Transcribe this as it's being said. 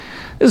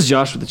This is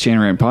Josh with the Chain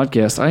Rant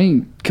Podcast.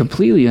 I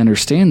completely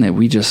understand that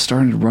we just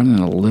started running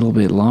a little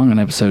bit long on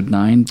episode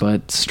 9,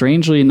 but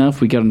strangely enough,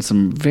 we got in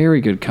some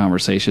very good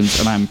conversations,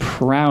 and I'm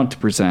proud to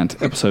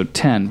present episode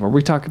 10, where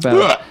we talk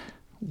about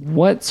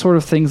what sort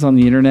of things on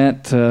the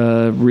internet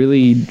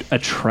really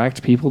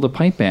attract people to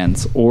pipe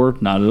bands, or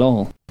not at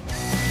all.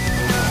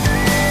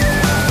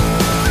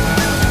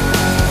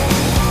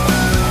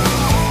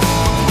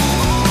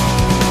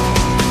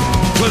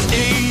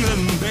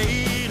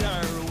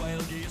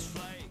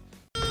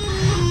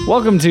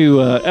 Welcome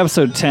to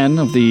episode 10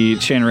 of the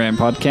Chain Rant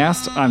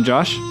Podcast. I'm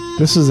Josh.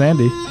 This is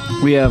Andy.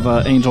 We have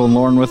Angel and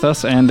Lauren with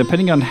us, and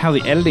depending on how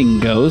the editing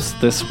goes,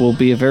 this will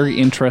be a very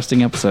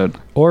interesting episode.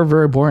 Or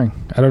very boring.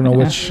 I don't know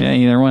which. Yeah,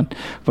 either one.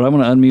 But I'm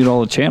going to unmute all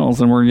the channels,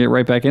 and we're going to get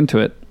right back into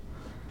it.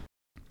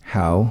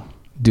 How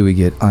do we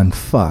get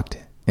unfucked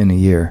in a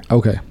year?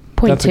 Okay.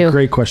 That's a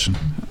great question.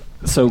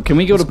 So can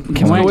we go to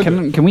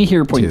can we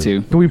hear point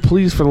 2? Can we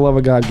please, for the love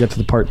of God, get to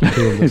the part 2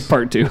 of this?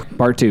 Part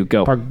 2.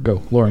 Go.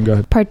 Go. Lauren, go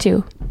ahead. Part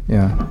 2.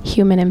 Yeah.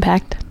 Human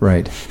impact.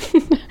 Right.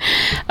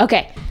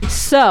 Okay.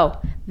 So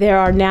there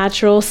are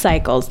natural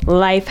cycles.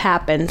 Life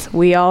happens.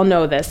 We all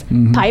know this.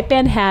 Mm-hmm. Pipe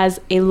band has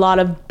a lot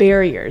of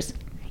barriers.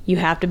 You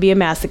have to be a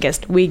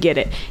masochist. We get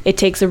it. It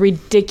takes a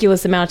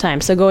ridiculous amount of time.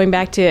 So going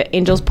back to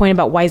Angel's point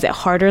about why is it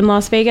harder in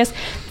Las Vegas,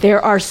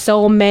 there are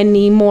so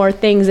many more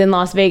things in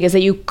Las Vegas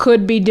that you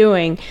could be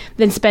doing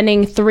than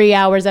spending 3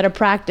 hours at a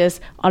practice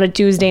on a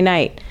Tuesday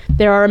night.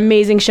 There are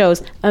amazing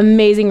shows,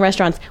 amazing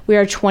restaurants. We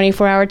are a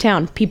 24-hour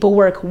town. People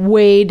work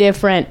way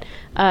different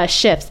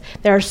shifts.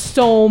 There are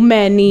so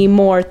many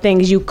more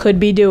things you could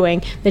be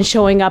doing than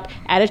showing up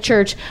at a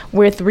church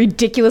with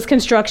ridiculous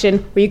construction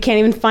where you can't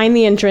even find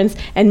the entrance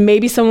and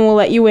maybe someone will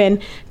let you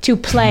in to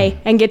play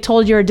and get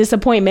told you're a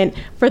disappointment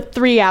for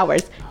 3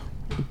 hours.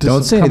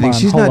 Don't say anything.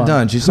 She's not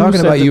done. She's talking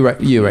about you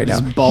right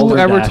now.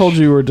 Whoever told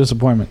you you were a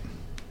disappointment?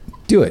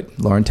 Do it,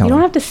 Lauren. Tell me. You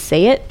don't have to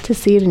say it to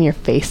see it in your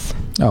face.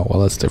 Oh, well,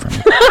 that's different.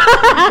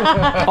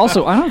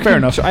 Also, I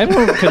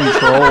don't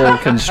control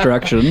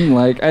construction,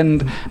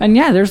 and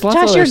yeah, there's lots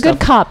of Josh, other you're a stuff.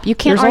 good cop. You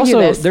can't argue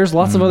this. There's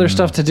lots of other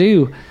stuff to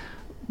do.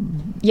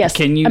 Yes,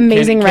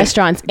 amazing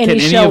restaurants. Any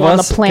show on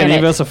the planet. Can any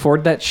of us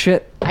afford that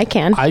shit? I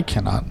can. I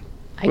cannot.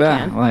 I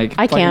can.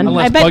 I can.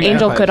 unless I bet Bug-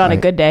 Angel could on a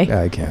good day.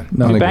 Yeah, I can.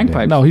 No, On a good bagpipes.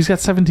 day. No, he's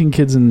got 17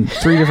 kids in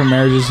 3 different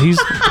marriages. He's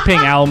paying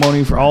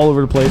alimony for all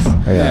over the place.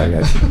 Oh, yeah, I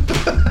got you.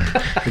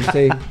 Did you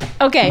say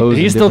Okay. hose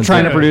in He's still different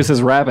trying to zip- produce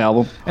his rap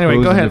album. Anyway,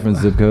 hose go in ahead. different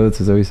zip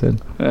codes, is that what you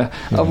said?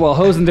 Well,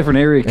 hoes in different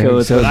area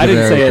codes, So but I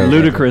didn't say it. different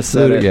area Ludacris codes.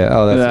 said it. Yeah,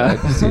 oh,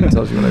 that's Yeah. right. See, it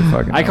tells you what I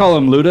fucking I call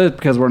him Luda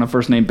because we're on a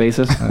first name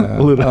basis.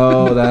 Luda.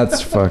 Oh,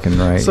 that's fucking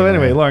right. So yeah.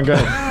 anyway, Lauren, go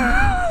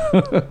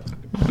ahead.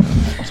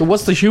 So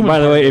what's the human By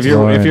the part? way, if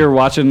Lauren. you're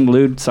watching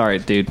Lude, sorry,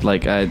 dude.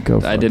 I Go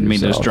fuck didn't mean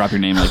to just yourself. drop your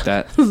name like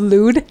that.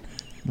 Lewd.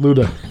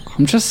 Luda.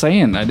 I'm just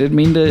saying. I didn't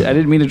mean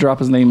to drop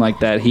his name like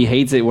that. He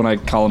hates it when I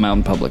call him out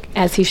in public.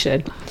 As he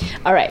should.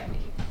 All right.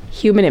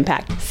 Human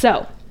impact.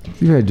 So,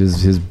 You had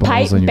just his balls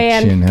Pipe on your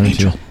band. chin, haven't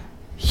you?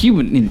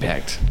 Human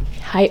impact.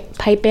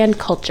 pipe band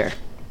culture.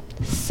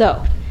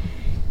 So,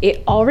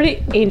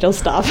 Angel,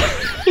 stop.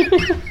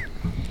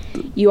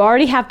 You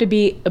already have to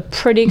be a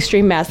pretty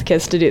extreme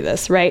masochist to do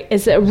this, right?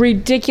 It's a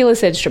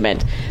ridiculous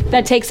instrument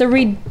that takes a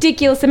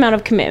ridiculous amount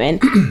of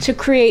commitment to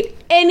create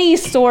any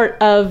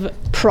sort of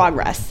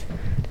progress.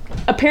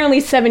 Apparently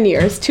 7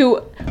 years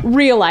to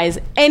realize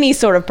any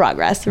sort of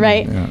progress,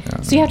 right? Yeah.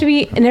 So you have to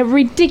be a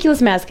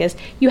ridiculous masochist.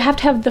 You have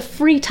to have the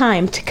free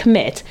time to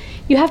commit.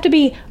 You have to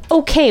be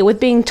okay with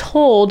being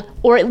told,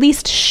 or at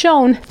least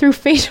shown through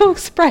facial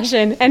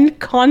expression and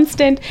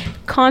constant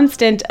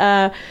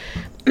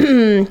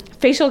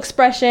facial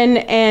expression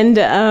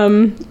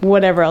and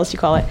whatever else you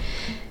call it,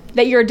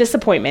 that you're a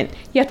disappointment.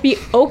 You have to be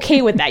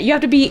okay with that. You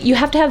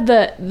have to have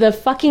the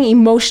fucking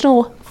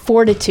emotional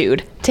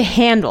fortitude to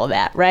handle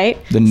that, right?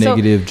 The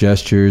negative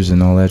gestures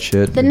and all that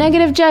shit. The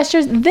negative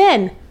gestures.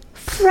 Then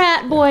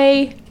frat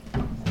boy,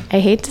 I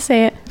hate to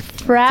say it,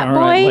 frat All boy.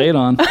 right, lay it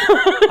on.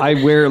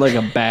 I wear like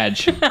a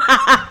badge.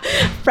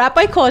 Frat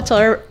boy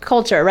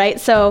culture, right?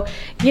 So,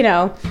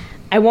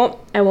 I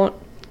won't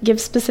give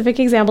specific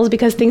examples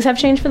because things have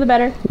changed for the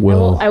better.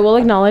 Well. I will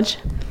acknowledge.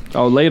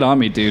 Oh, lay it on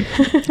me, dude.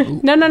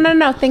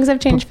 No. Things have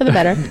changed for the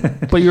better.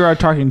 But you are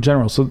talking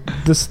general, so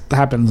this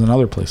happens in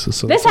other places.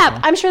 So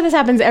I'm sure this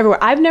happens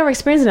everywhere. I've never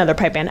experienced another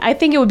pipe band. I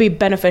think it would be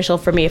beneficial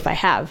for me if I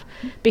have,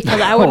 because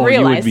I would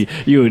realize.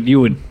 You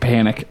would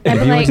panic. I'd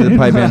If be you like, went to the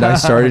pipe band I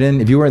started in,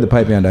 if you were in the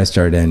pipe band I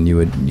started in, you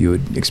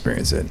would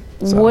experience it.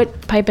 So.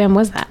 what pipe band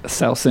was that?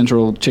 South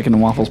Central Chicken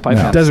and Waffles pipe.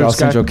 No, Desert South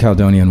Sky. Central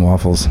Caledonian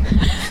waffles.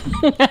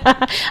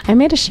 I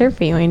made a shirt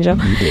for you, Angel.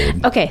 You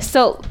did. Okay,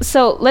 so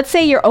let's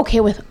say you're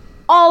okay with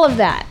all of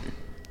that,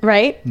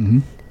 right? Mm-hmm.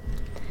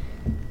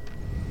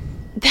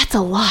 That's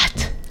a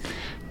lot.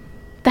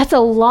 That's a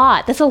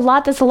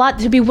lot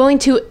to be willing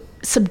to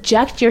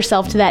subject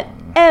yourself to that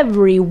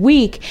every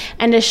week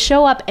and to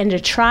show up and to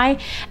try.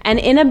 And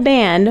in a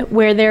band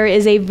where there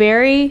is a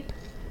very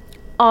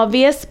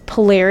obvious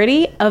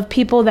polarity of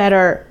people that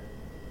are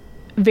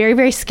very,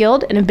 very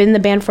skilled and have been in the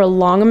band for a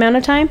long amount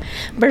of time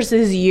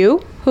versus you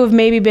who have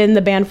maybe been in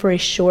the band for a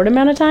short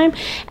amount of time,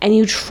 and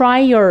you try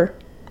your,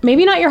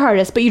 maybe not your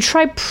hardest, but you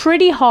try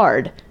pretty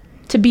hard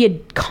to be a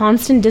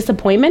constant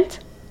disappointment,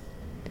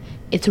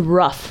 it's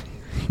rough.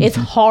 It's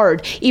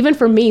hard. Even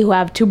for me, who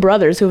have two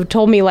brothers who have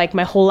told me like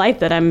my whole life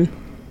that I'm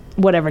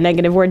whatever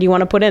negative word you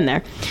want to put in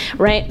there,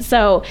 right?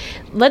 So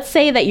let's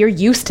say that you're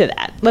used to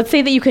that. Let's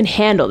say that you can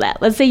handle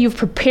that. Let's say you've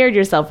prepared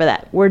yourself for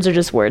that. Words are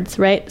just words,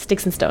 right?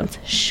 Sticks and stones.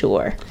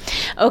 Sure.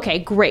 Okay,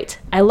 great.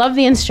 I love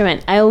the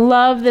instrument. I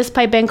love this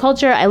pipe band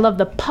culture. I love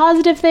the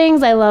positive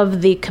things. I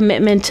love the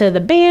commitment to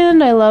the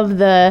band. I love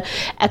the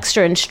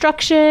extra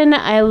instruction.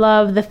 I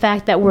love the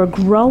fact that we're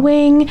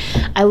growing.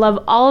 I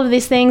love all of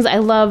these things. I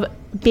love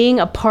being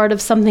a part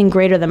of something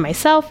greater than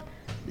myself.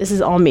 This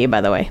is all me, by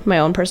the way, my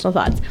own personal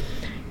thoughts.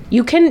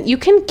 You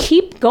can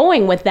keep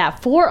going with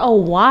that for a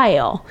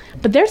while,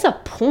 but there's a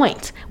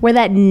point where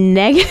that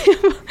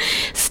negative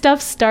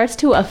stuff starts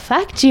to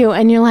affect you,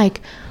 and you're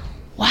like,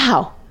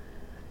 wow,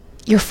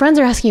 your friends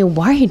are asking you,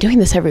 why are you doing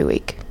this every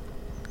week?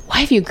 Why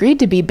have you agreed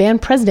to be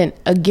band president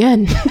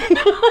again?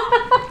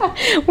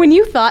 When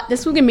you thought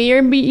this was going to be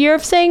your year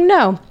of saying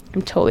no.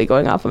 I'm totally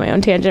going off on my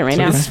own tangent right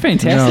now. This is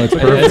fantastic. No, it's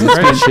perfect. This is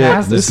good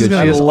shit. This is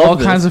going to get all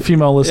kinds of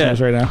female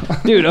listeners right now.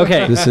 Dude,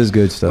 okay. This is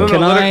good stuff.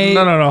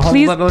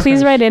 No.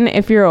 Please write in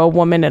if you're a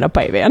woman in a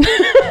pipe band.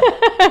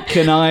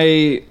 Can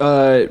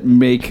I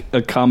make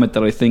a comment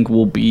that I think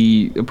will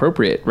be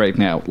appropriate right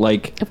now?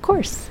 Like, Of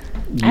course.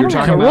 you're don't have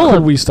talking a rule. about.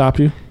 Could we stop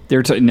you?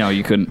 No,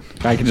 you couldn't.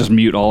 I could just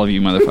mute all of you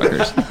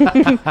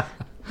motherfuckers.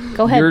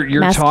 Go ahead,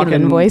 You're masculine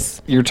talking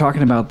voice. You're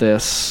talking about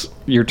this.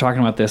 You're talking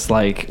about this.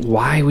 Like,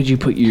 why would you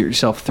put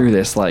yourself through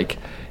this? Like,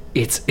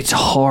 it's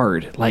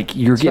hard. Like,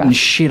 you're getting rough.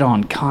 shit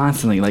on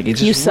constantly. Like,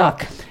 it's just You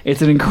suck. rough.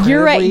 It's an incredibly.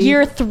 You're at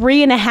year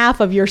 3.5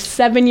 of your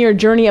 7-year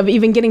journey of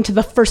even getting to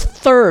the first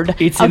third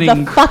It's of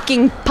an the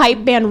fucking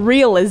pipe band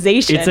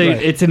realization.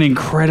 It's an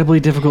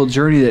incredibly difficult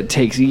journey that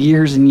takes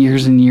years and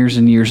years and years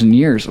and years and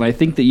years. And I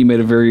think that you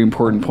made a very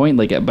important point,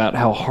 like about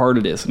how hard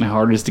it is and how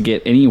hard it is to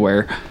get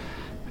anywhere.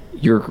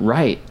 You're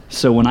right.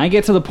 So when I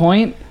get to the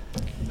point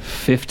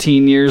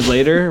 15 years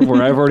later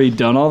where I've already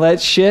done all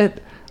that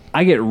shit,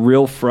 I get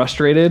real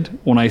frustrated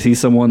when I see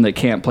someone that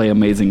can't play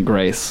Amazing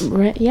Grace.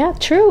 Right, yeah,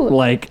 true.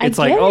 Like, it's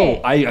like,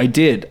 I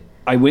did.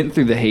 I went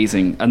through the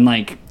hazing, and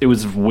like, it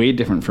was way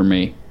different for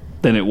me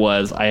than it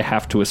was, I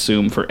have to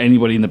assume, for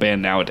anybody in the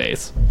band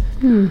nowadays.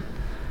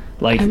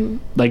 Like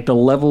the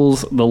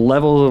levels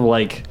of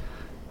like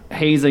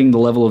hazing, the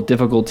level of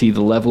difficulty,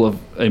 the level of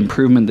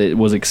improvement that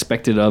was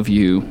expected of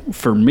you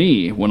for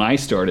me when I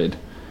started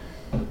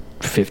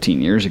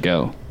 15 years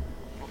ago,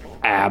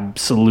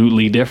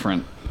 absolutely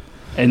different.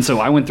 And so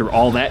I went through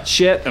all that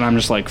shit, and I'm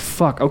just like,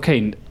 fuck,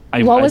 okay.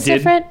 What was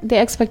different? The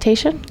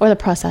expectation or the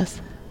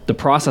process? The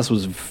process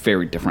was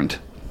very different.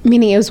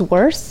 Meaning it was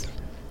worse?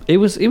 It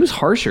was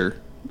harsher.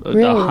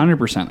 Really?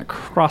 100%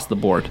 across the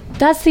board.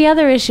 That's the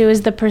other issue,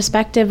 is the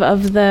perspective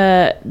of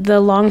the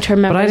long-term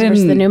members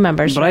versus the new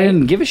members. But right? I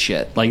didn't give a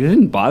shit. Like, it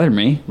didn't bother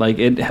me. Like,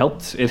 it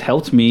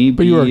helped me.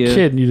 But you were a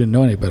kid and you didn't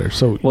know any better.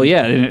 So well,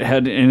 yeah,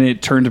 and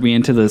it turned me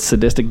into the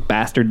sadistic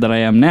bastard that I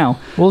am now.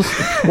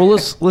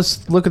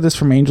 let's look at this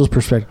from Angel's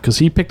perspective, because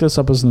he picked this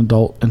up as an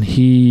adult, and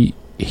he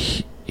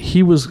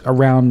was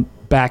around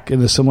back in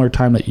the similar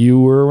time that you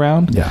were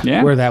around.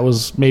 Yeah. Where that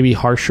was maybe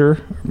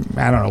harsher.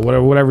 I don't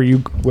know, whatever you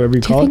call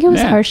it. Do you think it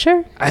was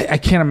harsher? I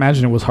can't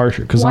imagine it was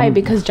harsher. Why?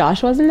 Because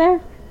Josh wasn't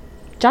there?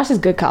 Josh is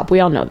good cop. We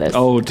all know this.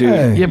 Oh, dude.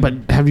 Hey. Yeah, but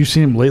have you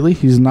seen him lately?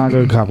 He's not a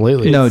good cop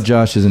lately. No,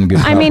 Josh isn't a good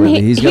cop. I mean,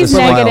 really. he's got a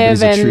smile, but negative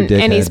he's a true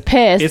and he's dickhead.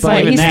 pissed,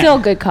 but he's still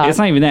good cop. It's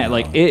not even that.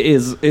 Like,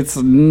 it's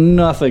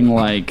nothing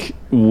like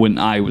when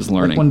I was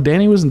learning. When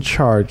Danny was in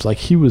charge, like,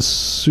 he was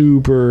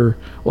super...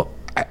 Well,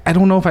 I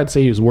don't know if I'd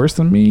say he was worse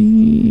than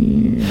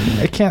me.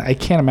 I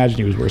can't imagine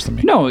he was worse than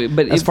me. No,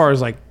 but as far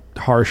as like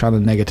harsh on the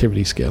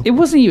negativity scale, it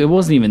wasn't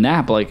even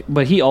that.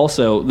 But he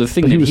also, the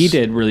thing that he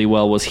did really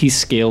well was he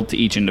scaled to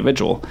each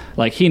individual.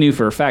 Like, he knew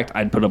for a fact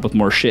I'd put up with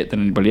more shit than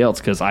anybody else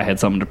because I had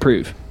something to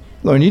prove.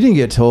 Lauren, you didn't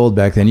get told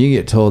back then. You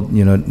get told,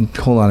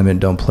 hold on a minute,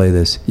 don't play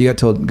this. You got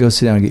told, go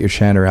sit down and get your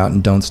chanter out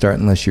and don't start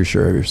unless you're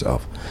sure of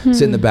yourself.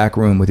 Sit in the back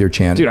room with your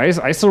chanter. Dude,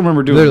 I still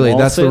remember doing literally. wall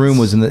That's sits. the room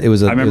was in the. It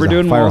was a. I remember it was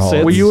a doing fire wall hall.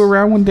 sits. were you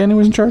around when Danny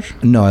was in charge?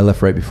 No, I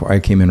left right before. I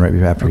came in right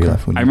after you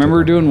left. When I you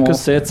remember took over. doing wall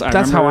sits.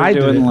 That's how I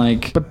did it.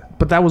 Like,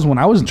 but that was when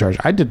I was in charge.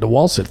 I did the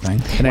wall sit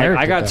thing. And like, Eric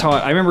I did got that.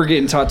 taught. I remember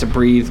getting taught to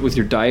breathe with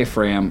your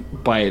diaphragm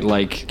by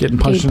like getting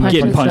punched in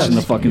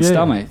the fucking Yeah.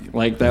 stomach.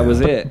 Like, that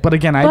was it. But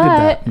again, I did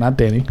that, not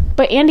Danny.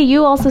 But Andy,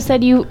 you also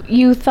said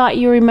you thought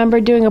you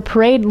remember doing a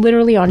parade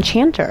literally on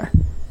chanter.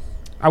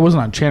 I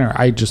wasn't on chanter.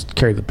 I just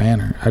carried the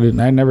banner. I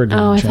never did.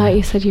 Oh, I chanter. thought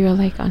you said you were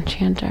like on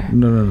chanter.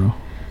 No.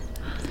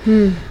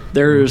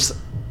 There's.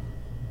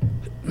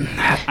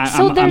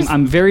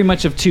 I'm very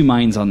much of two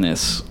minds on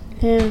this.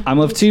 Yeah. I'm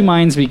of two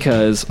minds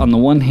because on the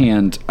one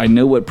hand, I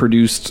know what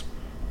produced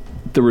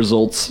the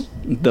results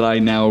that I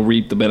now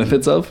reap the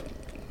benefits of.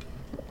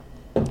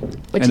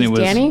 Which is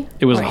Danny?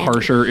 It was or a Andy?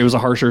 harsher. It was a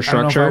harsher I don't know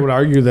if I structure. would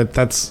argue that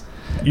that's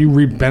you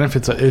reap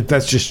benefits.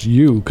 That's just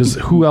you, because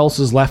who else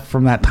is left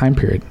from that time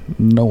period?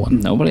 No one.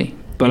 Nobody.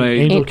 But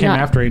Angel came not-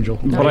 after Angel.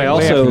 But I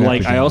also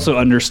I also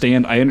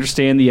understand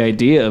the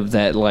idea of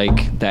that,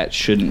 like, that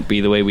shouldn't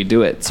be the way we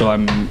do it. So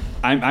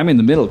I'm in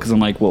the middle, because I'm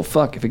like, well,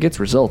 fuck, if it gets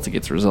results, it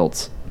gets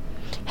results.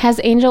 Has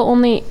Angel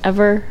only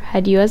ever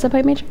had you as a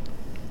pipe major?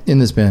 In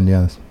this band,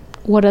 yes.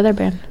 What other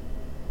band?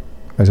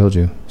 I told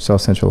you,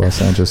 South Central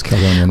Los Angeles,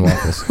 Caledonia, and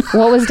Waffles.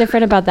 What was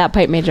different about that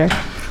pipe major?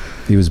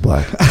 He was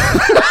black.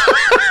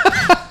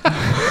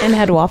 And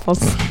had waffles.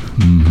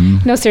 Mm-hmm.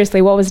 No,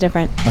 seriously, what was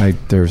different?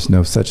 There's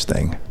no such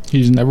thing.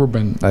 He's never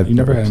been. I've you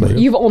never never had played. him.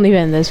 You've only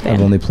been in this band.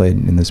 I've only played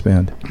in this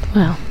band.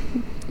 Wow.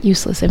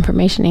 Useless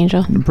information,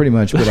 Angel. Pretty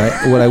much. What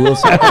I will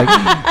say, like,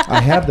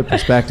 I have the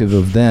perspective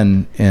of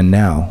then and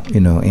now. You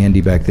know,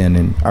 Andy back then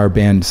and our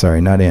band. Sorry,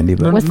 not Andy,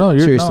 but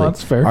seriously,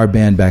 that's fair. our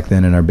band back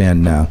then and our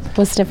band now.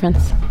 What's the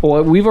difference?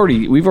 Well, we've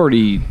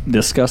already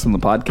discussed on the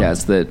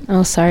podcast that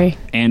Oh, sorry.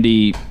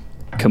 Andy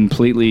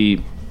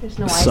completely There's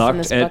no ice in sucked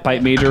this at bucket.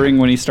 pipe majoring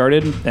when he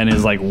started, and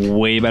is like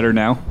way better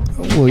now.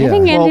 Well, yeah. I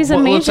think Andy's let's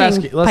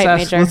amazing pipe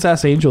major. let's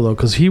ask Angel though,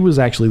 because he was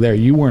actually there.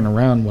 You weren't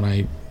around when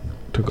I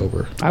took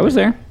over. I was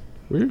there.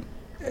 Were you?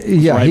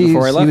 Yeah, right he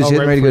before I was left. getting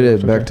right ready to before go you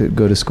to left, back to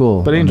go to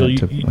school. But when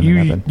Angel, that you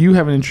happened. you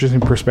have an interesting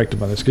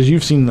perspective on this, because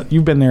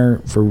you've been there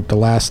for the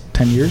last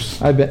 10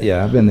 years. I've been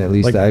there at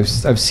least. Like-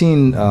 I've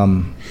seen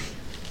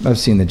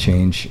the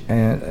change,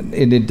 and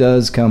it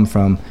does come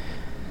from.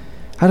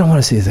 I don't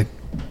want to say the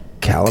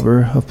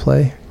caliber of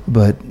play,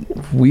 but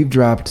we've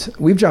dropped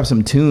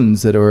some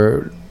tunes that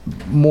are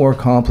more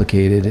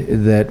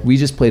complicated that we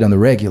just played on the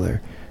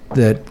regular.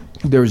 That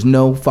there was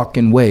no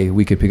fucking way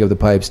we could pick up the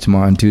pipes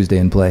tomorrow on Tuesday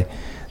and play.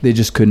 They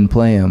just couldn't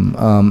play them,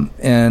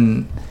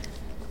 and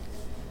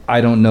I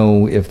don't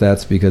know if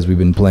that's because we've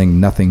been playing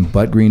nothing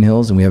but Green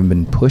Hills and we haven't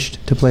been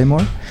pushed to play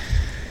more.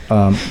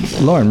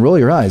 Lauren, roll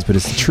your eyes, but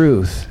it's the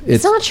truth.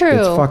 It's not true.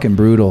 It's fucking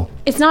brutal.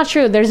 It's not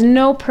true. There's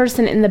no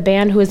person in the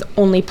band who has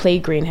only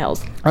played Green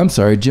Hills. I'm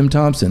sorry, Jim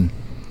Thompson.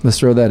 Let's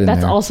throw that in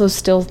That's there. also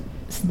still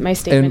my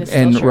statement. Is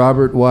still And true.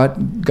 Robert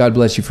Watt, God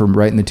bless you for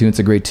writing the tune. It's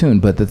a great tune,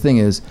 but the thing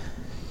is,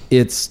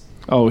 it's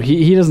Oh,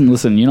 he doesn't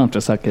listen. You don't have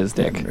to suck his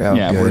dick.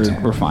 Yeah,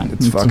 good. we're fine.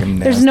 It's fucking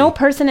nasty. There's no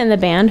person in the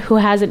band who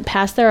hasn't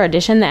passed their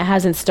audition that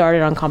hasn't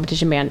started on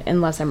competition band,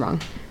 unless I'm wrong.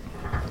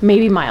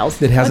 Maybe Miles.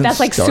 That hasn't but that's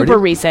like started? super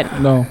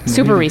recent. No,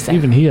 Super recent.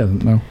 Even he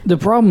hasn't. No. The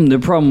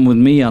problem with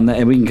me on that,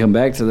 and we can come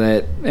back to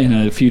that in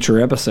a future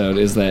episode,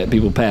 is that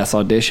people pass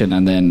audition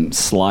and then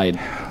slide.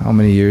 How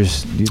many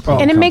years do you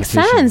play And it makes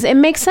competition? sense. It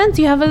makes sense.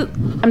 You have a.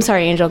 I'm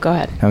sorry, Angel. Go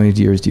ahead. How many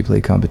years do you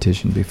play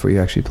competition before you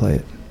actually play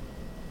it?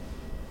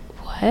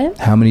 What?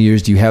 How many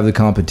years do you have the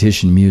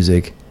competition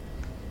music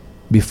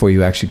before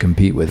you actually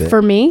compete with it?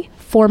 For me,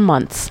 4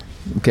 months.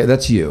 Okay,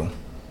 that's you.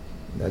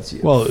 That's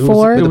you. Well, it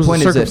Four was, it was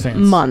point a is that-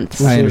 circumstance.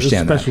 Months. It was I a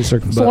understand that. special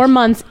circumstance. 4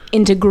 months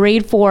into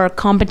grade 4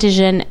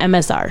 competition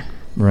MSR.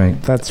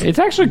 right. That's It's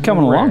actually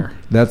coming rare. along.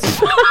 That's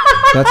No,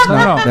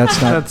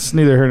 that's not. That's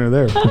neither here nor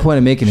there. The point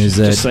I'm making is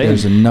that Just saying.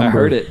 there's a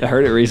number. I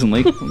heard it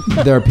recently.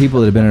 There are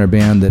people that have been in our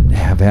band that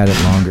have had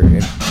it longer.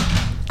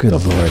 Good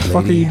What lord, the fuck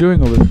are lady. you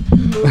doing over there?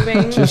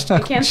 Moving. Just You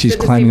can't she's sit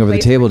the climbing same over the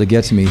place table to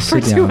get to me.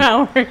 for Sit 2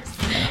 down. hours.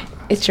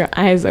 It's your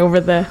eyes over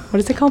the. What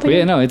is it called? But yeah,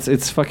 again? no,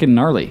 it's fucking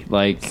gnarly.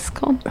 Like, It's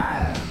called.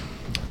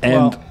 and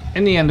Well,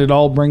 in the end, it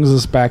all brings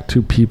us back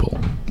to people,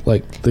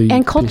 like the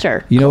And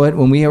culture. You know what?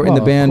 When we were in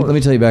the Well, of band, course. let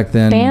me tell you back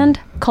then. Band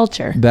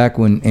culture. Back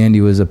when Andy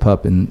was a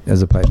pup and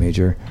as a pipe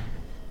major,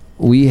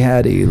 we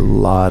had a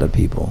lot of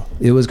people.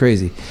 It was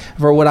crazy.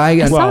 For what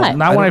I saw Well, it.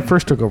 not when I don't-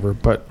 first took over,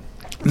 but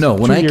no,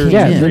 when 2 I years came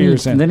Yeah, in, then 3 he,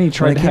 years in. then he When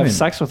tried I to came have in.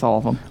 sex with all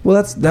of them. well,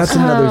 that's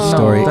another Oh.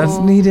 story.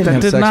 He didn't That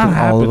have did sex not with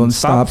all of happen. them.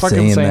 Stop Stop fucking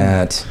saying saying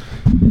that.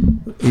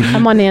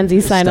 I'm on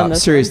Nancy's side on Stop.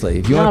 this. Seriously,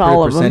 if you Not want to all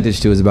put a of them. percentage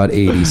to, it was about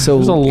 80. So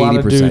there's a lot 80%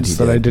 of dudes he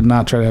that I did. did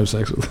not try to have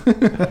sex with.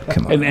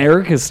 Come on. And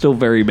Eric is still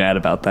very mad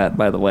about that,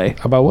 by the way.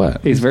 About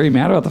what? He's very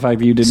mad about the fact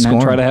that you didn't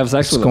try to have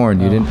sex with him.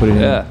 Scorned. You didn't put it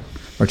in. Yeah.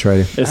 Or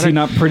try to. Is he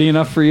not pretty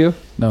enough for you?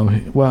 No,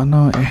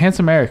 no,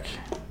 handsome Eric.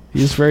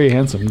 He's very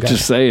handsome guy.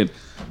 Just saying.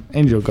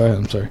 Angel, go ahead.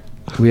 I'm sorry.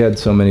 We had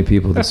so many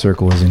people. The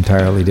circle was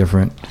entirely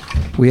different.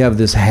 We have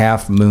this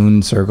half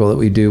moon circle that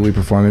we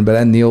perform in. But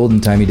in the olden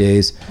timey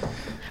days,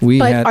 we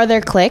But had. are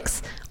there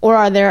cliques, or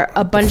are there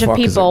a bunch of fuck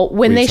is people a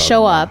when they retard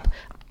show one? up?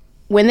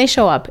 When they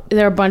show up,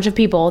 there are a bunch of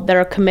people that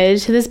are committed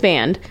to this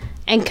band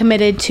and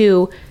committed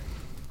to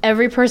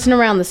every person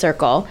around the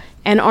circle,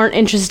 and aren't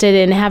interested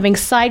in having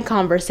side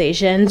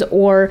conversations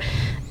or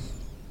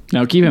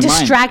Now, keep in mind.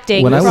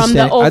 distracting When I was from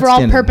the stand- I'd overall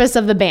stand- purpose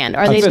of the band.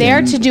 Are they stand-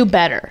 there to do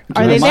better?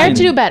 Are in they there mind-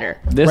 to do better?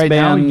 This Right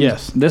now, band,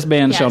 yes. This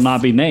band shall Yes.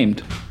 not be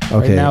named.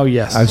 Okay. now,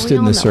 yes. I've We stood in all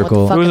the know what the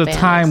circle. fuck There was a a band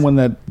time is. when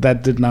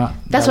that did not.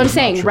 That's that what I'm was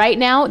not saying. true. Right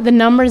now, the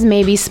numbers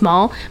may be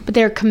small, but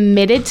they're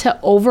committed to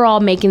overall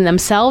making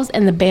themselves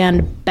and the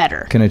band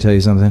better. Can I tell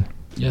you something?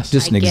 Yes.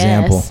 Just an I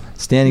example. guess.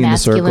 Standing in the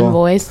Masculine circle.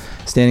 voice.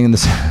 Standing in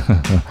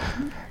the.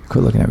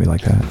 Quit looking at me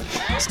like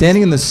that.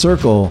 Standing in the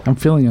circle. I'm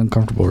feeling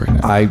uncomfortable right now.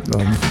 I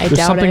There's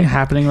doubt something it.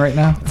 happening right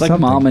now. It's like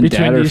mom and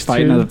Between dad are these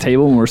fighting two. at the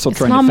table, and we're still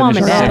trying not to mom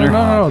finish and our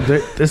dad. dinner.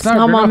 No. It's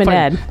not mom and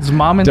fighting. dad. It's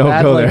mom and Don't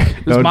dad. go there.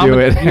 It's Don't mom do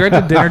and- it. You're at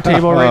the dinner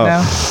table right Oh.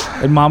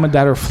 now, and mom and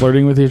dad are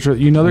flirting with each other.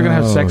 You know they're gonna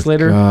have sex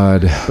later,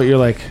 God. but you're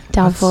like,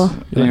 Doubtful.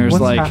 And you're just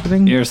what's like,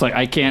 happening? you're just like,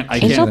 I can't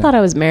Angel thought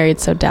I was married,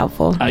 so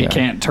doubtful. I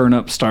can't turn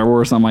up Star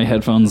Wars on my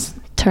headphones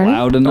Turn it?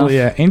 loud Oh enough.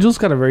 yeah, Angel's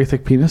got a very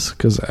thick penis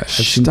because I've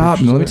seen Stop.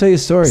 pictures Let of me it. tell you a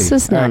story. This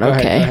is not All right,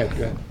 okay.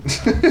 Go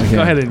ahead.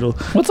 Go ahead, Angel.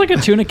 What's like a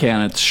tuna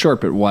can? It's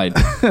sharp at wide.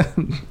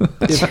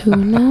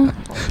 Tuna?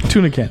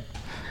 Tuna can.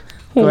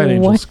 Go ahead,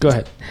 Angels. Go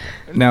ahead.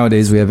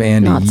 Nowadays we have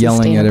Andy Not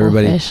yelling at sustainable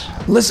everybody. fish.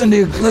 Listen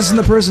to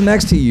the person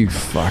next to you.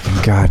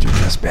 Fucking God, you're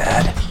just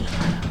bad.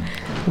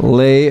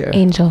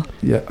 Angel.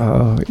 Yeah.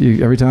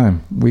 Every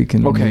time we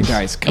can. Okay,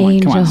 guys, come on.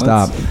 Angel.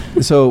 Stop.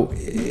 So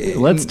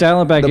Let's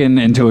dial it back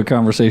into a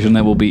conversation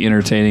that will be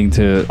entertaining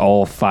to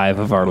all 5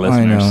 of our I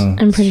listeners. know.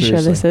 I'm pretty sure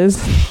Seriously. this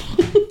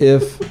is.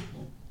 If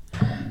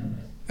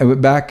I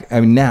went back,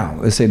 I mean now,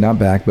 let's say not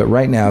back, but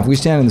right now, if we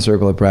stand in the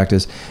circle at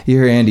practice, you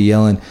hear Andy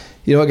yelling,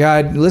 you know what,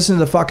 God, listen to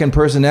the fucking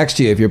person next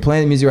to you. If you're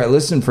playing the music right,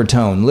 listen for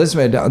tone.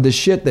 Listen to the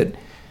shit that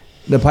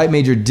the pipe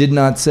major did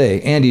not say.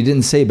 Andy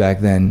didn't say back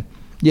then.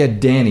 You had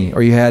Danny,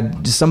 or you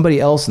had just somebody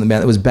else in the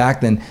band that was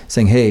back then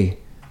saying, hey,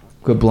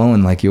 quit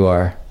blowing like you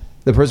are.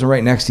 The person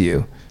right next to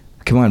you,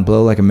 come on,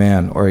 blow like a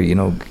man. Or, can you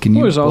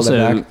Well, there's pull that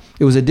also- back?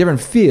 It was a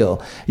different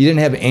feel. You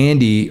didn't have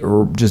Andy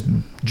or just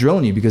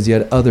drilling you because you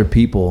had other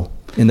people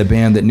in the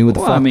band that knew what the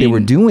Well, fuck I they mean- were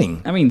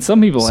doing. I mean, some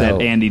people So-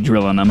 had Andy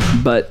drilling them,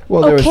 but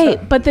Well, there was Okay,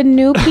 that. but the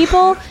new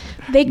people,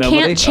 they Nobody?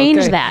 can't change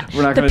Okay. that.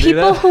 We're not The gonna do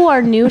people that? who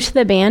are new to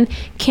the band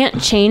can't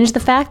change the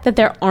fact that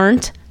there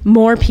aren't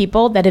more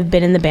people that have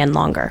been in the band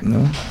longer.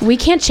 No. We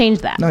can't change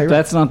that. No, you're right.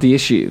 that's not the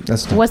issue.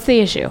 That's What's the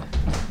issue?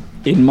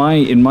 In my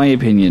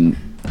opinion,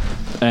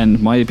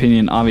 and my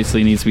opinion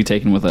obviously needs to be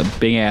taken with a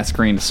big ass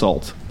grain of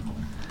salt.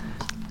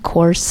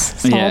 Coarse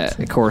salt? Yeah,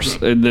 of course.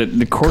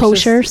 The coarsest,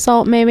 Kosher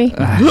salt, maybe?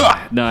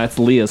 No, that's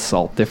Leah's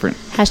salt. Different.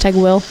 Hashtag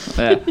Will.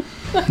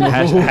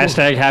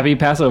 Hashtag happy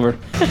Passover.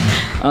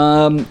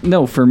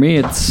 No, for me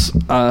it's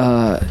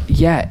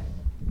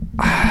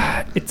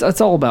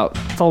it's all about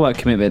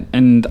commitment,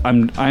 and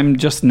I'm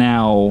just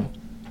now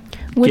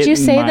Would you getting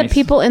say my- that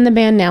people in the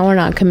band now are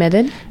not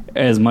committed?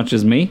 as much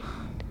as me.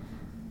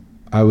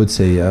 I would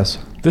say yes.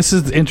 This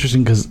is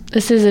interesting because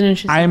This is an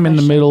interesting I'm in the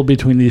question. middle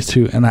between these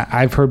two, and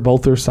I've heard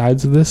both their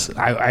sides of this.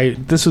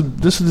 This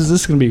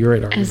is going to be a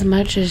great argument. As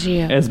much as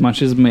you. As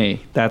much as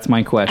me. That's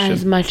my question.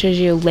 As much as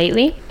you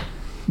lately?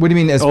 What do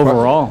you mean as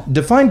Overall.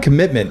 define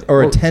commitment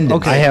or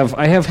attendance. I have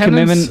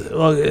Attendance- commitment.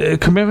 well,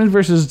 commitment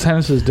versus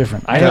attendance is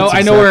different. I I know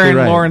That's where exactly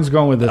right. Lauren's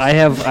going with this. I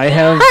have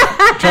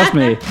trust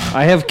me.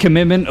 I have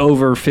commitment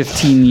over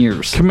 15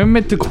 years.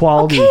 Commitment to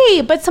quality.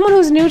 Okay, but someone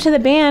who's new to the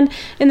band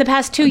in the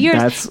past 2 years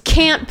That's-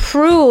 can't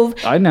prove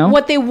I know.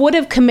 what they would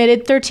have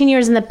committed 13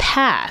 years in the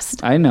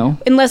past. I know.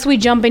 Unless we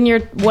jump in your,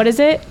 what is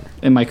it?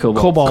 In my Cobalt.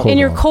 Cobalt. In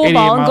your 88 Cobalt and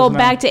miles go an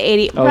back hour. to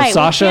 80. Oh, right. we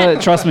Sasha,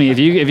 can't- trust me. If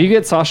you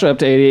get Sasha up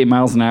to 88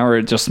 miles an hour,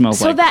 it just smells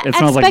so like that it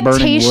smells like burning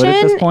expectation wood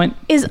at this point.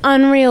 is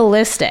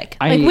unrealistic.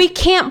 Like we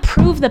can't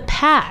prove the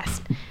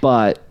past.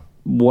 But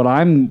what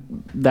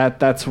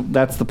that's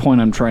the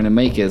point I'm trying to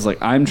make is like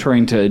I'm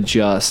trying to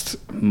adjust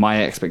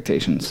my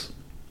expectations.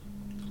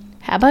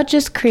 How about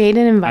just create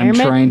an I'm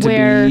environment trying to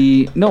where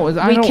be no.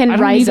 I we don't, can I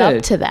don't rise need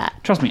up to that?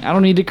 Trust me, I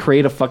don't need to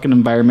create a fucking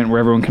environment where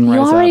everyone can You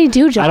rise up. already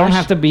do, Josh. I don't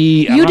have to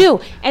be. I You don't-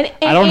 do, and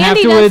I don't Andy have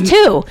to. does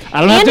too.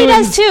 I don't Andy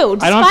have to. does too.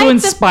 I don't have to despite the-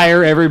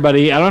 inspire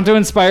everybody. I don't have to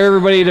inspire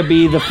everybody to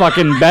be the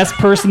fucking best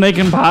person they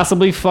can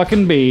possibly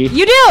fucking be.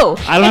 You do.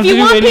 I don't if have you to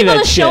do want any of people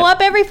that to show shit.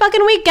 up every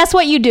fucking week, guess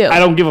what you do? I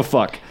don't give a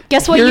fuck.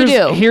 Guess what you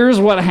Here's- do? Here's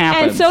what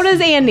happens. And so does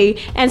Andy,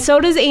 and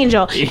so does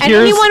Angel, and Here's-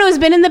 anyone who's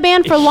been in the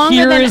band for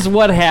longer here's than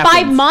what happens.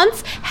 5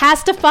 months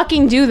has to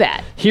fucking do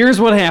that.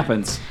 Here's what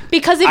happens.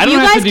 Because if I don't you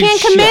have to guys do can't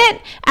shit.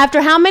 commit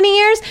after how many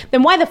years,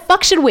 then why the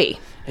fuck should we?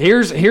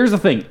 Here's the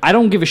thing. I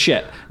don't give a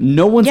shit.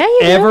 No one's Yeah, you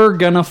do. ever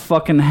gonna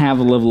fucking have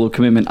the level of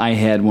commitment I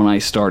had when I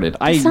started.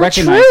 I It's not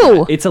recognize true.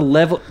 that. It's a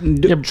level.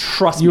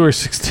 Trust me. You were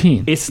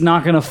 16. It's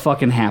not gonna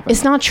fucking happen.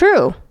 It's not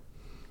true.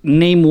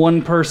 Name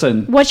one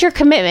person. What's your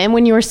commitment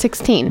when you were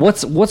 16?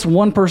 What's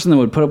one person that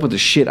would put up with the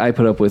shit I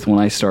put up with when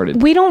I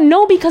started? We don't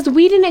know because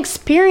we didn't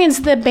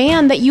experience the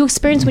band that you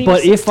experienced when you were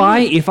But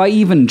 16. if I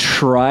even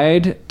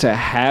tried to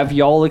have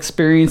y'all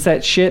experience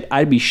that shit,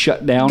 I'd be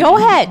shut down. Go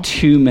in ahead.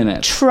 2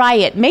 minutes. Try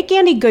it. Make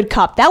Andy good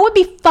cop. That would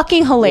be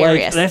fucking Like,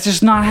 hilarious. that's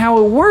just not how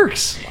it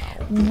works.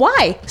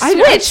 Why? I-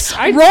 Switch.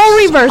 I- Roll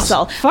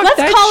reversal. Fuck Let's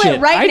that call shit.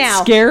 it right I'd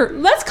now. scare-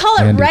 Let's call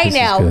it Andy, right this is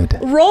now. good.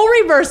 Roll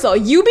reversal.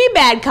 You be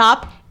bad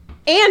cop.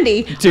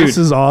 Andy. Dude, This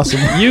is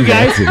awesome. you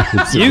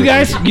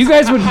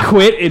guys would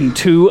quit in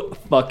 2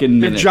 fucking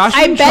minutes. Josh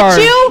I in bet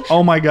charge. you-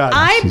 Oh my god.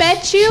 I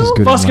bet you. she's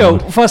good.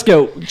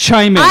 Fusco,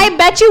 chime in. I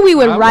bet you we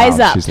would rise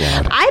loud. up. She's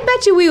loud. I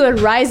bet you we would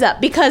rise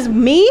up because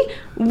me,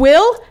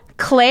 Will,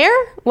 Claire.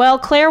 Well,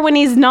 Claire when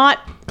he's not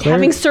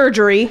having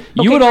surgery.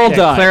 You would all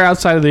die. Claire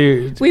outside of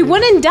the. We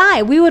wouldn't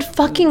die. We would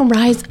fucking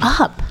rise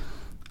up.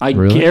 I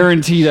Really?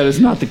 guarantee that is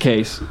not the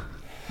case.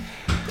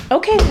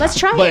 Okay, let's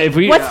try But it. if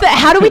we-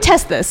 How do we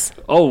test this?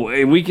 Oh,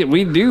 we could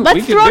do. Let's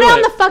we could throw do down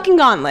it. the fucking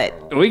gauntlet.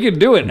 We could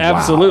do it.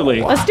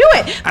 Absolutely. Let's do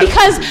it.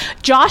 Because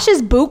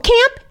Josh's boot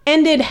camp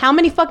ended how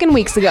many fucking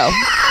weeks ago?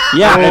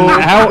 Yeah.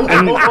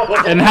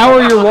 And how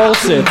are your wall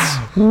sits?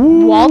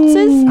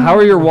 Waltzes? How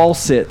are your wall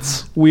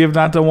sits? We have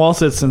not done wall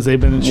sits since they've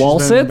been in Wall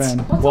she's been in the sits?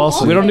 band. Wall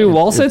sits. We don't do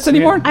wall sits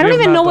anymore. I don't We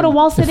have even not know what a done-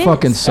 wall sit It is.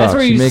 fucking sucks. That's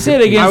where you make sit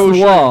it- against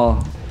the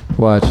wall.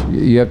 Watch.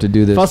 You have to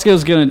do this.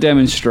 Fusco's gonna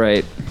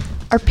demonstrate.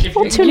 Are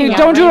people tuning out?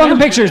 Don't do it right on the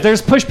now? pictures.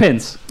 There's push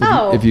pins.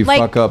 Oh, If you like,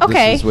 fuck up,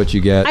 okay. this is what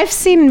you get. I've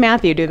seen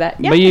Matthew do that.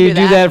 Yeah, But I can you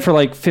do that for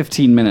like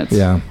 15 minutes.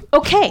 Yeah.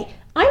 Okay,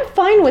 I'm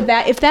fine with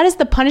that if that is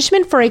the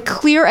punishment for a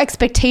clear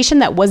expectation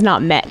that was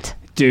not met.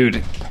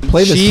 Dude.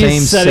 Play the she's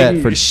same setting,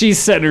 set for. She's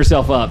setting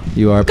herself up.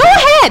 You are. Go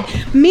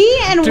ahead. Me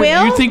and Dude,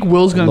 Will, you think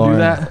Will's gonna Lauren. do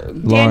that?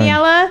 Lauren.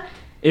 Daniela,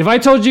 If I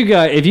told you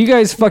guys, if you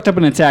guys fucked up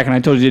an attack and I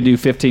told you to do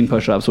 15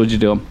 push-ups, would you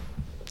do them?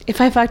 if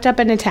I fucked up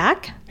an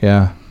attack,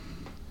 Yeah.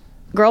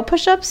 girl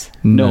push-ups,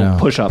 No,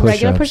 push-ups.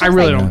 regular push-ups, I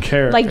really like, don't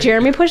care. like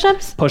Jeremy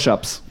push-ups.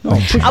 Push-ups.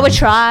 I would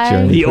try.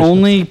 Jeremy. The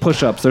only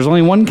push-ups. There's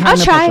only one kind I'll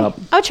of try. push-up.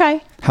 I'll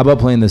try. How about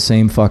playing the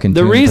same fucking The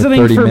tune reasoning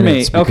for 30 for me-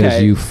 minutes because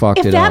okay. you fucked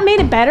If it that up? made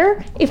it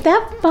better, if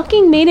that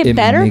fucking made it, It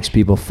better, makes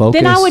people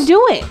focus. then I would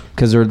do it.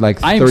 Because they're like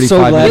I'm 35 so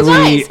glad minutes. You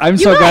we. guys, I'm you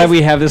so glad guys.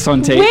 we have this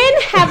on tape.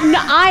 When have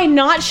I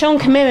not shown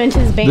commitment to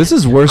this band? This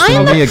is worse I than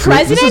am me the agree-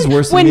 this is president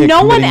worse than when me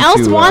no one committing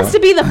else to, wants to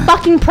be the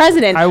fucking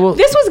president. I will-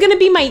 This was going to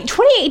be my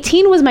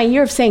 2018 was my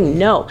year of saying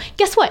no.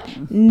 Guess what?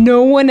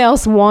 No one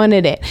else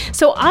wanted it.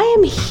 So I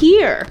am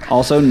here.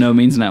 Also, no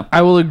means no.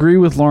 I will agree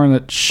with Lauren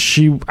that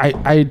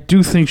I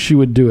do think she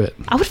would do it.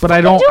 I would but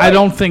I fucking don't do I it.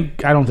 don't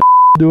think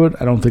do it.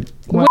 I don't think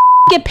well,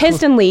 Get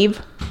pissed and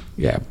leave.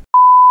 yeah.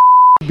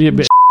 Be a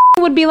bit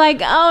Would be like,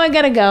 oh, I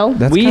gotta go.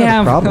 That's We kind of the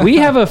have problem. we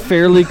have a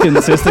fairly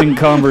consistent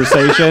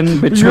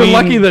conversation between. You're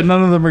lucky that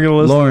none of them are going to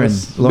listen Lauren, to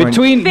this. Lauren,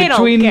 Between They don't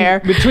between care.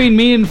 between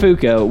me and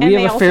Fuko, we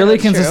they have a all fairly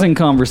feel it's consistent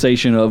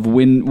conversation of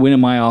when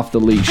am I off the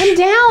leash? I'm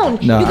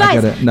down. No, you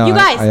guys, I gotta. No, you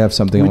guys, I have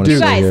something I We want to do.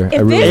 say Guys, here. if I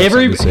really this- have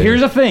something to say Here's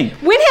here. the thing.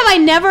 when have I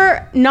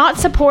never not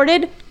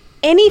supported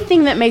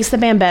anything that makes the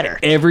band better?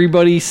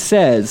 Everybody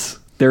says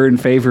they're in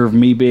favor of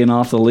me being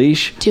off the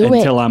leash Do it.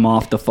 until I'm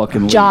off the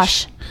fucking leash.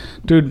 Josh.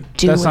 Dude,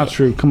 Do that's not it.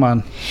 true. Come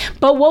on.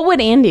 But what would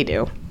Andy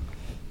do?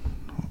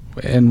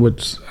 And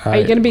what's Are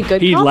you gonna be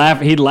good? He'd cop?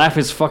 laugh. He'd laugh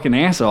his fucking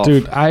ass off.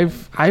 Dude,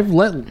 I've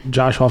let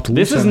Josh off the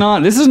leash.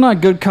 This is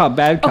not good cop,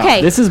 bad cop.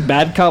 Okay. This is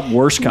bad cop,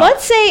 worst cop.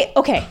 Let's say,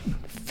 okay,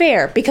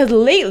 fair, because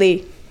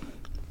lately,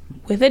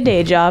 with a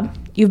day job,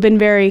 you've been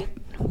very,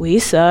 we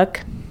suck,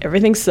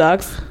 everything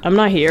sucks, I'm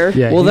not here.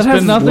 Yeah, Well, he's that has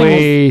been nothing-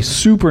 way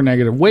super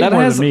negative. Way that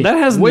more has than me. that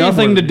has Way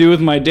nothing more to than do with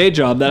my day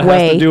job. That has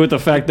Way. to do with the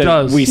fact that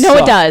Does. we No,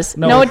 suck. it does.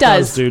 No, No, it it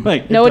does. does, dude.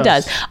 Like, No, It it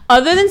does. does.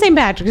 Other than St.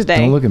 Patrick's Day,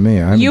 Don't look at me.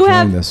 I'm You enjoying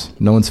have- this.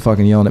 No one's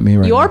fucking yelling at me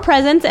right your now.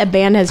 presence at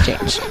band has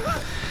changed.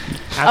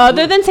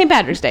 Other than St.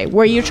 Patrick's Day,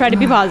 where you try to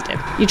be positive,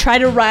 you try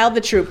to rile the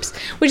troops,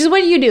 which is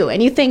what you do,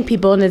 and you thank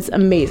people, and it's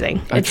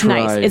amazing. I It's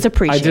nice. tried. It's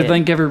appreciated. I did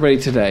thank everybody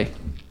today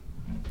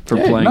for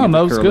Yeah, playing. no, at the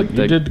that was curling good. You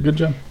thing. did a good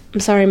job. I'm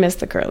sorry I missed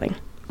the curling.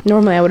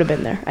 Normally I would have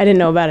been there. I didn't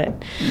know about it.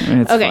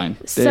 It's Okay, fine.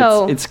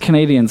 so- it's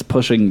Canadians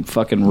pushing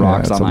fucking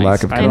rocks it's on a ice.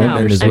 lack of I know.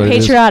 commitment is I'm what it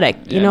is. patriotic.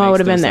 You Yeah, know it I makes would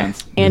have no been there.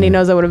 sense. Andy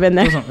knows I would have been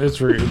there. It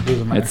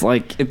doesn't matter. It's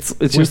like it's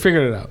we just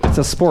figured it out. it's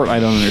a sport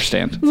I don't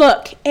understand.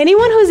 Look,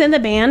 anyone who's in the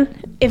band,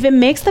 if it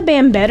makes the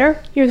band better,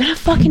 you're gonna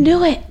fucking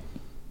do it.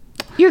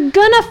 You're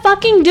gonna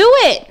fucking do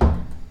it.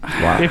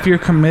 If you're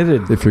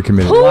committed. If you're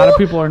committed. A lot of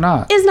people are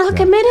not. Is not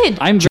committed.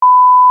 I'm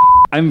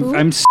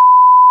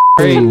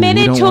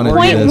Committed We don't to a wanna do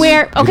point this.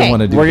 where We don't okay,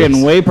 wanna do we're getting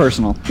this. way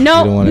personal.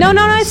 no, don't wanna no, do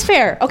no, no, this. it's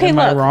fair. Okay, Am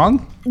I look,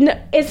 wrong? no,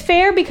 it's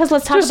fair because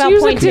let's talk Just about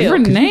use a point two.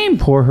 different name.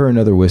 Pour her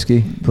another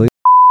whiskey, please.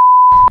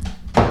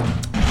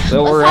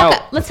 So we're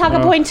out. Let's talk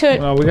about point two.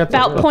 well, we got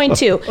about the- point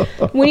two.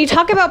 When you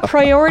talk about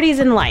priorities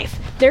in life,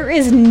 there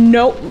is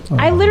no.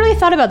 I literally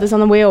thought about this on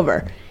the way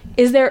over.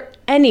 Is there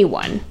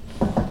anyone?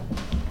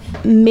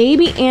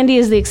 Maybe Andy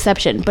is the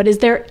exception, but is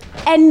there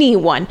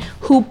anyone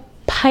who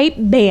pipe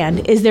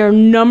band is their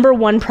number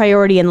one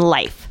priority in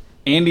life?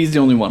 Andy's the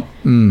only one.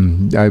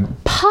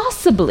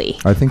 Possibly.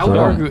 I think I would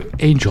there are. argue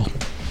Angel.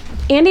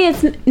 Andy,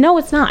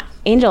 it's not.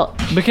 Angel.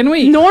 But can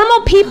we?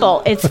 Normal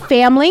people, it's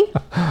family,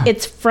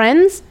 it's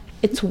friends,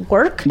 it's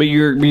work. But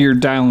you're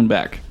dialing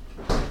back.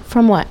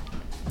 From what?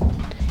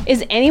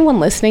 Is anyone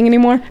listening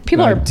anymore?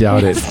 People I are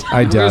doubt it.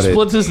 I We're doubt gonna it.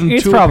 split this in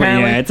It's two. probably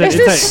apparently. This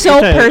is so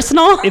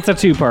personal. It's a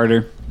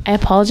two-parter. I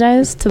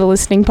apologize to the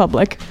listening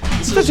public.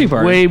 It's a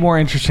two-parter. Way more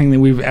interesting than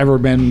we've ever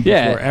been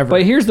yeah, before, ever.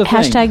 but here's the thing.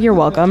 Hashtag you're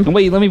welcome.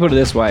 Wait, let me put it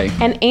this way.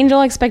 And Angel,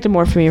 I expected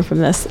more from you from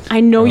this. I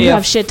know you If-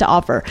 have shit to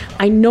offer.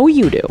 I know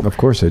you do. Of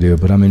course I do,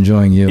 but I'm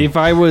enjoying you. If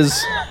I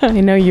was, I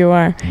know you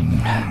are.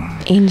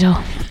 Angel.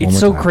 it's more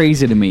so time.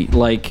 crazy to me.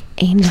 Like,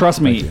 Angel.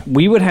 trust me,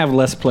 we would have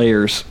less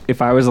players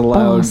if I was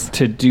allowed Balls.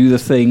 to do the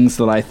things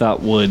that I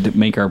thought would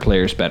make our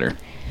players better.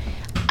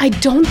 I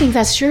don't think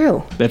that's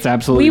true. That's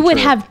absolutely We would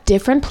true. have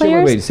different wait,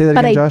 players, wait, say that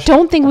but again, I Josh.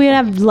 don't think we would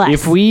have less.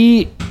 If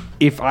we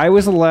if I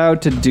was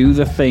allowed to do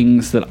the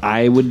things that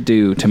I would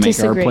do to make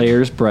Disagree. our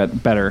players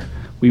better,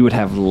 we would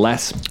have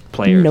less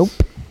players. Nope.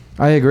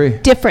 I agree.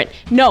 Different.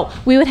 No,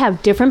 we would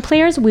have different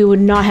players. We would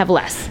not have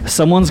less.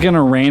 Someone's going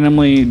to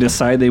randomly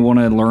decide they want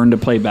to learn to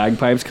play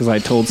bagpipes because I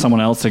told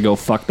someone else to go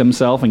fuck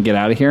themselves and get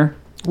out of here.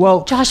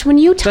 Well, Josh, when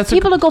you tell That's a-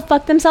 people to go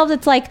fuck themselves,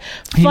 it's like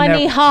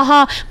funny, never-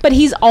 haha, but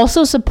he's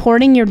also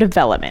supporting your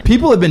development.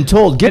 People have been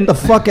told, get the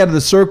fuck out of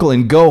the circle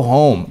and go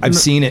home. I've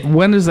seen it.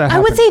 when does that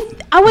happen?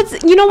 I would say,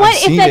 you know what?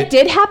 If seen that it.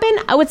 did happen,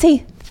 I would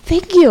say,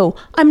 thank you.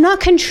 I'm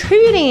not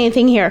contributing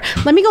anything here.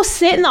 Let me go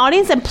sit in the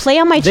audience and play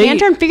on my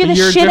chanter and figure But this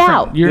you're shit different.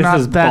 out. You're This not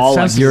is that balling.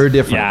 sensitive. You're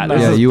different. Yeah, Yeah,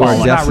 this is you are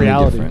balling. definitely Not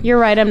reality. different. You're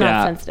right. I'm not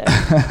Yeah.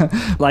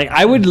 sensitive. Like,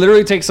 I would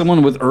literally take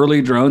someone with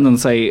early drones and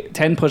say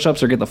 10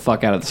 push-ups or get the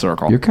fuck out of the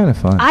circle. You're kind of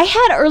fun. I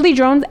had early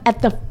drones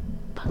at the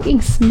fucking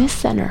Smith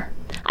Center.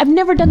 I've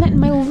never done that in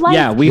my life.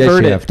 Yeah, we Yes,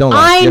 heard you it. have. Don't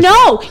lie. I Yes,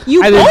 know.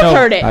 You I didn't both know.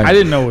 heard it. I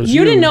didn't know it was you.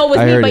 You didn't know it was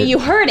I me, heard but it. you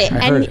heard it.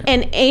 heard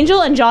And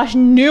Angel and Josh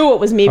knew it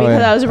was me because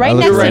yeah. I was right I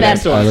looked next right to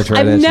next to them. it. I looked right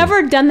I've at you.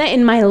 never done that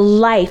in my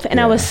life, and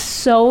I was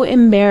so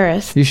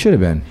embarrassed. You should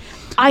have been.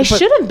 I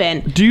should have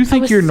been. Do you I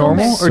think was you're so normal,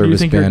 embarrassed. or do you Service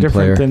think you're band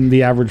different player. than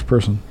the average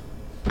person?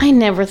 I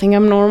never think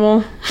I'm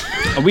normal.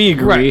 We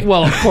agree.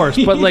 Well, of course,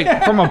 but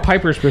like from a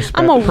Piper's perspective,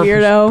 I'm a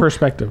weirdo.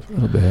 perspective. A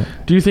little bit.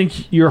 Do you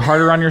think you're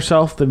harder on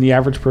yourself than the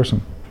average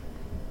person?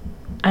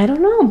 I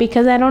don't know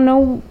because I don't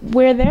know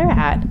where they're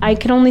at. I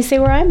can only say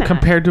where I'm at.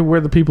 Compared to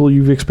where the people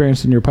you've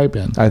experienced in your pipe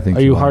band? I think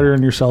Are you you are. harder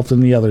on yourself than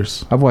the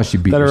others I've watched you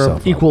beat that are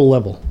yourself of equal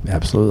level? up.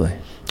 Absolutely.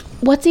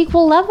 What's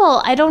equal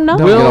level? I don't know.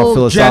 Don't get all Will,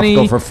 philosophical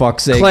Jenny, for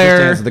fuck's sake. Claire,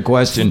 Just answer the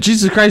question.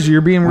 Jesus Christ,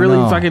 you're being really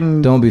I know.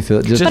 fucking. Don't be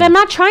just But I'm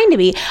not trying to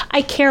be.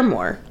 I care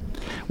more.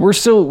 We're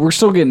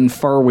still getting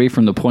far away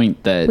from the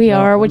point that We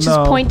are, which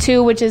no. is point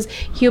 2, which is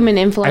human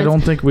influence. I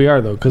don't think we are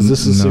though, because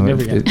this is No,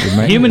 significant. it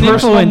might- Human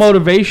Personal influence.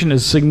 motivation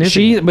is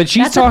significant.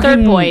 She's That's a talking.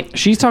 third point.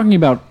 She's talking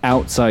about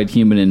outside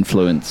human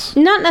influence,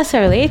 Not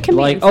necessarily. It can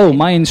like be. inside.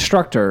 my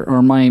instructor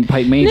or my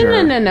pipe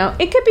major. No.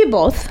 It could be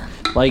both.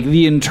 Like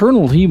the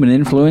internal human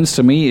influence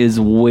to me is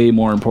way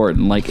more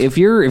important. Like if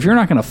you're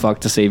not gonna fuck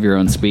to save your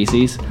own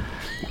species,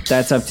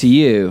 that's up to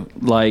you.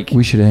 Like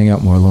We should hang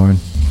out more, Lauren.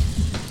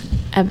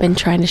 I've been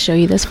trying to show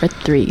you this for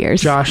 3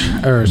 years. Josh,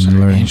 or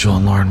Lauren. Angel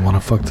and Lauren want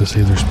to fuck to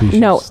save their species.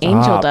 No,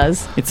 Angel Stop.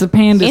 does. it's a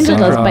panda Angel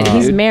does, syndrome. but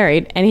he's dude.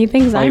 married and he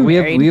thinks Like I'm we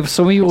married. have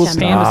so many people with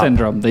Which I'm panda not.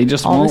 syndrome. They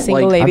just All the won't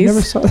single like. I've ladies.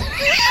 never saw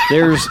that.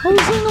 There's.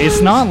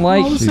 It's not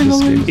like.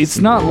 Jesus. It's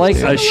not like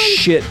a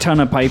shit ton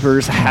of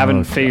pipers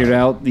haven't figured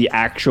out the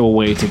actual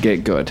way to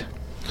get good.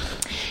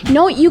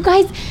 No, you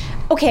guys.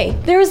 Okay,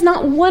 there is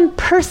not one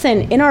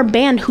person in our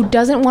band who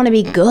doesn't want to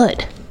be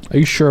good. Are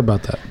you sure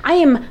about that? I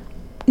am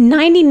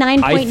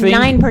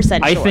 99.9% sure.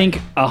 I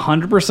think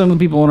 100% of the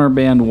people in our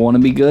band want to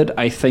be good.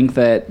 I think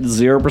that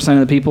 0% of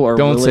the people are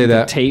Don't willing say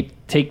that. to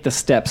take the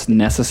steps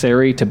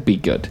necessary to be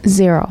good.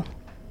 0,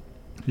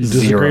 You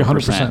disagree 0%.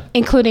 100%.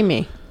 including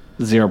me.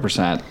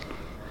 0%.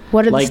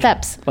 What are Like the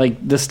steps?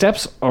 Like the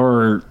steps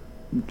are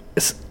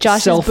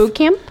Josh's boot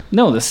camp?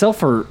 No, the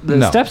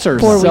No. steps are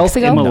 4 weeks ago?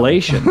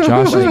 self-immolation.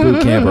 Josh's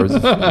boot camper.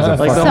 Like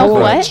the Self whole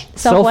what?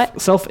 Self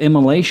what?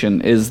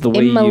 Self-immolation is the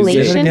way you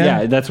Immolation?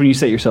 yeah, that's when you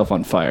set yourself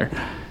on fire.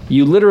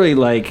 You literally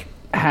like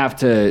have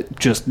to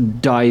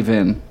just dive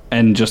in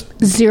and just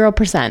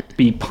 0%.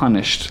 be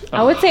punished.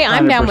 I would say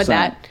I'm down with 100%.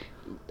 that.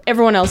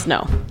 Everyone else,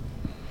 no.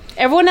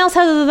 Everyone else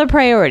has other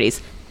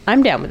priorities.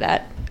 I'm down with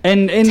that.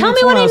 And Tell it's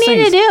me one what of I those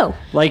need to things. do.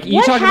 Like you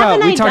What talked about,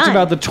 haven't we I talked done?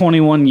 about the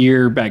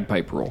 21-year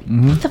bagpipe rule.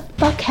 What the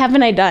fuck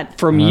haven't I done?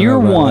 From I year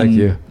know, but I like one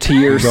you. to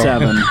year Go.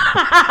 7,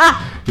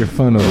 You're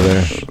fun over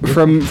there.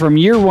 from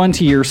year 1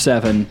 to year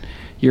 7,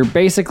 you're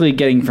basically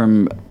getting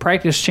from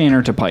practice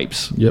chainer to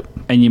pipes. Yep.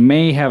 And you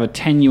may have a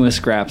tenuous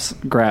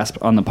grasp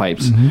on the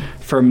pipes. Mm-hmm.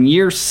 From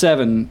year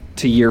 7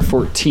 to year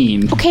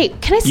 14. Okay,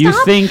 can I stop?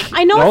 You think-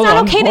 I know hold it's not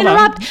on, okay to hold on.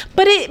 interrupt,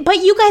 but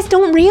you guys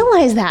don't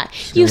realize that.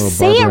 You little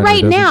say it Barbara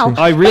right in her, now. doesn't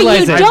she? I realize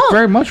but you it. don't. I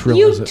very much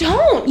realize you it.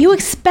 don't. You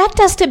expect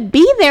us to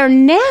be there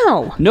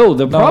now. No,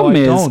 the problem I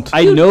is don't. I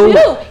You know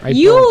do. I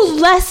You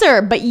don't.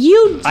 lesser, but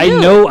you do.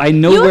 I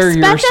know you where you're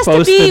expect us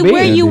supposed to be to be.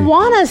 where you Andy.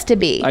 want us to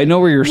be. I know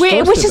where you're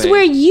supposed which to is be.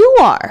 where you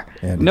are.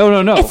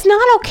 No. It's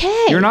not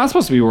okay. You're not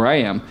supposed to be where I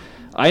am.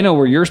 I know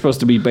where you're supposed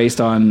to be based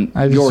on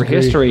I your disagree.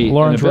 history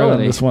Lauren's and right on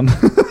ability. this one.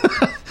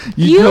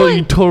 You-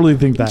 you totally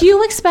think that.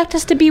 You expect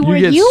us to be where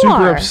get you super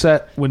are.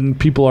 upset when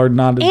people are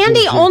not. as good Andy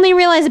as you. only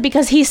realizes it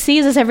because he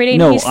sees us every day and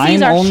No, he sees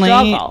I'm our only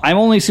struggle. I'm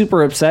only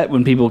super upset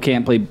when people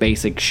can't play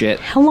basic shit.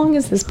 How long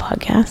is this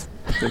podcast?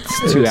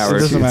 It's 2 hours.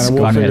 It doesn't matter.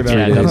 We'll Gone figure in it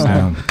 3 out. days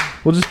now.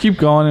 We'll just keep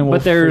going and we'll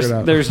But there's figure it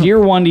out. there's year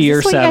 1 to year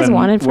this what you guys 7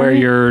 wanted from where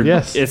me? you're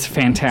Yes. it's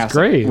fantastic.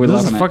 great. We're This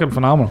is loving it. fucking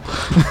phenomenal.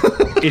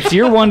 It's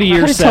year 1 to year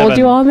could've 7. told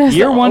you all this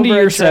Year 1 to over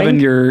a year 7,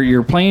 drink.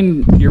 you're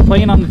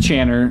playing on the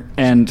chanter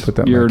and Put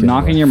that you're mic in.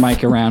 knocking your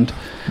mic around,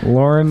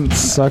 Lauren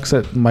Sucks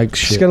at Mike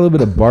She's shit. got a little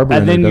bit of Barbara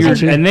and in then her,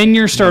 doesn't she?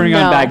 you're starting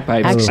on No,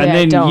 bagpipes, actually, and I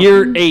then don't.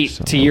 year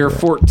 8 to year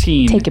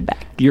 14, Take it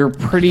back. You're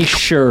pretty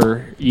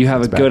sure you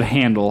have a good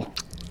handle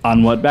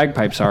on what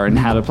bagpipes are and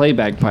how to play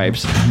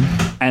bagpipes.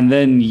 And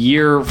then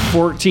year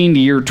 14 to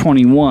year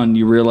 21,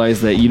 you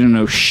realize that you don't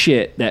know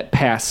shit that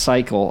past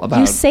cycle about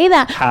You say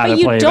that, how but to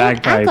you play don't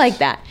act bagpipes. like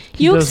that.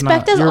 You does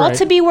expect not. us You're all right.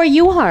 to be where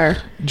you are.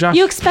 Josh,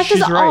 you expect us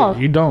she's right. all.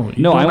 You don't.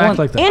 You No, don't I act want-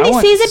 like that. Andy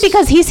want sees it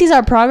because he sees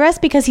our progress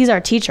because he's our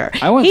teacher.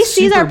 I want he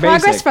sees our super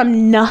progress basic.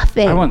 from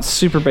nothing. I want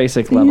super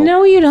basic level.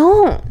 No, you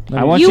don't.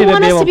 I want you you to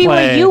want be us able to be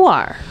play, where you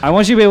are. I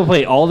want you to be able to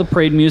play all the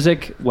parade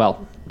music.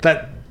 Well,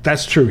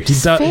 That's true. He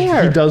does.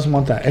 fair. He does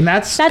want that, and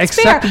that's That's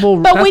acceptable.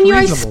 fair. But that's when you're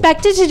reasonable.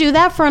 expected to do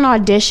that for an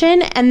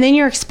audition and then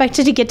you're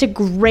expected to get to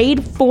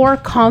grade 4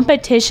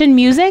 competition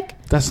music,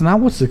 that's not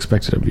what's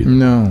expected of you.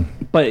 No.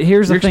 but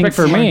here's the You're thing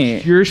expected for to learn-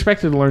 me. you're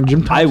expected to learn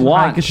Jim Thompson. I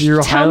watched- Hikes,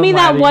 Euro tell Highland me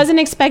that Laddie. wasn't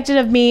expected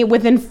of me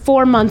within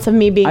 4 months of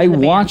me being I in the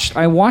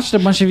band. watched a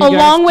bunch of you guys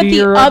Along with do the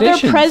your other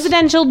auditions.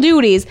 presidential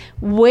duties.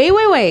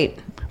 Wait.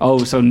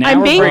 Oh, so now I'm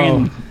we're being-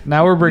 bringing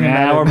Now we're bringing.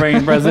 now that we're in.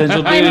 bringing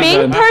presidential duties. I'm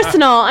being in.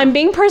 personal. I'm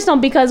being personal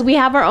because we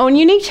have our own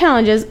unique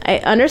challenges. I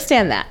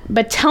understand that.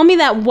 But tell me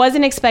that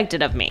wasn't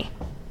expected of me.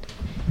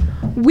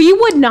 We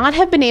would not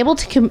have been able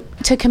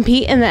to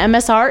compete in the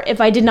MSR if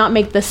I did not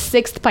make the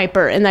 6th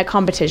piper in that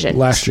competition.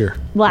 last year.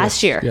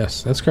 Last year.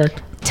 Yes, that's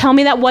correct. Tell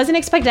me that wasn't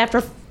expected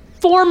after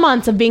 4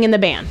 months of being in the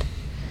band.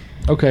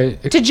 Okay.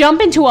 To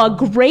jump into a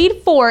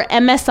grade 4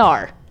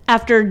 MSR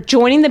after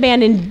joining the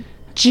band in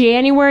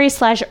January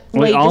 /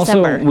 late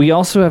December. We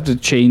also have to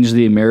change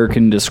the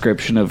American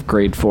description of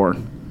grade 4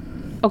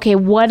 Okay,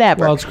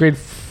 whatever. Well, it's great.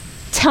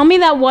 Tell me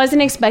that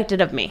wasn't expected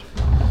of me.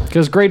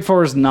 because grade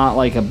 4 is not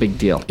like a big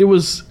deal. It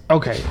was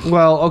okay.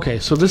 Well, okay.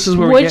 So this is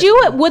where we Would get,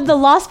 you? Would the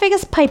Las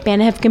Vegas Pipe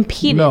Band have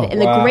competed No. in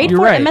the Wow. grade You're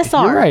 4 right.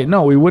 MSR? You're right.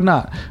 No, we would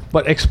not.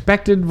 But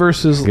expected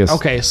versus guess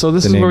okay. So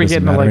this the is name where we doesn't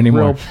get into matter like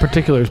anymore. real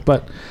particulars.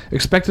 But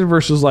expected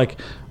versus like,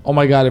 oh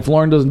my god, if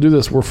Lauren doesn't do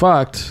this, we're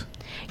fucked.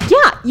 Yeah,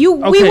 we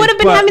Okay, would have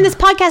been but- having this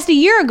podcast a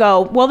year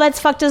ago. Well, that's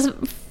fucked as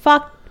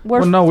fuck.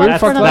 We're Well, no, we're fucked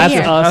for fucked. another That's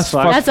year. us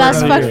fucked That's for us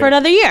another fucked year. for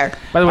another year.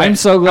 By the way, I'm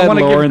so glad I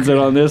wanna Lauren's in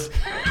on this.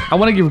 I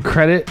want to give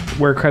credit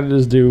where credit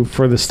is due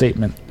for the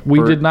statement. We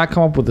Bert. did not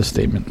come up with the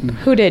statement.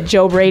 Who did?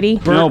 Joe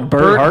Brady? No,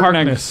 Bert Harkness.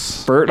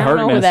 Harkness. Bert I don't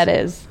know who Harkness. that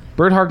is.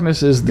 Bert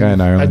Harkness is Guy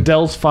in Ireland.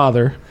 Adele's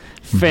father.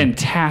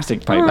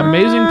 Fantastic pipe.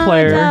 Amazing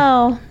player.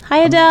 Adele. Hi,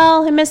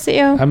 Adele. I miss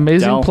you.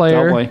 Amazing Del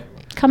player. boy.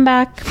 Come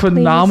back.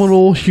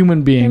 Phenomenal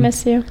human Please. I being.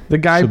 miss you. The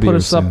guy She'll be put here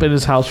us up soon. in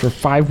his house for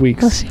 5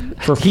 weeks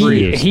for He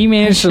free. he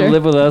managed Sure. to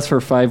live with us for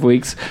 5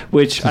 weeks,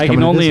 which I coming can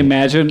to only visit.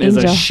 imagine is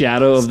a Angel.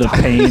 shadow of the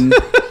pain.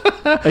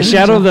 A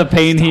shadow of the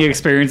pain he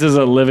experiences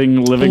of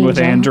living with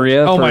Angel.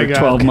 Andrea Oh for my God.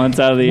 12 months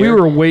out of the We year.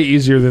 were way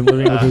easier than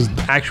living with his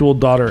actual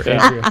daughter,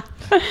 Andrea.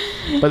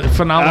 But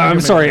phenomenal. I'm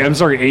human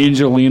sorry, being.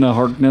 Angelina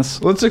Harkness.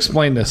 Let's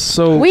explain this.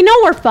 So We know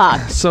we're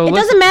fucked. So it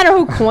let's- doesn't matter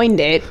who coined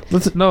it.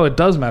 no, it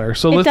does matter.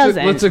 So It let's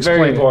doesn't. let's It's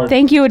explain.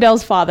 Thank you,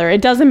 Adele's father.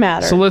 It doesn't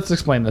matter. So let's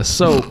explain this.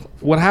 So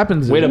what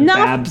happens Way to is No.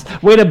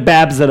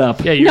 Babs it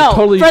up. yeah, you're no,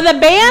 totally. for the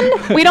band,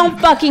 we don't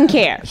fucking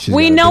care. She's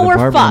We got a know good we're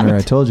apartment in her, I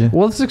fucked. told you.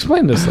 well, let's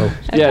explain this though.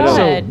 Yeah, Go no,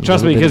 ahead.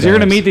 trust me, Little bit because you're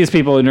gonna babs. meet these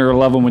people and you're gonna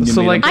love them when you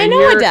So meet like them. I a know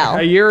year, Adele.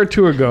 a year or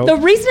two ago. The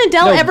reason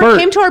Adele No, ever Bert.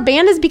 came to our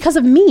band is because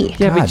of me.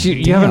 Yeah, but God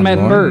you haven't damn, met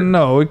Lauren. Bert.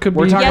 no, it could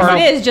We're be. talking Yes, about-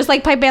 it is, just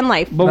like Pipe Band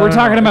Life. But we're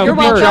talking about You're It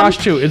could be welcome. Josh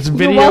too. It's videos.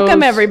 You're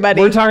welcome,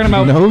 everybody. We're talking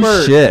about No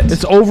Bert. shit.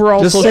 It's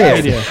overall Just social say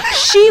it. media.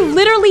 She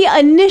literally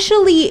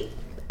initially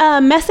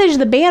messaged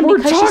the band We're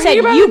because she talking said,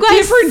 about "You a guys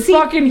different see."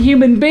 fucking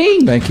human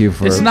being. Thank you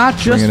for It's not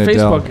just bringing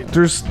Adele. Facebook.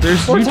 There's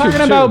We're YouTube talking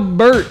too. about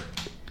Bert,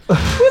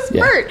 Who's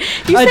Bert?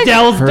 You said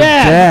Adele's Her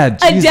dad.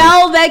 dad. Jesus.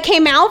 Adele that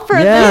came out for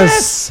Yes.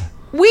 this.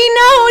 We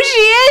know who she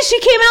is. She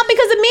came out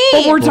because of me.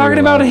 But we're talking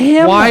about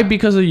him. Why?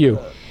 Because of you.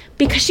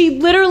 Because she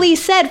literally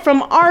said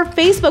from our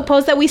Facebook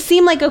post that we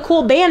seem like a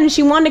cool band and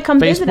she wanted to come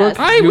visit Facebook.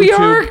 us. We YouTube,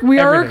 are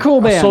a everything. cool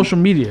band. Social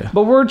media.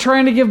 But we're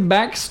trying to give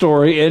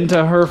backstory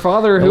into her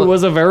father, who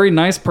was a very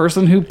nice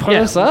person who put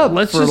Yeah, us up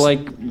let's for just-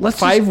 like let's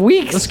 5 just-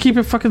 weeks. Let's keep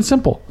it fucking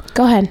simple.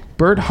 Go ahead.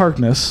 Bert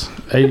Harkness,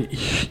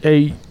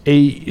 a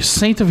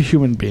saint of a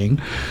human being,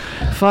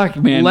 Fuck,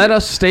 man. let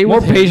us stay more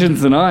with him.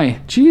 patience than I.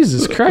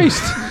 Jesus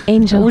Christ.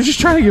 Angel. We're just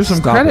trying to give some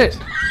Stop credit.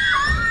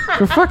 it.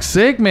 For fuck's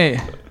sake, mate.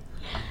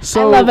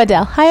 So I love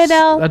Adele. Hi,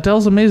 Adele.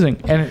 Adele's amazing,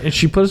 and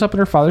she put us up in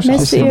her father's Miss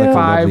house you. for Like a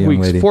 5 lovely young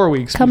weeks, lady. 4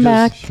 weeks. Come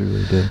because- back. She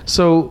really did.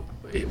 So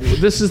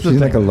this is the She's thing.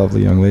 like a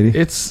lovely young lady.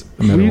 It's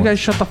Another will you one. guys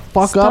shut the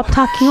fuck Stop up?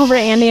 talking over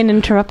Andy and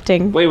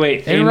interrupting.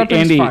 Wait,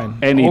 Interrupting's Andy, fine.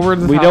 Andy, Over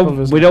the we top of don't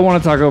his we don't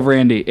want to talk over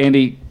Andy.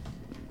 Andy,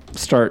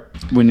 start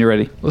when you're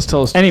ready. Let's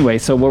tell us. Anyway,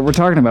 so what we're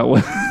talking about?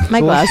 My So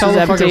let's glass tell is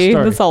the fucking empty.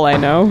 story. That's all I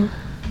know.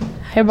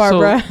 Hey,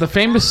 Barbara. So the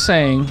famous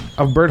saying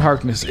of Bert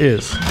Harkness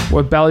is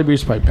with Bally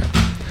Beach Pipe Band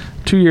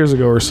 2 years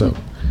ago or so.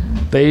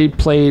 They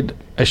played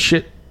a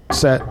shit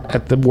set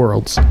at the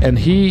Worlds, and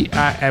he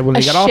when they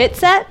a got shit off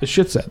set? the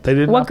shit set, they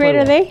did. What not play grade are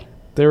well. they?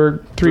 They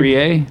were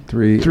 3A,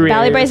 Three.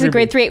 Valley Bryce is 3B.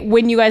 grade 3.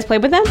 When you guys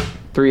played with them?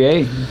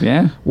 3A.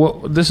 Yeah.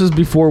 Well, this is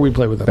before we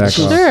played with them. Back This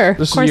is- off. Sure, This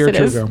of is a course year or it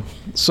two is. ago.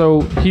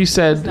 So he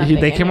said nothing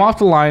they in came here. off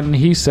the line, and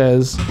he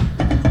says,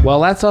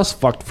 "Well, that's us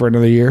fucked for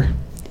another year,"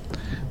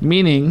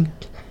 meaning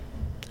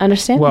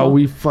Understandable.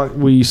 Well,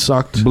 we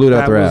sucked. Blew it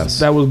out That their was- ass.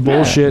 That was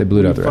bullshit. They blew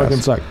it out We their fucking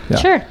ass. sucked. Yeah.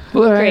 Sure.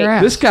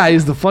 Great. This guy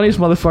is the funniest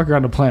motherfucker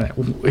on the planet.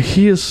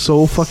 He is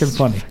so fucking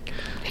funny,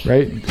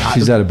 right?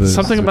 She's out of booze.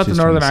 Something is what about the she's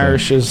trying Northern to say.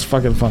 Irish is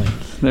fucking funny.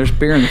 There's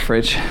beer in the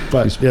fridge.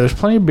 But yeah, there's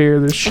plenty of beer.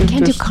 There's shit. I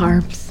can't do there's-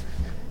 carbs.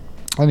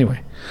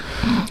 Anyway,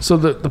 so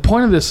the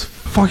point of this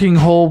fucking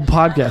whole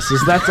podcast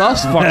is that's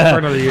us fucked for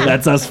another year.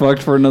 That's us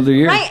fucked for another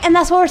year. Right, and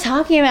that's what we're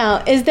talking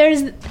about.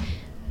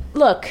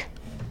 Look,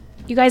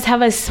 you guys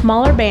have a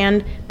smaller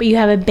band, but you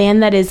have a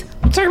band that is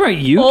I'm talking about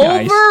you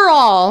guys.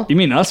 overall. You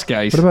mean us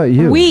guys? What about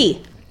you?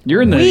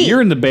 You're in the we-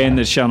 you're in the band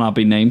that shall not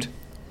be named.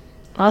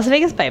 Las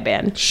Vegas Pipe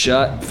Band.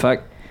 Shut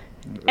fuck.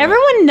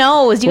 Everyone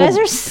knows. You guys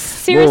are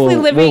seriously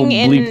living we'll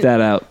in. bleep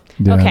that out.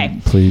 Yeah, Okay.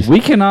 Please. We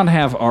cannot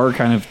have our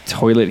kind of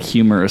toilet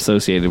humor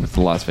associated with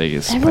the Las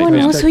Vegas. Everyone Pipe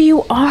Band. knows who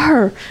you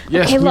are.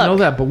 Yes, okay, we look. know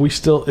that, but we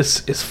still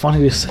it's funny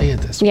to say it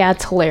this way. Yeah,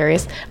 it's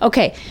hilarious.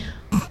 Okay.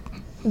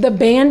 The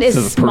band is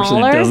To the person that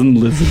smaller. doesn't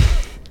listen.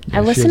 I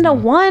listened to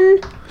one.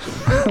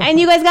 And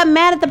you guys got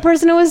mad at the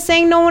person who was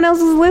saying no one else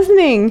was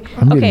listening.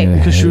 I'm getting Okay. a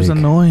Because she was headache.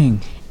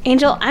 annoying.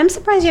 Angel, I'm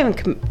surprised you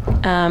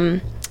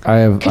haven't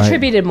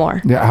contributed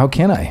more. Yeah, how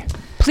can I?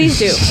 Please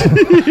do.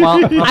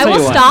 Well, I will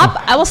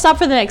stop. I will stop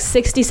for the next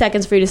 60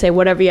 seconds for you to say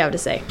whatever you have to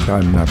say.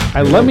 I'm not.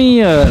 Let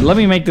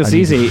me make this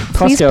easy.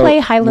 Please Fusco, play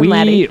Highland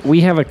Laddie.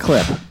 We have a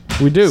clip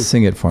We do.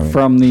 Sing it for me.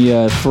 from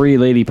the Three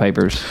Lady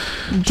Pipers.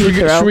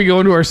 Should we go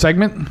into our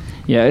segment?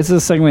 Yeah, it's a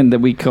segment that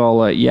we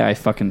call "Yeah, I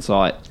fucking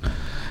saw it."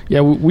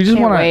 Yeah, we just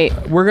Can't want wait.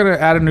 to. We're gonna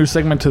add a new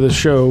segment to the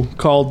show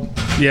called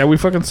 "Yeah, we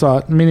fucking saw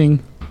it," meaning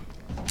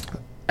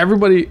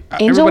everybody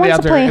wants out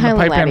to there play in the Highland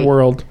pipe band Laddie.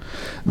 world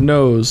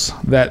knows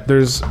that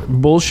there's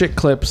bullshit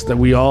clips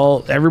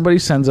that everybody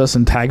sends us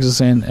and tags us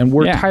in, and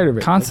we're Yeah, tired of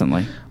it.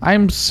 constantly.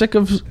 I'm sick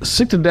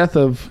to death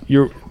of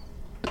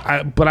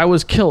but I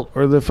was killed,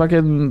 or the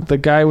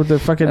guy with the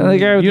fucking The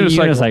guy with unicycle.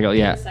 the unicycle,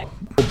 yeah.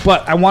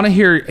 But I want to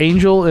hear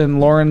Angel and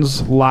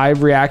Lauren's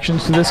live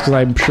reactions to this because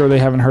I'm sure they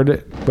haven't heard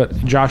it, but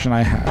Josh and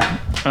I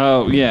have.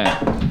 Oh yeah.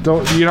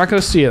 You're not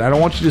going to see it. I don't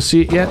want you to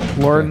see it yet.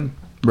 Lauren,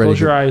 Ready close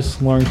to- your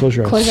eyes. Lauren, close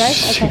your eyes. Close your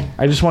eyes? Okay.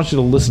 I just want you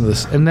to listen to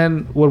this, and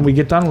then when we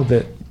get done with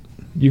it,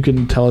 you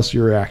can tell us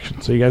your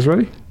reaction. So you guys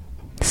ready?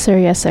 Sir,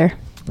 yes, sir.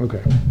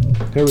 Okay.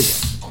 Here we go.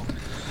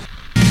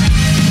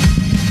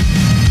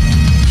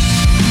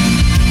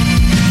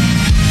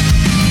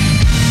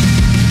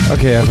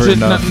 Okay, I've heard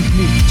enough.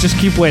 Just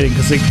keep waiting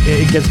because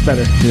it gets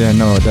better. Yeah,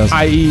 no, it doesn't.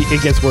 I.e.,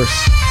 it gets worse.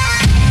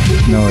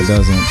 No, it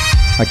doesn't.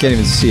 I can't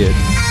even see it.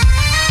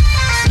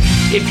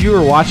 If you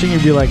were watching,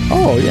 you'd be like,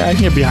 "Oh yeah, I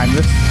can get behind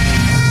this."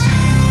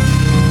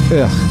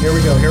 Ugh, Here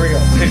we go.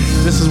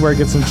 This is where it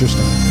gets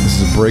interesting.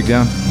 this is a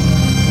breakdown.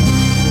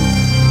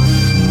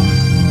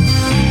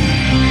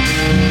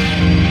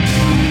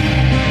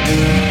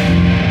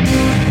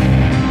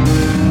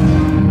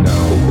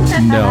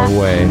 No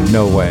way.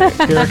 No way.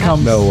 Here it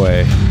comes. No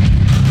way.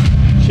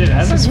 Shit,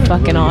 This is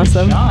fucking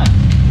awesome. I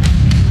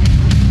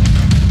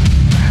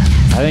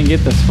didn't get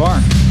this far.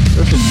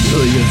 There's some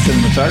really good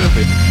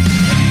cinematography.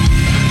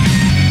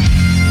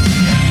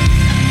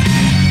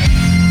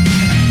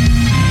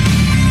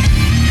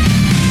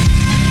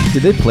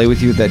 Did they play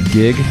with you at that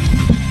gig?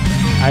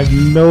 I have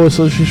no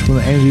association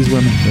with any of these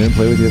women. They didn't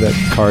play with you at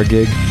that car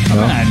gig?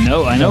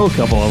 No? I know a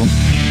couple of them.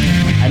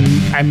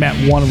 I met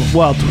one of them.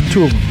 Well,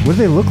 two of them. What do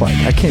they look like?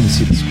 I can't even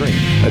see the screen.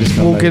 I just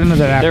know We'll that get into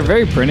that They're after.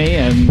 very pretty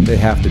and they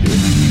have to do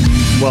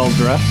it. well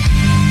dressed.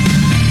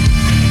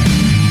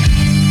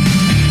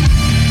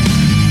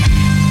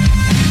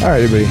 All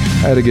right, everybody.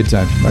 I had a good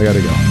time. I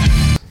gotta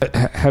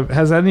go.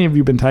 Has any of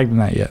you been tagged in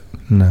that yet?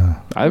 No.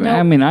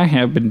 I mean, I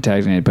have been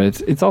tagged in it,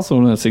 but it's also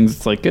one of those things.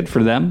 It's like good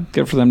for them.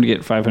 Good for them to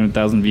get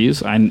 500,000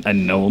 views. I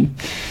know them.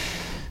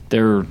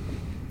 They're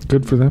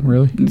Good for them,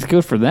 really. it's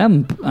good for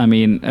them. I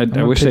mean, I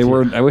wish they pity.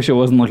 were. I wish it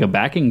wasn't like a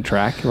backing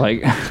track.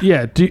 Like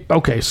Yeah.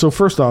 Okay. So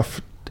first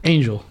off,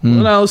 Angel. Well,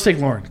 no, let's take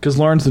Lauren because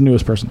Lauren's the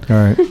newest person. All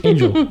right.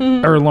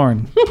 Angel or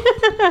Lauren.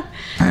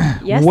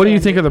 Yes. What do you Andy.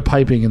 think of the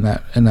piping in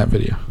that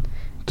video?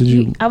 Did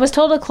you? I was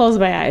told to close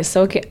my eyes,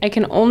 so I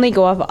can only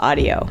go off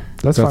audio.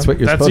 That's That's fine. what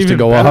you're supposed to even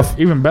go better, off.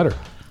 Even better.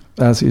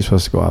 That's what you're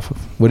supposed to go off of.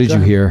 What did you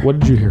hear? What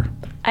did you hear?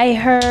 I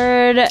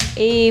heard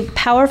a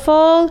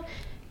powerful,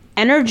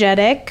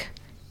 energetic,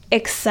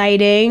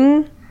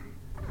 exciting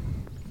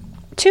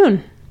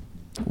tune.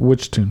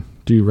 Which tune?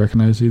 Do you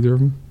recognize either of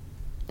them?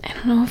 I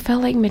don't know. It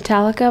felt like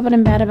Metallica, but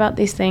I'm bad about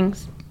these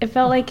things. It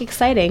felt like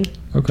exciting.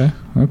 Okay.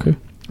 there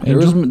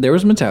Angel?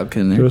 was Metallica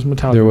in There there. was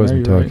Metallica. There was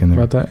You're Metallica in there.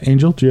 About that,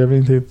 Angel. Do you have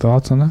any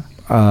thoughts on that?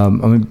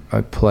 I'm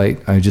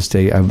polite. I just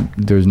say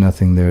there's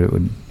nothing there that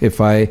would.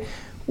 If I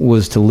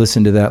was to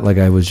listen to that like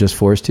I was just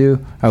forced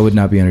to, I would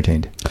not be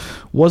entertained.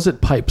 Was it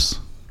pipes?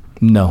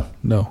 No.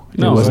 No.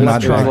 No, It was it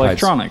not was bagpipes.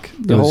 electronic.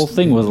 The It was- whole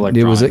thing was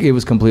electronic. It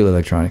was completely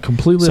electronic.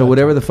 Completely So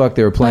whatever the fuck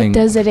they were playing, What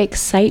does it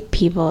excite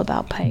people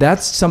about pipes?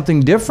 that's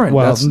something different.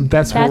 Well, that's,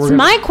 that's what That's we're gonna,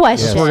 my that's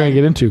question. what we're gonna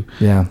get into.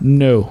 yeah.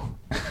 No.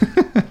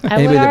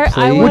 Anybody that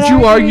plays- Would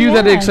you argue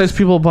that it yes. excites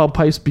people about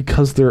pipes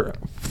because they're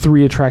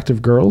 3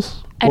 attractive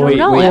girls? I don't Wait,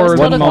 know. wait, I was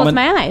one told to close moment.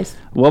 my eyes.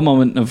 One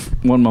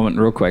moment,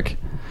 real quick.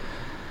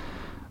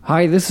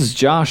 Hi, this is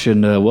Josh,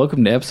 and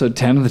welcome to episode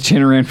 10 of the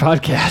Chinaran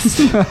podcast.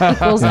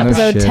 Equals Yeah, no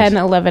episode shit. 10,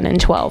 11, and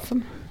 12.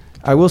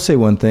 I will say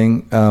one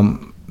thing.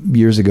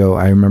 Years ago,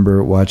 I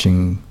remember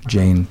watching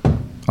Jane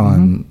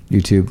on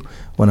YouTube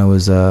when I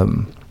was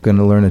going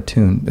to learn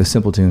a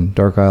simple tune,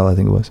 Dark Isle, I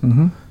think it was.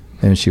 Mm-hmm.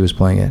 And she was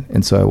playing it.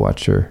 And so I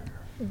watched her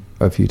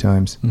a few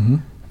times. Mm-hmm.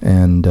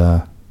 And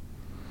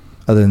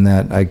other than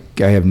that, I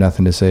have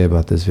nothing to say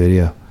about this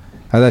video.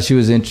 I thought she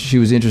was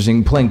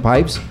interesting playing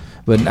pipes,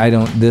 but I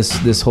don't.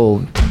 This whole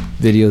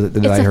video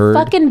that I heard. It's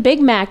a fucking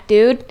Big Mac,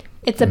 dude.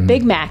 It's a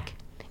Big Mac.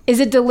 Is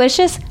it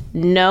delicious?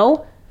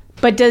 No.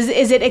 But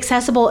is it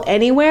accessible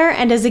anywhere?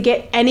 And does it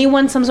get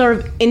anyone some sort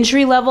of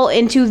entry level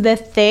into the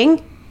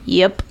thing?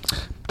 Yep.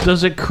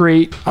 Does it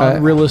create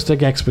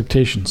unrealistic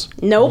expectations?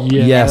 Nope.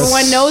 Yes.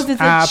 Everyone knows it's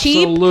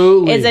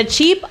Absolutely. a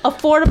cheap,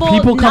 affordable,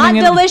 People not coming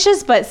in-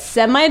 delicious, but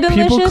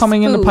semi-delicious People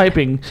coming food. into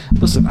piping.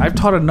 Listen, I've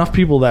taught enough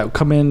people that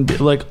come in be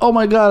like, oh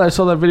my god, I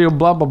saw that video,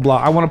 blah blah blah.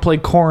 I want to play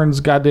Korn's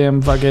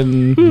goddamn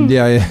fucking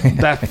yeah.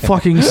 that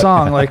fucking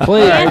song. Like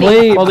play the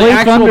actual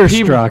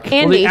Thunderstruck. Well,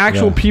 Andy. the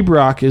actual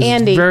P-Rock is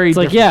Andy. very. It's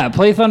like, different. yeah,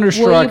 play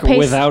Thunderstruck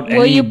without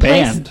any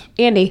band.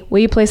 Andy, will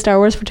you play Star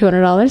Wars for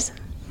 $200?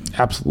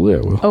 Absolutely, I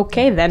will.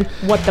 Okay, then.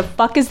 What the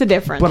fuck is the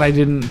difference? But I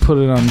didn't put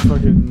it on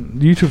fucking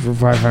YouTube for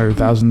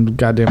 500,000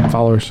 goddamn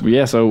followers.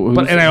 Yeah, so And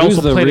I who's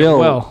also the played real, it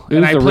well. who's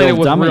And I the played real it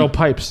with dummy? real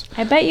pipes.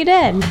 I bet you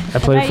did. I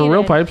played it for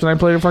real pipes, and I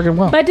played it fucking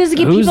well. But does it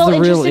get Who's people the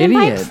real interested in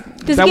idiot?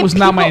 pipes? Does it That get was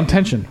not my people-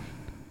 intention.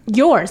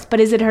 Yours, but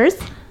is it hers?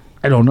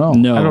 I don't know.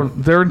 No. I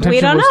don't. Their intention We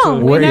don't was know.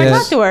 to. We never Yes.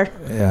 talked to her.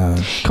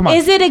 Yeah. Come on.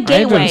 Is it a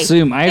gateway?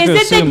 assume- I have is to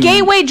it assume- the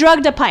gateway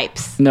drug to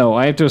pipes? No,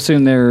 I have to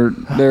assume they're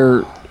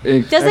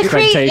Does it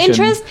create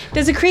interest?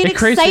 Does it create It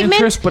creates excitement?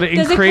 interest, but it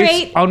Does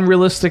creates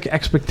unrealistic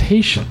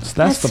expectations.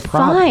 That's the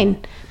problem. fine.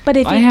 But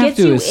if I it have gets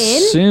to you in,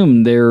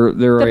 assume their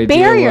the idea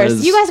barriers.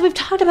 was You guys, we've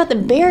talked about the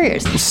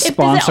barriers. If does it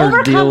sponsored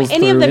overcome deals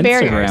any of through the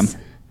barriers? Instagram.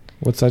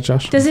 What's that,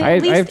 Josh? Does it I-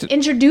 at I have least to-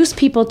 introduce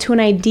people to an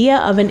idea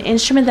of an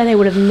instrument that they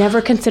would have never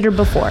considered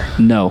before?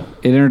 No,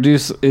 it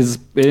introduces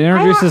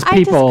I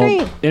people. disagree.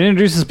 It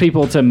introduces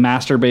people to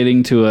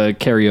masturbating to a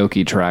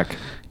karaoke track.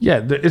 Yeah,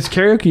 it's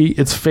karaoke.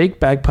 It's fake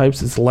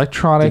bagpipes. It's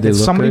electronic. Did they It's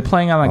look somebody good?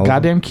 playing on a Oh.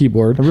 goddamn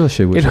keyboard. I really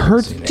should wish It I had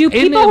hurts. seen it. Do In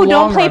people the who long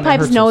don't play run, it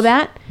pipes hurts know us.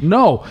 that?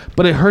 No,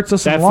 but it hurts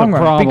us in That's the long the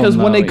run problem, because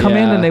when they though, come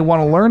in yeah. and they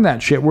want to learn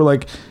that shit, we're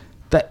like,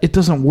 that it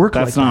doesn't work.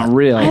 That's like not that.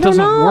 real. I It don't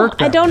doesn't know. work.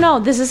 I that don't way. know.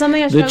 This is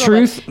something I The struggle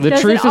truth, with. the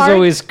Does truth it is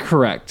always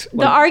correct.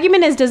 The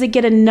argument is, does it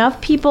get enough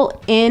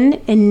people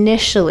in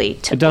initially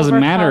to It doesn't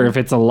matter overcome- if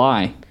it's a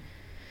lie.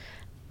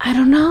 I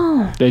don't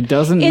know. It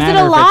doesn't Is matter.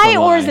 it a if lie it's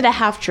or is it a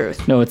half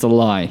truth? No, it's a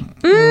lie.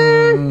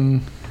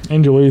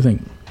 Angel, what do you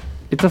think?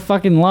 It's a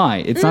fucking lie.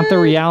 It's not the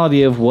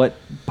reality of what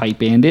pipe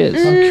band is.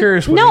 I'm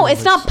curious. What No, Angel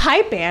it's not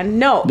pipe band.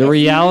 No. The It's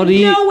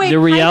reality, no way the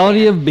pipe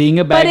reality band. of being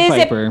a But is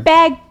bagpiper. it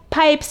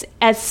bagpipes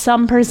at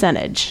some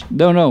percentage?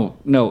 No,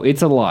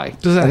 it's a lie.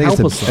 Does that I think, help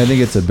it's us? I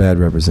think it's a bad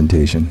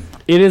representation.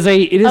 It is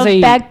Of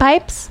a.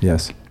 bagpipes?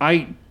 Yes.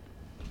 I.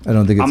 I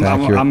don't think it's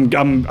accurate. I'm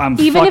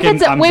Even fucking, if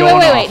it's a, I'm wait, going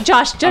wait, off.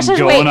 Josh, Josh, I'm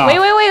wait, going off.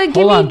 wait.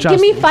 Hold on,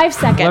 Give me Josh. 5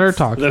 seconds. Let her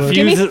talk. The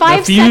Give me fuse, 5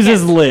 the fuse is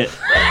seconds. lit.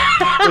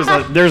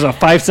 There's a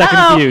 5-second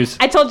Uh-oh. fuse.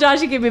 I told Josh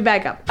to give me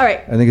back up. All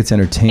right. I think it's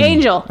entertaining.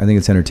 Angel. I think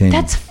it's entertaining.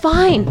 That's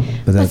fine.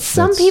 But that's-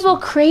 some that's- people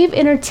crave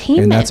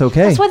entertainment. And that's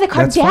okay. That's why the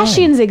That's fine.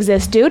 Kardashians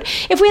exist, dude.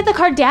 If we had the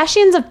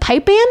Kardashians of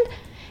pipe band,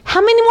 how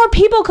many more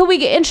people could we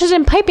get interested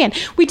in pipe band?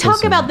 We talk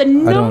Listen, about the I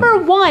don't- number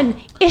one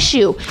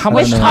issue. How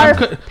much with time our-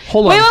 could-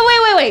 hold on.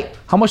 Wait.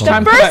 How much The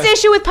time? could first I-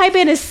 issue with pipe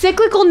band is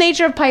cyclical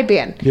nature of pipe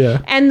band. Yeah.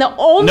 And the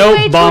only Nope,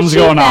 way to bombs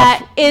achieve going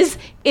that off.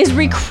 is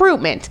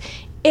recruitment.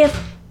 If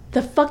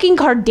the fucking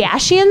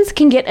Kardashians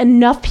can get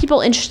enough people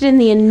interested in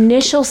the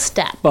initial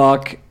step.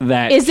 Fuck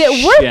that. Is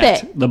it worth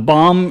shit. it? The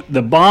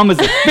bomb is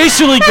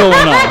officially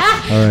going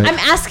off. All right. I'm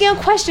asking a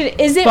question.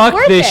 Is it Fuck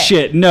worth this it?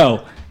 shit.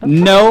 No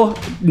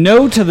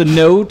to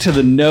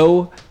the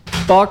no.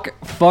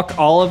 Fuck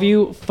all of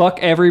you. Fuck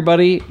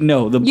everybody.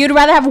 No, You'd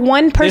rather have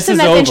one this person is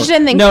that's over. interested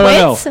and then no,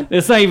 quits? No.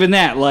 It's not even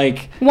that.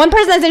 Like, One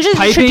person that's interested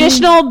in Piping-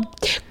 traditional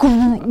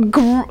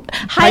Highland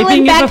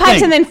Piping is a bagpipes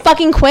thing. and then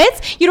fucking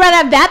quits? You'd rather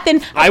have that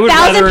than I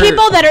 1,000 would rather-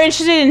 people that are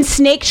interested in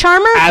snake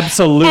charmer?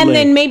 Absolutely. And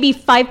then maybe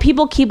 5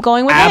 people keep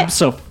going with it?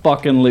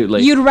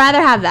 abso-fucking-lutely. You'd rather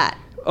have that.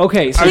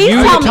 Okay, so Please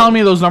you tell me. Tell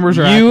me those numbers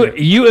are accurate.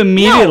 you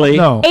immediately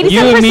No.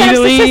 87% of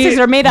statistics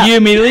are made up. You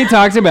immediately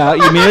talked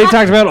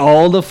about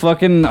all the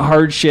fucking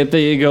hardship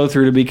that you go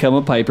through to become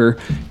a piper.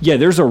 Yeah,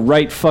 there's a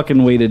right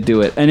fucking way to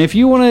do it. And if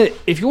you want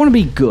to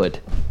be good,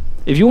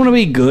 if you want to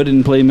be good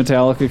and play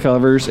Metallica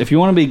covers, if you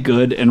want to be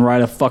good and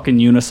ride a fucking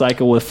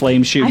unicycle with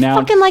flames shooting I out,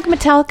 fucking like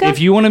Metallica. if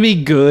you want to be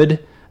good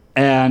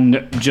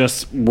and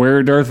just wear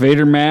a Darth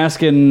Vader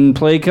mask and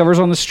play covers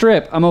on the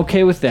strip, I'm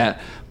okay with that.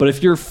 But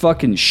if you're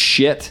fucking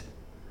shit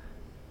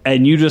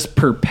and you just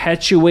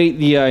perpetuate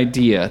the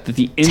idea that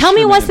the Tell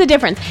me what's the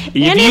difference.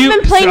 Andy has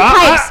been playing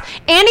pipes.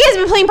 Andy has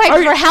been playing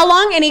pipes for how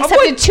long? And he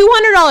accepted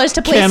 $200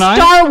 to play Can I?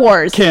 Star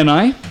Wars. Can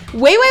I?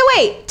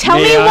 Wait. Tell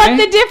me May I? what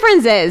the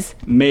difference is.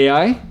 May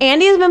I?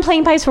 Andy has been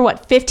playing pipes for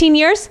what, 15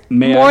 years?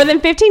 May More I? than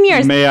 15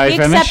 years. May I he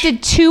finish?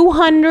 accepted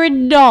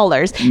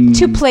 $200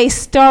 to play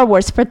Star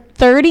Wars for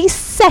 30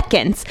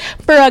 seconds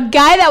for a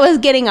guy that was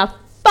getting a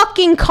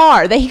fucking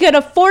car that he could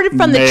afford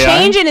from the May I?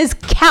 change in his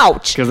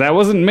couch. Because that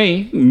wasn't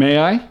me. May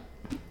I?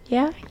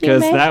 Yeah, you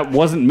Because may. that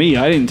wasn't me.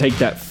 I didn't take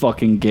that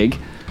fucking gig.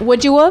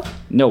 Would you have?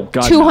 No,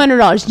 God. no.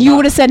 $200. You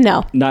would have said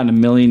no. Not in a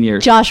million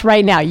years. Josh,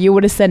 right now, you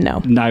would have said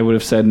no. I would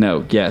have said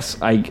no. Yes.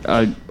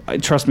 I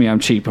trust me, I'm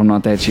cheap. I'm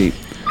not that cheap.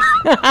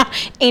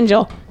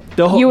 Angel,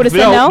 The whole- you would have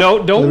said no?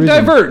 No, don't The reason-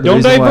 divert. the Don't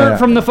reason why divert I-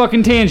 from the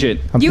fucking tangent.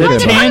 I'm You guys are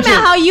thinking talking about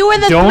about how you were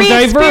the Don't three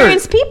divert.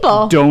 experienced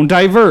people. Don't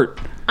divert.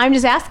 I'm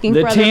just asking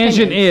The for other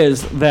tangent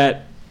opinions. is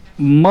that,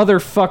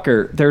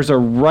 motherfucker, there's a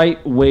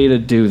right way to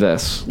do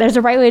this. There's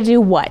a right way to do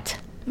what?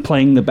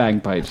 Playing the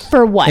bagpipes.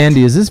 For what?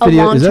 Andy, is this A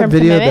video- is that long-term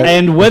video commitment? that-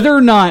 And whether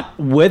or not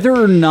Wait.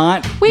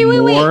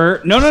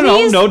 more, no,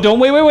 Please. don't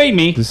wait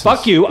me. This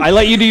Fuck is- you. I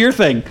let you do your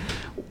thing.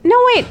 No,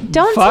 wait.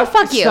 Don't say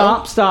fuck you.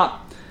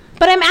 Stop.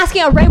 But I'm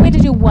asking a right way to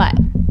do what?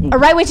 A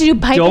right way to do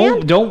pipe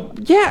band? Don't.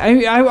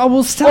 Yeah, I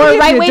will tell Or you. a if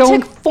right you way to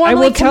don't- formally I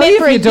will tell commit you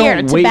for if a you don't.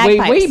 year to wait,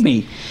 bagpipes.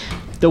 me.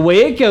 The way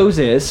it goes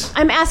is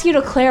I'm asking you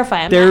to clarify.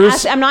 I'm not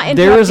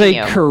there is a interrupting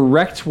you.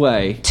 correct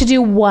way To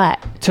do what?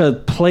 to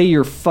play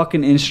your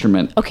fucking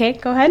instrument. Okay,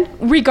 go ahead.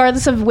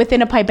 Regardless of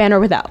within a pipe band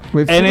or without.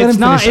 Wait, And let it's him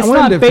not. finish. I It's want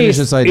him not to finish based.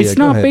 this idea. It's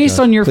Go not ahead, based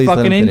Josh. on your Please let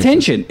fucking him finish it.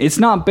 intention. It's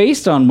not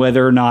based on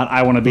whether or not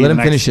I want to be. Let the him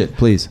next, finish it,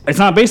 please. It's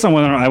not based on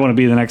whether or not I want to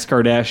be the next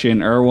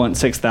Kardashian or want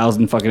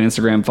 6,000 fucking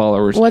Instagram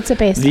followers. What's it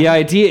based The on?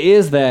 idea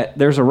is that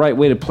there's a right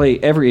way to play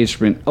every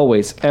instrument,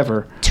 always,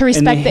 ever. To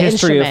respect in the the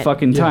history instrument. of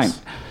fucking time.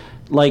 Yes.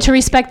 Like To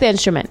respect the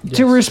instrument.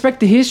 to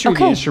respect the history of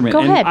the Okay, instrument. go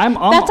And ahead.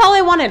 That's all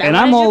I wanted. I And wanted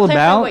I'm you to all clarify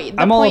about. what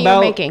the I'm all point you were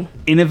about making.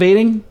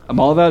 innovating. I'm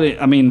all about it.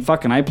 I mean,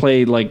 fucking, I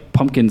play like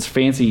Pumpkins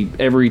Fancy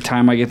every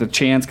time I get the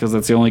chance because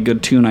that's the only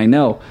good tune I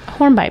know.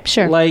 Hornpipe,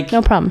 sure. Like-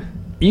 no problem.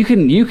 You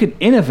can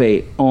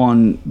innovate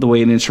on the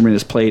way an instrument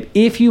is played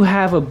if you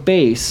have a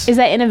bass. Is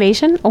that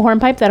innovation? A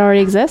hornpipe that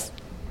already exists?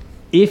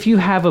 If you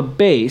have a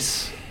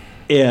bass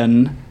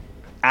in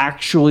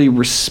actually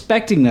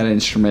respecting that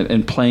instrument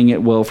and playing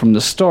it well from the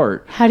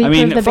start. How do you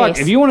prove the bass?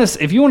 If you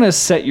want to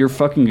set your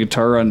fucking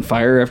guitar on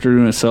fire after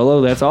doing a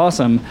solo, that's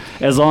awesome.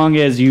 As long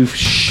as you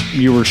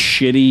weren't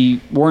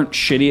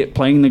shitty at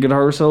playing the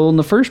guitar solo in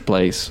the first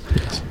place.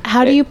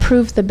 How do you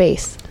prove the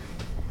bass?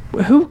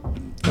 Who?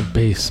 The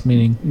bass,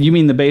 meaning You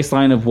mean the bass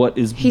line of what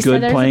is He said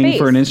good there's a playing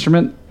for an bass.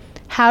 instrument?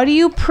 How do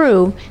you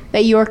prove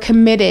that you're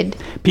committed?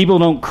 People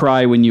don't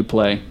cry when you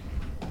play.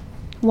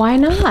 Why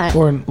not?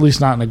 or at least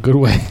not in a good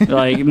way.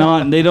 Like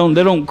they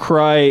don't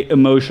cry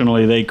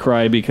emotionally. They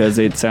cry because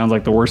it sounds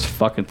like the worst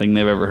fucking thing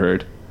they've ever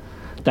heard.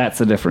 That's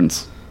the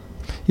difference.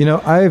 You know,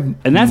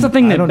 And that's the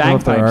thing that I don't know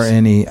if there are bagpipes-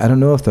 any. I don't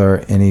know if there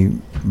are any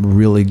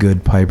really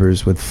good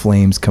pipers with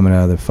flames coming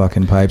out of their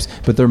fucking pipes,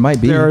 but there might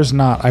be. There is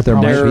not. I There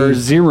promise. might There be. are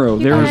zero.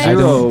 There are guys-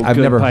 zero. I've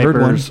good never heard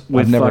one. pipers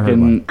with I've never heard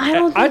fucking. one. I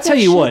don't I think tell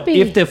there you should what. be.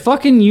 If the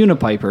fucking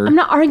Unipiper I'm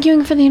not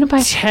arguing for the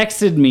unipipe.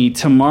 texted me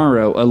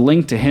tomorrow a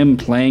link to him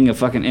playing a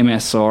fucking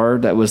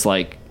MSR that was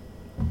like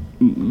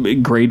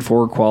grade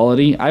 4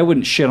 quality, I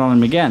wouldn't shit on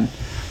him again.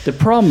 The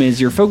problem is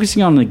you're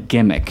focusing on the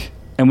gimmick.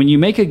 And when you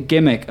make a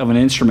gimmick of an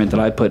instrument that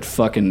I put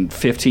fucking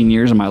 15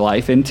 years of my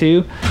life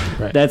into,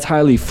 Right. that's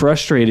highly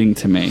frustrating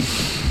to me.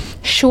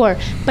 Sure,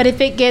 but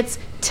if it gets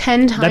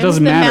 10 times That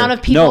doesn't the matter. amount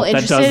of people No, that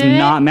interested does in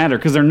not it, matter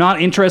because they're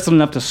not interested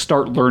enough to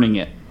start learning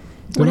it.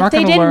 They're what not if they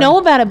gonna didn't learn- know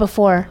about it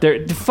before?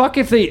 Fuck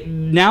if they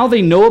now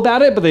they know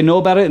about it, but they know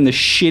about it in the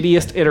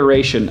shittiest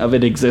iteration of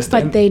it existing.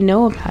 But they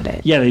know about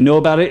it. Yeah, they know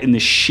about it in the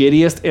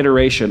shittiest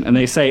iteration, and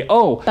they say,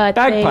 "Oh, But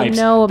they bagpipes.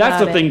 know That's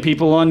about the it. thing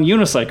people on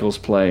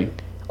unicycles play."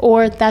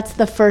 Or that's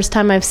the first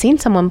time I've seen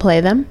someone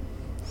play them.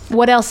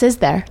 What else is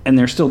there? And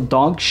they're still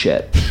dog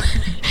shit.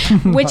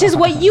 Which is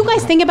what you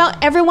guys think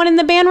about everyone in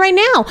the band right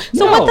now.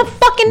 So No. what the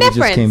fucking We just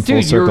difference? came full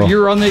Dude, circle.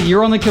 you're on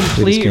the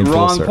complete came full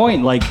wrong circle.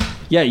 point. Like,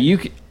 yeah,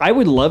 I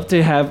would love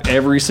to have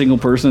every single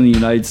person in the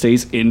United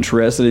States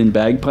interested in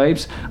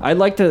bagpipes. I'd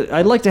like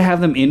to have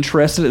them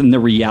interested in the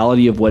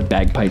reality of what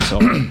bagpipes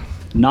are.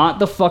 Not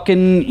the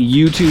fucking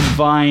YouTube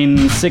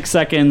Vine 6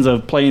 seconds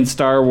of playing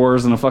Star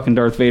Wars and a fucking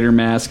Darth Vader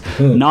mask.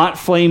 Not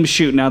flames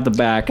shooting out the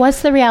back.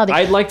 What's the reality?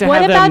 I'd like to what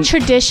have about them-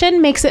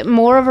 tradition makes it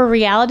more of a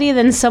reality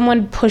than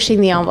someone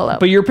pushing the envelope?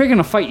 But you're picking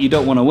a fight you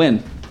don't want to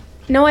win.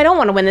 No, I don't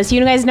want to win this.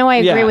 You guys know I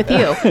agree Yeah. with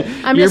you.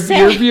 I'm you're, just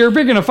saying. You're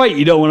picking a fight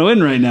you don't want to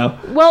win right now.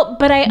 Well,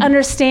 but I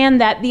understand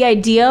that the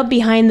idea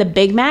behind the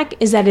Big Mac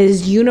is that it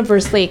is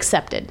universally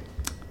accepted.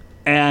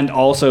 And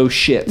also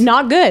shit.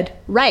 Not good.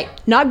 Right.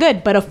 Not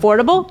good, but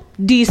affordable,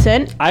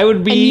 decent, I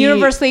would be and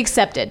universally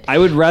accepted. I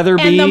would rather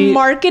and be the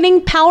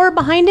marketing power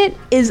behind it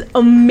is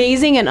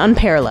amazing and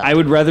unparalleled. I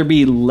would rather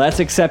be less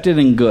accepted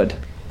and good.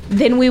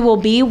 Then we will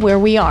be where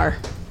we are.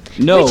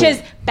 No. Which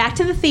is back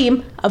to the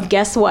theme of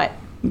guess what?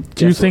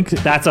 Do you think?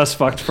 That's us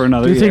fucked for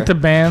another Do you year. think the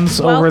bands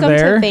over Welcome to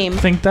there theme.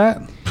 think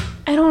that?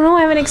 I don't know.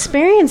 I haven't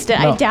experienced it.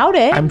 I No, doubt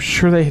it. I'm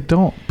sure they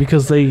don't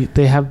because they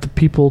have the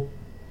people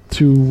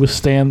to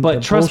withstand. But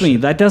the trust me,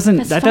 bullshit. that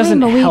doesn't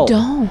but help. we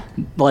don't.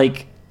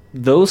 Like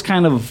those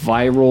kind of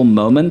viral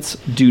moments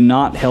do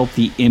not help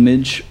the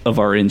image of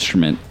our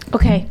instrument.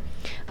 Okay,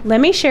 let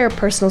me share a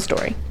personal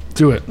story.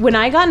 Do it. When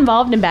I got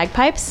involved in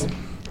bagpipes,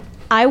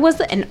 I was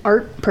an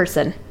art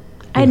person.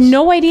 I had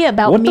no idea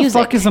about What music. the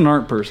fuck is an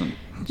art person?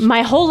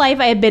 My whole life,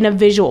 I had been a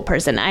visual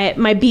person.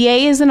 My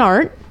BA is in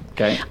art.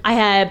 Okay. I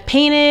had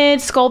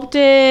painted,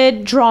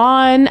 sculpted,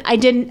 drawn. I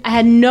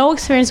had no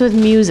experience with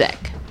music.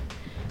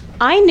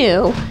 I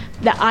knew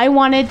that I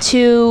wanted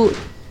to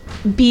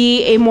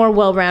be a more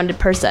well-rounded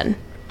person.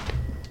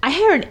 I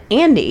hired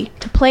Andy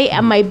to play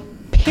at my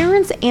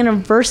parents'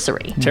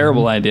 anniversary.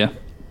 Terrible idea.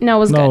 No, it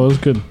was No, good. it was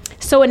good.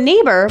 So a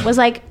neighbor was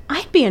like,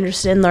 I'd be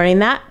interested in learning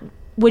that.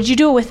 Would you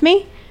do it with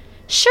me?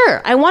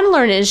 Sure, I want to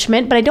learn an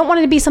instrument, but I don't want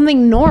it to be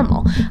something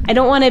normal. I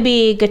don't want to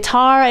be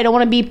guitar. I don't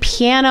want to be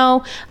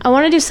piano. I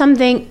want to do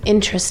something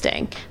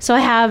interesting. So I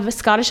have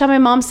Scottish on my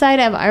mom's side.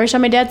 I have Irish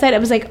on my dad's side. I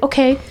was like,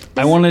 okay.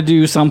 I want to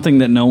do something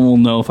that no one will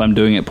know if I'm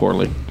doing it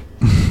poorly.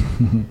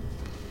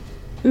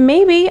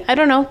 Maybe. I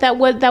don't know. That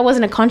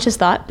wasn't a conscious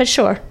thought, but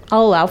sure,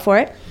 I'll allow for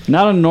it.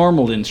 Not a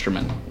normal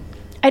instrument.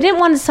 I didn't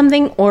want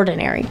something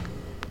ordinary.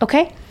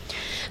 Okay?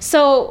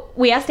 So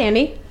we asked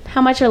Andy,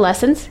 how much are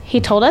lessons? He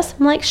told us.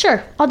 I'm like,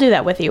 sure, I'll do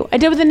that with you. I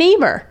did with a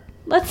neighbor.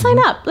 Let's sign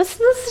up. Let's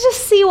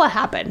just see what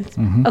happens.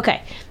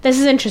 Okay, this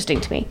is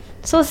interesting to me.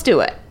 So let's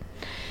do it.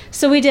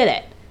 So we did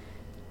it.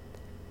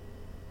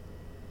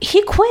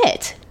 He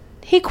quit.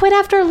 He quit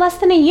after less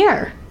than a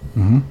year.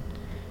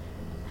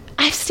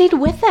 I've stayed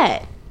with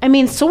it. I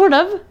mean, sort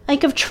of.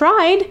 Like, I've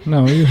tried.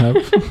 No, you have.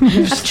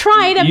 I've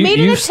tried. I've made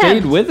an You attempt.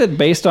 stayed with it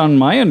based on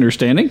my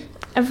understanding.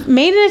 I've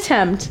made an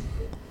attempt.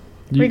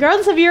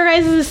 Regardless of your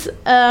guys'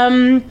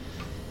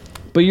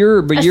 But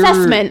you're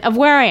assessment of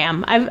where I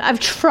am, I've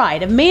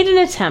tried. I've made an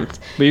attempt.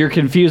 But you're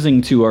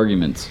confusing two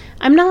arguments.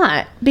 I'm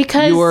not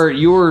because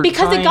You were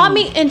because it got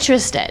me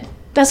interested.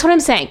 That's what I'm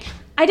saying.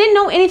 I didn't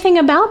know anything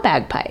about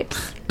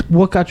bagpipes.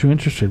 What got you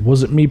interested?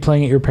 Was it me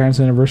playing at your parents'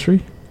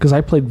 anniversary? Because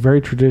I played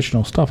very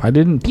traditional stuff. I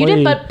didn't play. You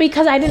did, but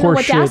because I didn't know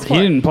what to horseshit. ask for.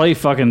 He didn't play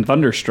fucking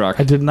Thunderstruck.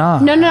 I did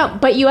not. No.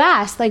 But you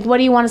asked, like, what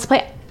do you want us to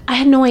play? I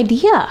had no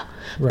idea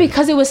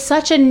because it was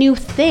such a new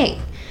thing.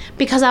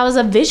 Because I was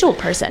a visual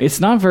person, It's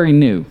not very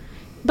new.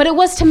 but it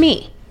was to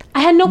me. I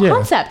had no Yeah.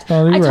 concept.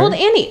 No, you're I told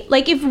right. Andy,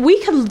 like, if we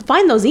could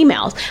find those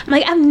emails, I'm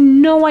like, I have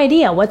no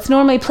idea what's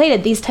normally played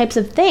at these types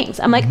of things.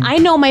 I'm like, I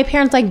know my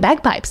parents like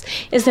bagpipes.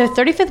 It's their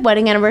 35th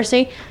wedding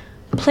anniversary.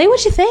 Play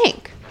what you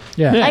think.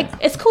 Yeah. Like,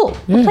 it's cool.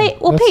 Yeah,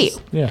 We'll pay you.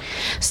 Yeah.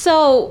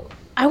 So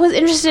I was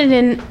interested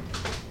in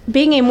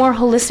being a more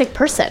holistic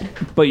person.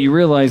 But you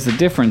realize the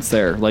difference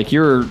there. Like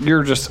you're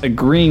just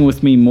agreeing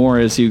with me more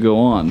as you go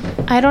on.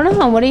 I don't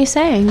know. What are you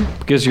saying?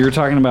 Because you're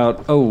talking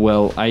about, oh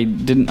well, I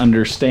didn't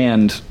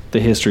understand the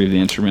history of the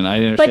instrument. I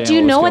didn't understand. But do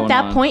you what was know going at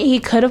that on. point he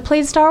could have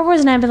played Star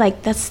Wars and I'd be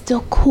like, that's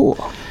still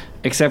cool.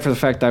 Except for the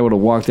fact that I would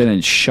have walked in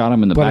and shot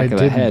him in the But back I of the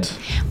didn't. head.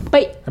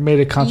 But I made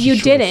a conscious you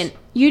choice. didn't.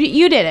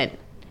 You didn't.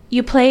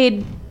 You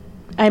played,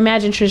 I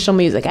imagine, traditional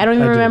music. I don't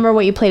even I did. remember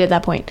what you played at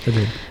that point. I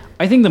did.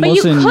 I think the But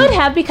most you could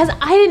have because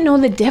I didn't know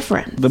the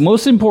difference. the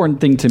most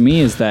important thing to me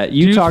is that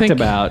you you talked think-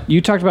 about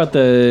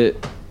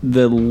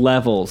the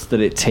levels that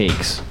it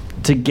takes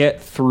to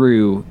get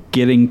through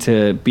getting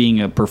to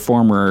being a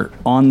performer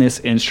on this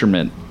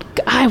instrument.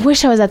 I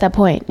wish I was at that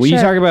point. Well, Sure.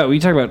 you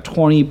talk about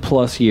 20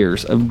 plus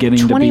years of getting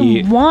to be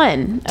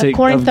 21,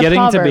 according to the getting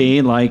proverb. to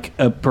be like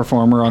a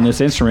performer on this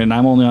instrument. And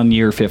I'm only on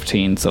year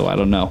 15, so I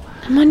don't know.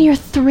 I'm on year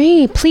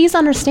 3. Please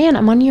understand,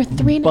 I'm on year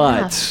 3 and a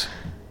half.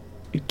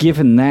 But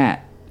given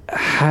that,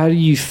 how do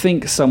you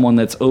think someone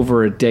that's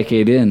over a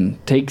decade in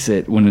takes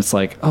it when it's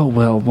like, oh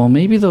well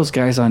maybe those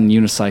guys on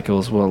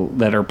unicycles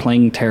that are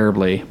playing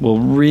terribly will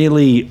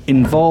really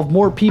involve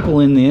more people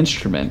in the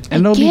instrument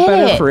and it'll be get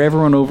better it. for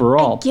everyone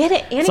overall. Get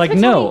it? It's like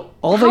no,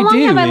 all How they long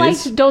do have I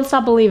is liked Don't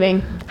Stop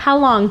Believing? How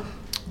long?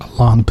 A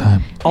long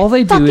time. all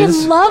they do Fucking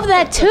is love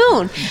that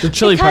tune. The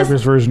Chili Because-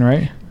 Pipers version,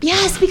 right?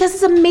 Yes, because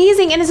it's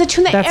amazing and it's a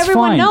tune that That's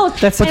everyone fine. knows.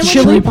 That's And the when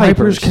Chili you-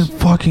 Pipers. can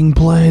fucking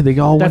play. They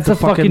all That's went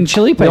to the fucking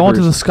Chili They went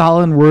to Pipers. the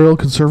Scotland Royal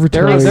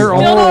Conservatory. They're Still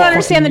all don't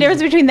understand the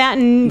difference between that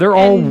and they're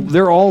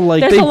all like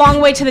there's they a long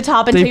way to the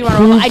top until they you want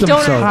to roll. I proved don't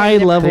themselves. understand. high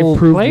the level They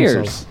proved players.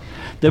 themselves.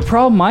 The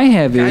problem I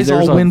have is guys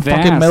there's all a win vast,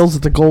 fucking medals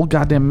at the gold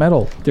goddamn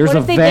medal. there's What a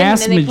if they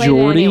vast didn't and they played it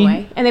majority.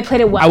 anyway? And they played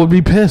it well. I would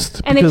be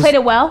pissed. and they because played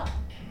it well.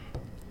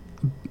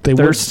 They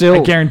They're would. still- I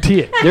guarantee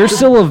it. There's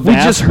still a We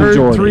vast just heard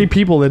majority. 3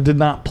 people that did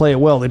not play it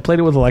well. They played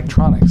it with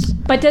electronics.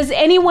 But does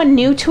anyone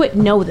new to it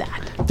know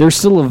that? There's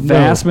still a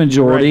vast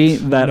majority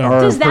Right. that No.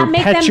 are Does that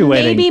make them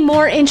perpetuating. maybe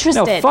more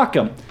interested? No, fuck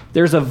them.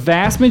 There's a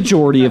vast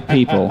majority of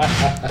people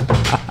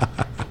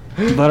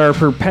that are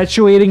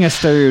perpetuating a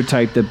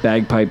stereotype that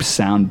bagpipes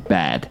sound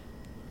bad.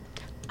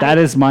 That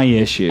is my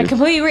issue. I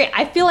completely agree.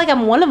 I feel like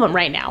I'm one of them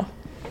right now.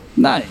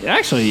 Not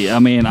actually. I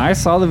mean, I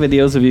saw the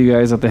videos of you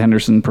guys at the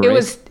Henderson parade. It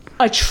was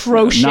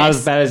atrocious. Not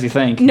as bad as you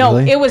think. No,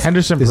 Really? it was.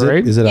 Henderson Is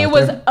Parade. it It out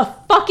was there? a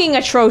fucking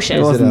atrocious.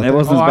 It wasn't. It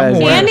wasn't Oh, as bad I'm as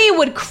you aware. think. Andy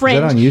would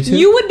cringe. on YouTube?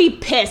 You would be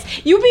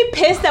pissed. You'd be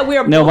pissed that we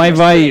were. No,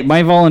 both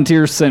my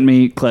volunteers sent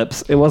me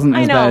clips. It wasn't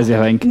I as know. bad as you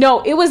think.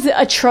 No, it was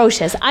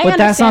atrocious. But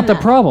that's not the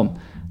problem.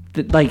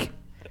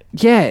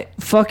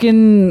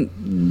 Fucking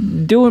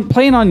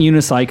playing on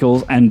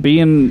unicycles and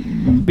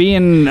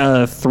being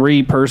a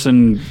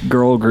 3-person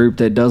girl group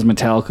that does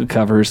Metallica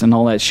covers and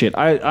all that shit.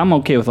 I'm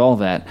okay with all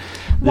that.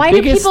 Why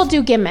do people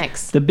do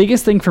gimmicks? The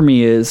biggest thing for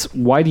me is,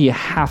 why do you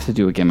have to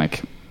do a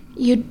gimmick?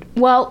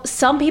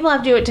 Some people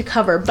have to do it to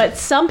cover, but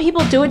some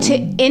people do it to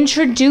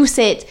introduce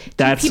it to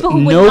That's people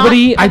who would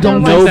nobody. not I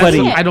don't. otherwise Think Nobody.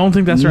 that's, see it. I don't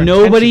think that's their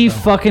Nobody intention,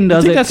 though. fucking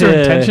does think it. that's to, their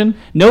intention?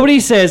 Nobody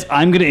says,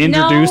 I'm going to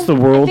introduce the I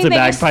world think to they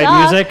just bagpipe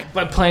suck. music.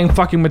 By playing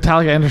fucking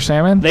Metallica Enter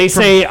Sandman. They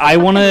say, I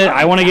want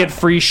to get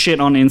free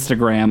shit on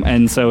Instagram,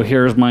 and so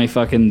here's my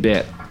fucking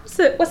bit.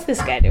 What's this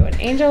guy doing?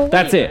 Angel? What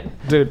That's are you it.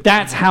 doing? Dude.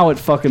 That's how it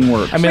fucking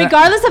works. I mean,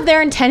 Regardless of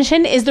their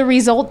intention, is the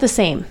result the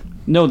same?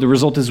 No, the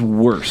result is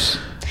worse.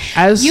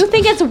 as You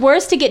think it's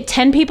worse to get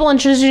 10 people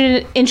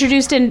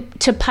introduced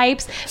into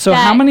pipes? So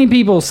how many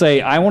people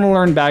say, I want to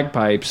learn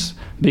bagpipes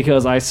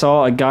because I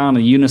saw a guy on a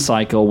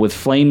unicycle with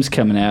flames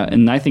coming out,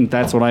 and I think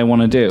that's what I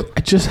want to do?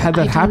 I just had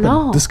that don't happen.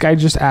 know. This guy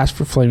just asked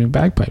for flaming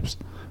bagpipes.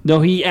 No,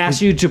 he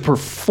asked you to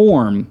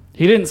perform.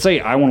 He didn't say,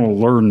 I want to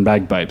learn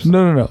bagpipes.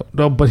 No.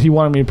 But he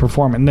wanted me to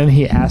perform, and then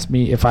he asked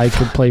me if I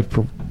could play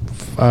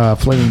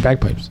flaming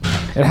bagpipes.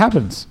 It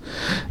happens.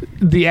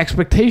 The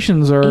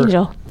expectations are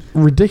Angel.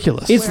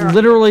 ridiculous. It's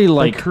literally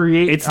like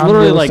create it's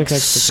literally like unrealistic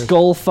expectations.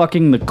 skull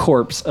fucking the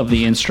corpse of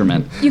the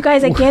instrument. You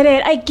guys, I get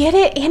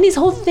it. Andy's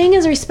whole thing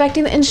is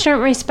respecting the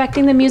instrument,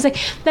 respecting the music.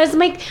 That's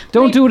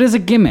Don't do it as a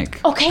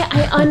gimmick. Okay,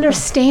 I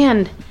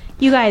understand.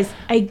 You guys,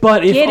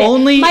 But if get it.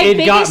 only My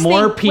it got biggest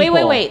more thing,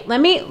 people. Wait.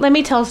 Let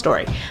me tell a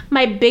story.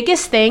 My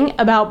biggest thing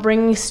about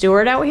bringing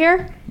Stuart out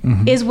here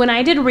is when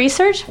I did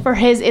research for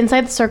his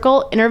Inside the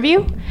Circle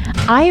interview,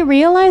 I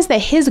realized that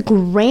his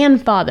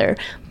grandfather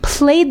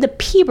played the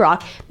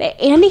P-Brock that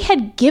Andy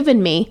had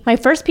given me, my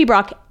first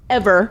P-Brock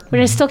ever,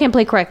 which I still can't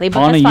play correctly, but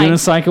On a that's fine.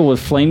 unicycle with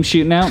flames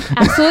shooting out?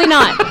 Absolutely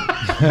not.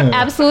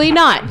 Absolutely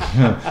not.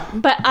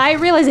 But I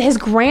realized that his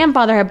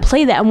grandfather had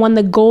played that and won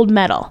the gold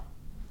medal.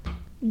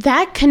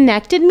 That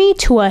connected me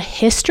to a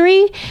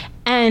history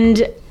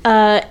and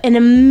an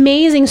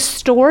amazing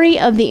story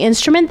of the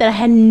instrument that I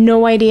had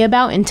no idea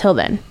about until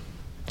then.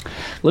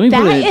 Let me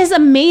put That it. is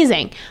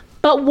amazing.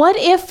 But what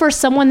if for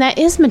someone that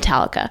is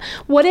Metallica?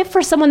 What if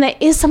for someone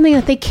that is something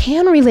that they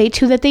can relate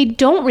to that they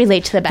don't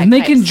relate to the bagpipes? and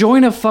they can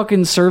join a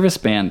fucking service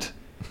band.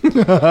 We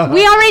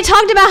already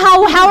talked about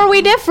how are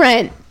we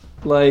different?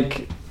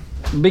 Like,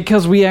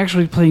 because we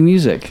actually play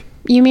music.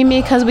 You mean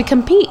because we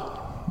compete?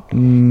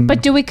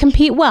 But do we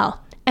compete well?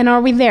 And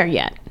are we there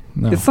yet?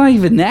 It's not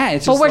even that.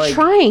 It's But just we're like,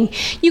 trying.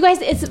 You guys,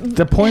 it's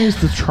the point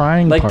is the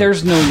trying Like, part.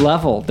 there's no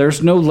level.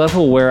 There's no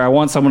level where I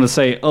want someone to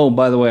say, oh,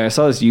 by the way, I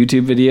saw this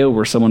YouTube video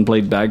where someone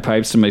played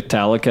bagpipes to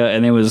Metallica,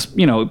 and it was,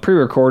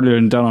 pre-recorded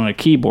and done on a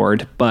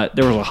keyboard, but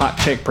there was a hot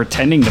chick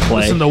pretending to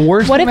play. Listen, the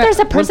worst what thing if there's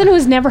a that- person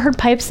who's never heard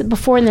pipes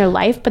before in their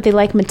life, but they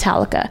like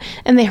Metallica,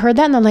 and they heard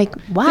that and they're like,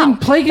 wow, Then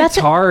play that's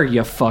guitar,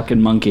 you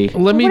fucking monkey.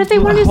 Let me. what if they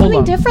want to do hold something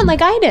on. different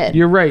like I did?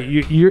 You're right.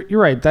 You're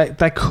right.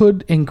 That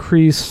could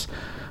increase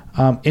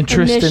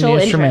interest in Initial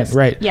the instrument. interest.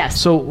 Right. Yes.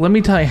 So let me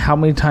tell you how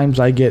many times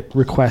I get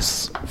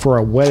requests for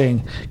a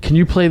wedding. Can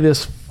you play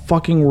this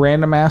fucking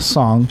random ass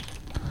song?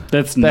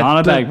 That's not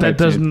a bagpipe.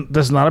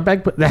 That's not a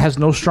bagpipe. That has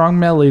no strong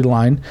melody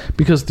line,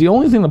 because the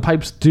only thing the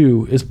pipes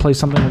do is play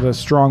something with a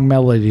strong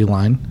melody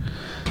line.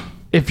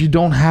 If you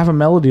don't have a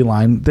melody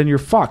line, then you're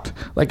fucked.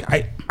 Like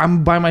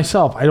I'm by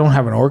myself. I don't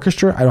have an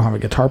orchestra. I don't have a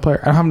guitar player.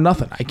 I don't have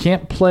nothing. I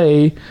can't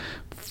play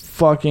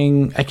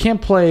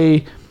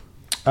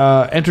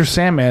Enter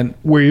Sandman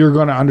where you're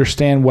going to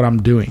understand what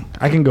I'm doing.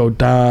 I can go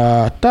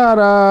da da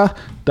da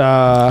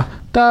da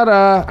da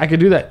da. I can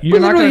do that. You're We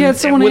not literally going had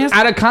someone ask-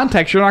 out of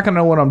context. You're not going to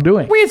know what I'm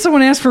doing. We had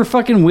someone ask for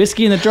fucking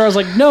whiskey in the jar. I was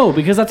like, no,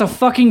 because that's a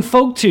fucking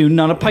folk tune,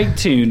 not a pipe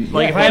tune.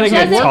 Like, if I had a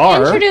does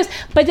guitar.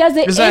 does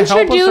it Does that help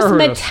us introduce or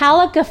hurt us?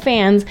 Metallica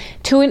fans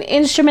to an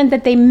instrument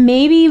that they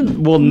maybe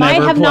Will might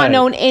never have not play.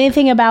 known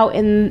anything about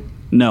in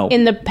No.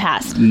 the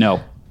past?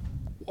 No.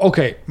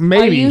 Okay,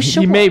 maybe you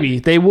sure? maybe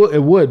they would.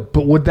 It would,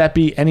 but would that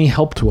be any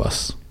help to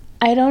us?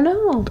 I don't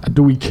know.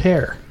 Do we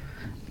care?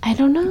 I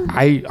don't know.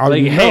 I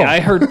Like, no. hey,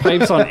 I heard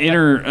pipes on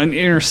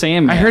Inner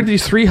Sandman. I heard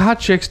these three hot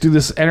chicks do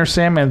this Enter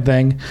Sandman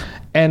thing,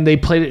 and they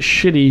played it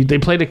shitty. They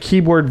played a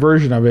keyboard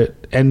version of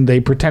it, and they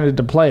pretended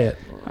to play it.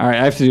 All right,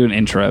 I have to do an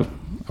intro.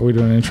 Are we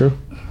doing an intro?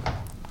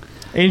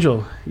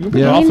 Angel, you've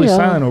been Yeah. awfully Angel.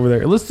 silent over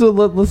there. Let's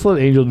let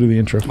Angel do the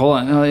intro. Hold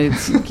on. No,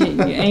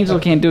 Angel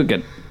can't do it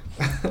good.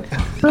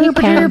 You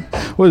can.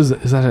 What is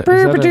it? Is that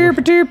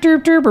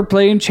a We're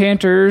playing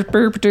chanters.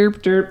 Burp.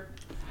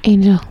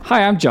 Angel.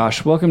 Hi, I'm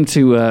Josh. Welcome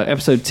to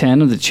episode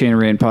 10 of the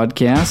Channeran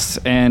podcast.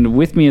 And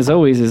with me, as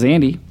always, is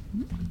Andy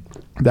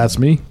That's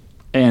me.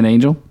 and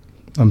Angel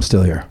I'm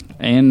still here.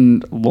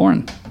 and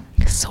Lauren.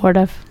 Sort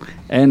of.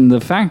 And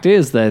the fact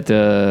is that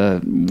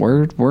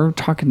we're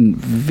talking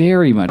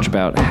very much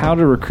about how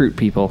to recruit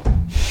people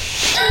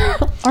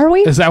Are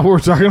we? Is that what we're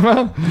talking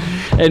about?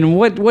 and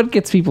what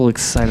gets people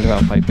excited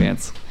about pipe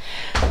bands.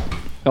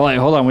 Oh, wait,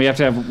 hold on. We have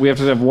to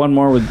have one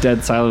more with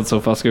dead silence so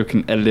Fusco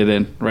can edit it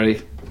in.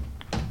 Ready?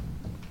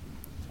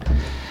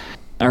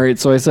 All right.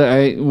 So I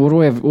said, what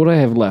do I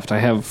have left? I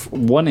have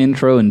one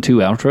intro and two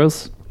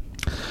outros.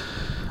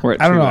 We're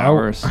at I don't 2 know.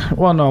 hours.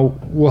 Well, no,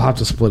 we'll have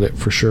to split it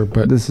for sure.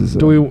 But This is,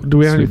 do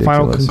we have any it's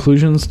final ridiculous.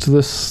 conclusions to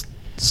this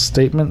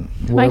statement?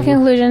 My Whatever.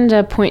 conclusion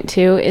to point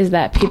 2 is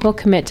that people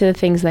commit to the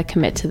things that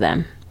commit to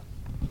them.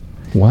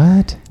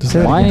 What? Does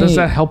Why-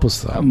 that help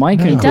us though? My It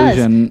does,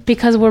 conclusion.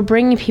 because we're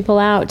bringing people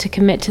out to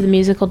commit to the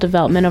musical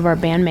development of our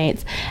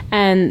bandmates,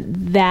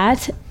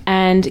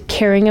 and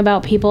caring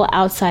about people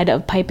outside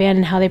of pipe band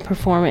and how they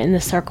perform in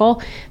the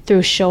circle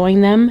through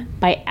showing them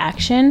by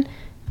action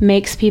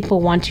makes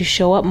people want to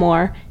show up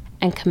more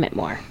and commit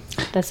more.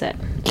 That's it.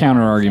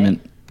 Counter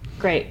argument.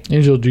 Great.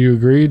 Angel, do you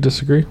agree?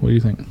 Disagree? What do you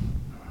think?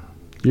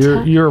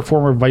 You're a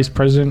former vice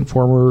president,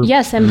 former.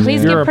 Yes, and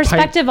please You're give a pipe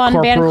perspective on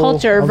band corporal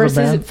culture of a versus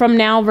band? from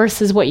now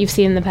versus what you've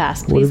seen in the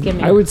past. Please give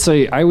me. I would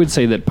say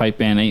that pipe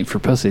band ain't for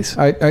pussies.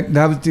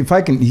 If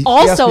I can. he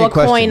asked also me a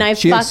coin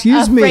question. a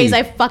Excuse me. phrase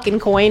I fucking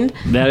coined.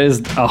 That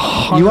is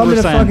 100%. You want me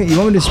to fucking? You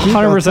want me to speak?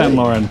 I'll 100%, tell you.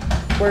 Lauren.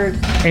 Word.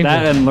 Angel,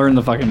 That and learn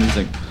the fucking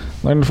music.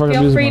 learn the fucking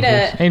Feel music free about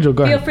this. to Angel,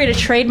 go feel ahead. free to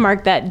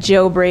trademark that,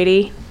 Joe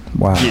Brady.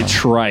 Wow. You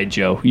try,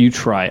 Joe. You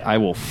try. I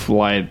will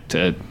fly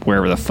to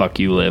wherever the fuck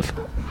you live.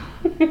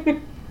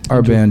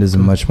 Our band is a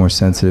much more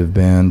sensitive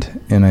band,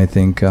 and I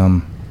think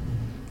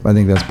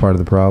that's part of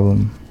the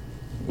problem.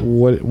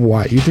 What?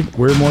 Why? You think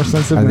we're more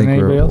sensitive I than think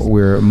anybody else?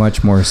 we're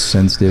much more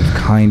sensitive,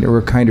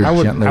 we're kinder,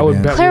 gentler I would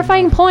band bet.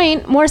 Clarifying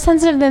point: more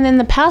sensitive than in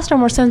the past, or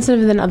more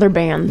sensitive than other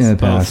bands? in the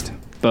past.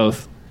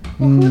 Both.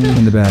 In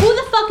the past. Who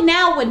the fuck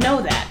now would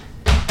know that?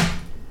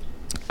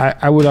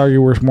 I would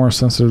argue we're more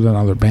sensitive than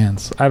other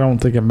bands. I don't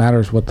think it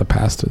matters what the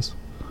past is.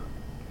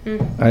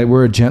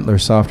 We're a gentler,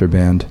 softer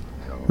band,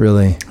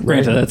 really.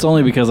 Granted, that's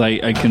only because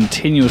I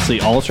continuously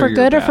alter For your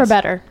good or for past.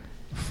 better?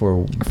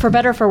 For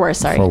better or for worse?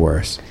 Sorry.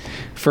 worse.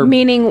 For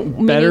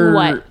Meaning better-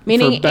 what? for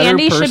Meaning better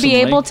Andy should be personally.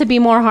 able to be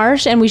more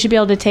harsh, and we should be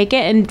able to take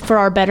it, and for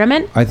our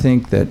betterment. I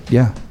think that,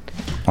 yeah,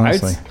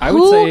 honestly. I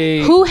would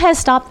say Who has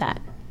stopped that?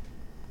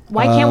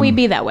 Why can't we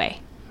be that way?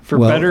 for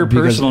Well, better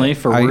because personally,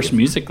 for I- worse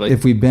musically.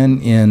 If we've been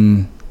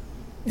in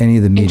any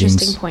of the Interesting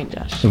meetings, point,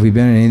 Josh. if we've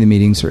been in any of the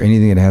meetings or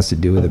anything that has to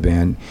do with a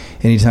band,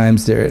 anytime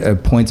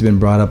points have been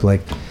brought up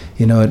like,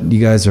 you know what,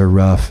 you guys are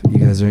rough.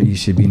 You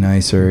should be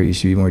nicer. You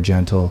should be more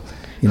gentle.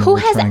 You know, Who we're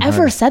has trying ever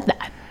hard. said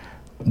that?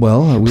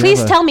 Well, we Please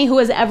have a- tell me who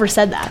has ever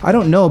said that. I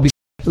don't know.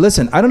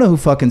 Listen, I don't know who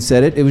fucking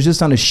said it. It was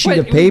just on a sheet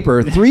of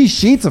paper, 3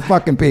 sheets of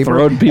fucking paper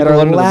Throwing people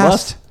under the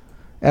bus?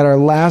 at our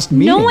last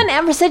meeting. No one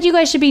ever said you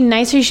guys should be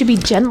nicer. You should be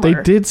gentler.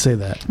 They did say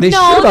that. They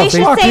No, should they have.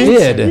 should fucking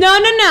say did.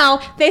 no.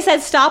 They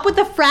said stop with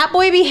the frat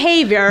boy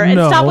behavior and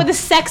No. stop with the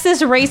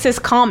sexist,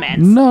 racist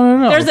comments.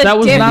 No. There's a that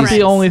was not the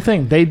difference. only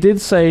thing. They did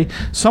say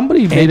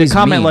somebody made a Andy's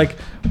comment mean. like,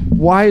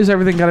 "Why is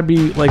everything got to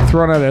be like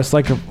thrown at us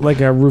like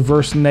a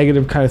reverse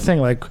negative kind of thing?"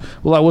 Like,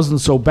 well, that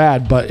wasn't so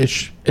bad, but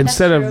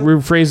instead of true.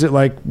 rephrase it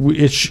like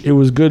it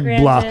was good,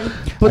 blah. Granted.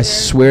 I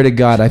swear to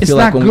God, I It's feel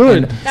not like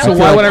good. I So feel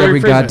why like would I every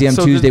rephrase it? goddamn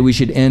So Tuesday the- we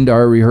should end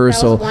our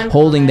rehearsal one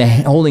holding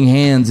comment. holding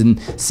hands and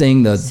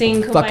saying the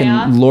Sing fucking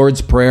Kumbaya.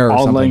 Lord's Prayer or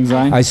Auld something. Lang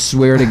Syne? I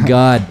swear to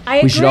God, I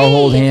we should all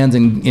hold agree. hands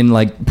and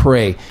like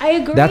pray. I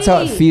agree. That's how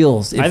it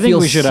feels. It I think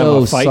feels we should have so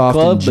a fight soft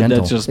club, and but gentle.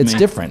 that's just it's me.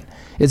 different.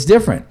 It's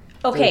different.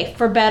 Okay,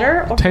 for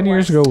better or 10 for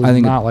years worse? ago, it was I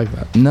think not like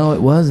that. No,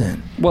 it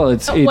wasn't. well,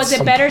 it's Was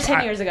it better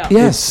 10 years ago? It's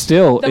Yes.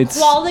 still The it's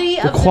quality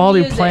The of quality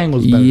the of music. playing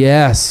was better.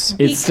 Yes.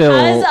 it's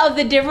because still of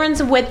the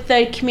difference with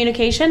the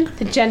communication,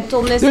 the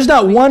gentleness. There's of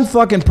not the one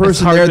fucking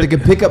person hard there to- that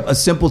could pick up a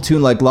simple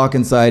tune like Lock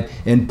Inside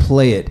and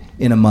play it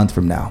in a month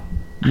from now.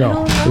 No, I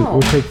don't it know.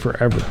 would take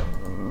forever.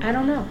 I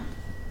don't know.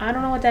 I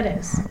don't know what that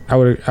is. I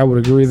would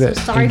agree that.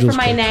 Sorry Angels for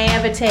my could.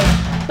 naivete,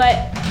 but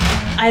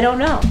I don't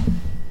know.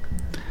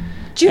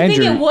 Do you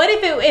think Andrew. it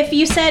would if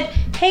you said,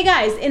 "Hey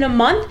guys, in a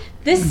month,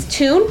 this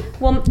tune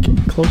will."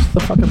 Close to the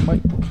fucking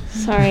mic.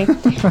 Sorry,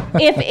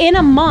 if in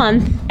a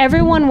month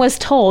everyone was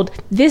told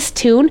this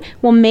tune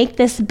will make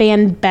this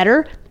band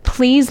better,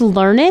 please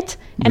learn it,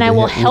 and Would I they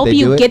will ha- would help they do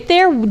you it? get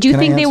there. Do you Can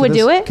I think they answer would this?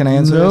 do it? Can I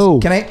answer No.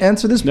 this? Can I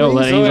answer this, please? no.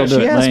 Let Angel do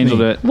She it. asked Let Angel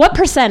me. do it. What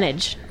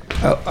percentage?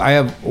 I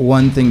have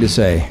one thing to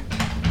say.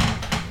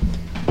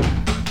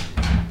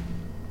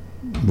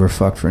 We're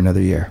fucked for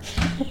another year.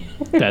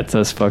 That's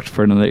us fucked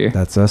for another year.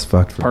 That's us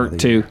fucked for Part another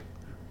 2. year.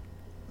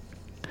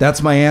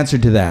 That's my answer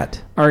to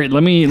that. All right,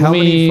 let me.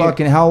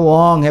 How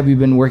long have you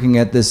been working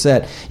at this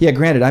set? Yeah,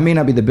 granted, I may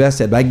not be the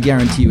best at, but I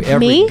guarantee you,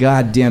 every Me?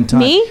 goddamn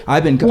time Me?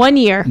 I've been 1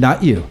 year.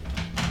 Not you.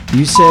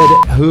 You said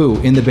who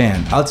in the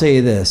band? I'll tell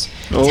you this.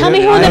 Tell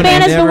me who in the I've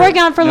band has been never-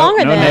 working on for no,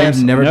 longer no than. I names.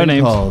 have never No been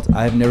names. called.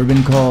 I've never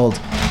been called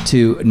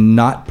to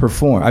not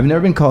perform. I've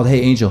never been called,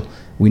 hey, Angel,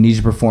 We need you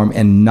to perform,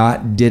 and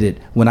not did it.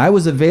 When I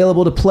was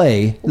available to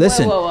play,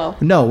 listen, whoa.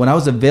 no, when I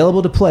was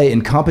available to play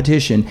in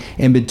competition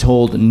and been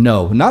told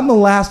no, not in the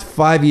last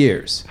 5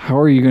 years. How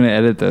are you going to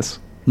edit this?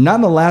 Not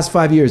in the last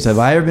 5 years have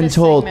I ever been This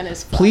told, segment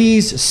is fun.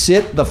 please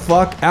sit the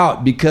fuck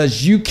out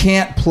because you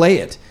can't play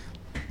it.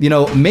 You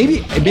know, maybe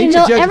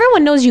Angel, a judge,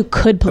 everyone knows you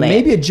could play.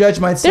 maybe it. a judge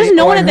might say, There's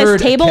no "Oh, one I at heard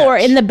this a table or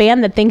catch. in the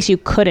band that thinks you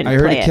couldn't I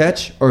heard play a it.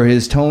 catch," or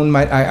his tone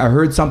might. I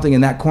heard something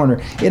in that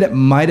corner. It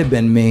might have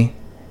been me.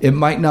 It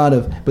might not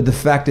have. But the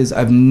fact is,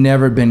 I've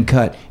never been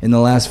cut in the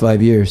last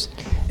 5 years.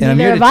 And Neither I'm have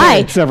here to tell I.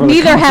 you- except for the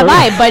Neither have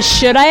concert. I. But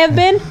should I have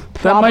been?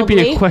 That might be a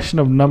Probably. question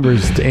of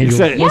numbers to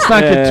Angel. Except- Let's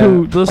not get Yeah.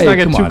 too. Let's Hey, not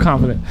get come too on.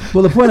 confident.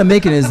 Well, the point I'm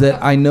making is that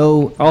I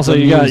know. Also, the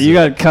you got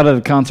music. cut at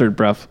the concert,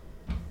 bruv.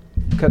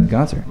 cut the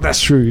concert. That's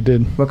true. You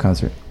did. What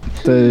concert?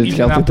 The You did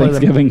Celtic not play the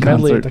Thanksgiving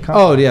medley at concert. the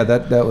Oh yeah,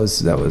 that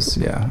was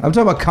yeah. I'm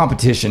talking about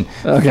competition.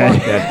 Okay.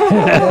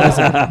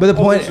 But the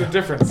point,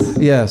 difference.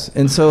 yes,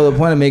 and so the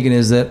point I'm making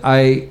is that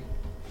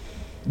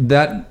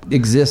that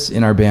exists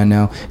in our band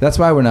now. That's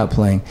why we're not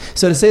playing.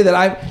 So to say that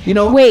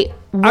Wait,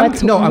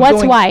 what's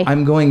why?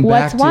 I'm going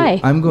back. What's why?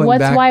 To, I'm going What's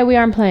back why we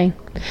aren't playing?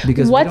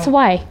 because we What's don't-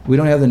 why? we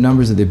don't have the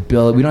numbers of the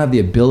ability. We don't have the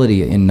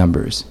ability in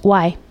numbers.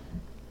 Why?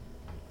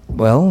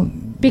 Well,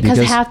 Because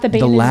half the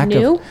band is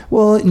new?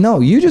 Well,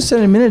 no. You just said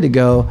a minute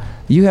ago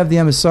you have the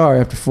MSR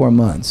after 4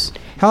 months.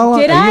 How long?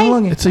 Did are you I?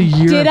 long? It's a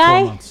year Did and 4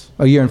 I? months.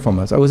 A year and 4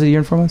 months. Oh, was it a year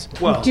and 4 months?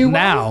 Well, Do I?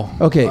 now.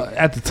 Okay.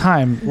 At the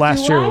time,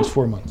 last Do year I? it was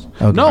 4 months.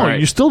 Okay. No, Alright.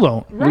 you still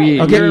don't.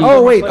 We- Okay. You're-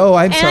 Oh wait. Oh,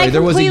 I'm And sorry. I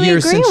There was a completely year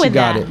agree since you with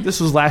got that. it. This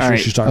was last year Alright.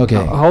 she started.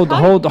 Okay. Hold.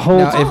 Now,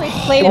 Probably if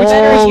played it which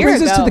better a year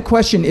brings us to ago. the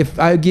question: if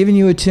I've given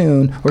you a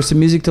tune or some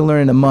music to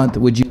learn in a month,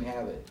 would you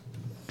have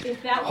it?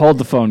 Hold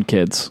the phone,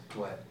 kids.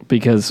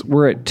 Because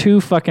we're at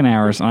 2 fucking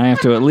hours and I have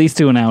to at least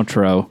do an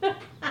outro.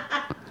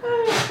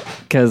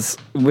 Because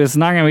it's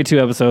not going to be 2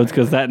 episodes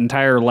because that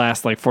entire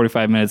last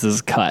 45 minutes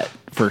is cut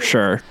for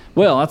sure.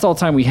 Well, that's all the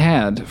time we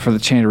had for the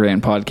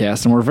Chantarant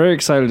podcast. And we're very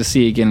excited to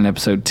see you again in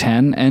episode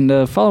 10.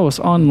 And follow us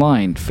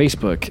online,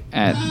 Facebook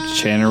at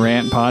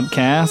Chantarant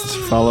Podcast.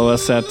 Follow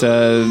us at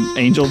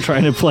Angel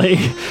trying to play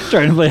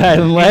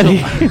Highland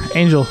Laddie.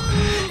 Angel.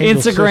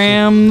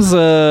 Instagrams,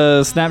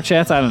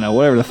 Snapchats, I don't know,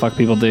 whatever the fuck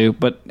people do,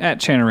 but at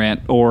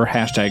Chantarant or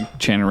hashtag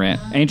Chantarant.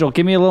 Angel,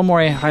 give me a little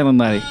more Highland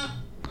Laddie.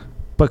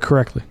 But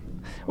correctly.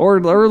 Or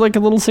like a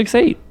little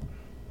 6/8.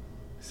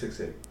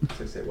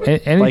 6/8.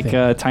 Anything. Like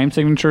a time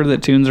signature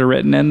that tunes are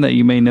written in that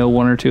you may know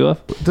 1 or 2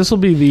 of. This will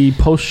be the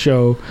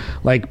post-show,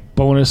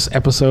 bonus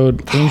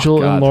episode. Angel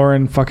God. and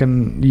Lauren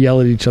fucking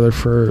yell at each other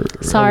for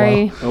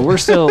Sorry. a while. Well, we're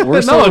still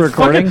No, still it's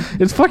recording.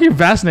 It's fucking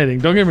fascinating.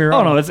 Don't get me Oh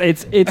wrong. no,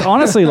 it's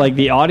honestly like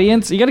the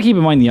audience. You got to keep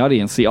in mind the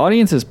audience. The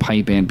audience is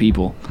pipe band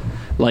people.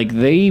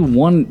 They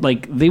want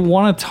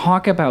to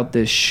talk about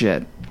this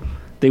shit.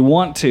 They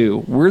want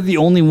to. We're the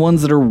only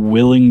ones that are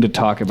willing to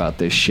talk about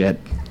this shit.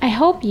 I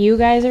hope you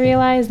guys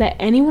realize that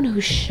anyone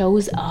who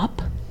shows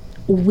up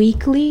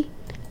weekly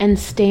and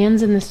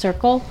stands in the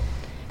circle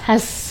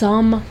has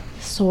some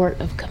sort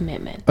of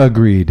commitment.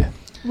 Agreed.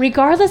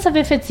 Regardless of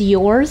if it's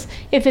yours,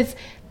 if it's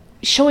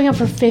showing up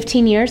for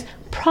 15 years,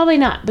 probably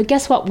not. But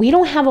guess what? We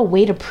don't have a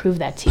way to prove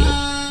that to you.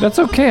 That's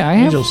okay. I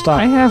have Angel, stop.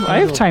 I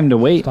have time to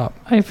wait. Stop.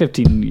 I have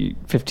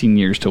 15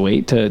 years to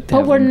wait to But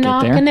have we're them get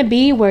not there. going to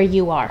be where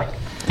you are.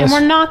 And Yes.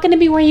 we're not going to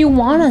be where you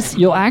want us.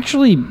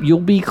 You'll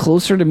be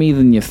closer to me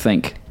than you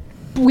think.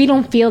 We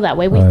don't feel that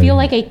way. We Right. feel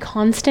like a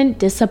constant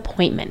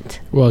disappointment.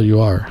 Well,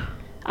 you are.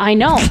 I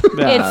know.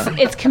 Yeah.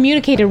 It's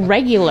communicated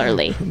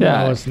regularly.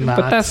 No, it's not.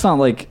 But that's not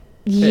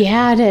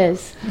Yeah, it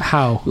is.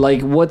 How?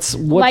 what's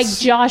Like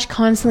Josh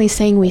constantly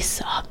saying we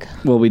suck.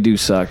 well, we do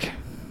suck.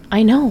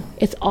 I know.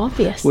 It's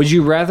obvious. Would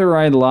you rather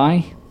I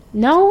lie?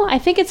 No, I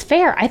think it's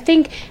fair. I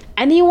think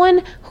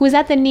anyone who is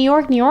at the New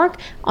York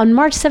on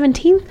March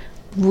 17th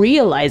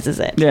realizes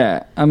it.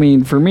 Yeah. I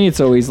mean, for me, it's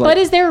always like. But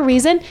is there a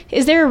reason?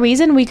 Is there a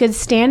reason we could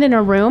stand in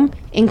a room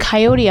in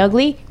Coyote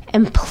Ugly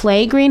and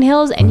play Green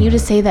Hills and you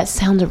just say that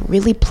sounds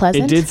really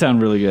pleasant? it did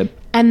sound really good.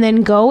 And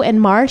then go and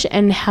march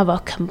and have a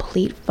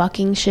complete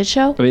fucking shit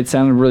show? But it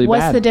sounded really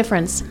What's bad. the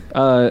difference?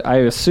 I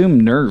assume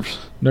nerves.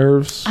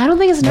 Nerves. I don't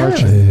think it's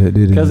nerves.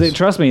 Because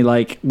trust me,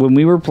 when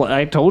we were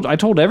I told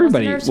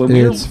everybody nerves when for we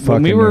you? were It's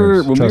when we fucking were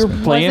nerves. when we Trust were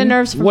me. playing. What's the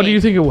nerves for What me? do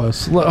you think it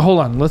was? Hold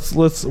on. Let's.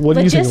 What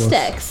do you think it was?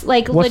 Logistics.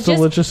 Like What's the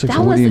logistics? That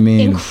What was do you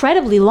mean?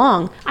 incredibly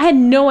long. I had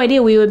no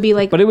idea we would be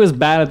like. But it was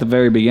bad at the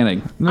very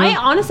beginning. I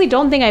honestly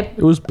don't think I. It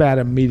was bad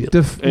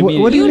immediately.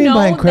 What do you mean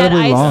by that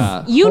incredibly I.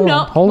 long? You Hold know.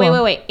 on, hold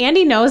on. Wait.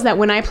 Andy knows that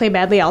when I play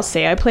badly, I'll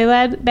say I play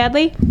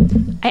badly.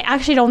 I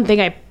actually don't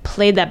think I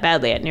played that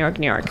badly at New York.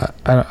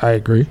 I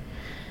agree.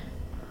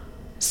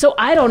 So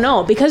I don't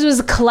know because it was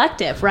a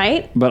collective,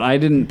 right? But I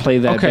didn't play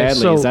that Okay,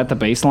 badly. so- Is that the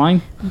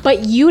baseline?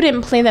 But you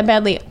didn't play that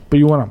badly. But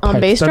you went on pipes.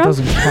 bass That drum?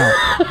 doesn't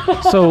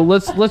count. So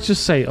let's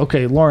just say,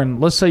 okay, Lauren.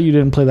 Let's say you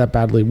didn't play that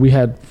badly. We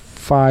had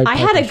 5. I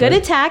had a pipers, good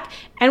right? attack,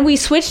 and we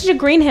switched to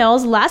Green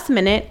Hills last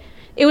minute.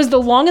 It was the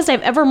longest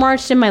I've ever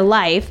marched in my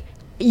life.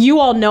 You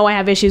all know I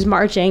have issues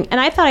marching, and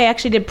I thought I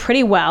actually did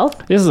pretty well.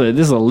 This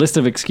is a list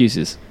of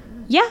excuses.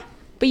 Yeah,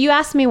 but you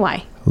asked me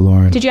why.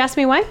 Lauren. Did you ask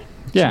me why?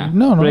 Yeah.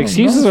 No, But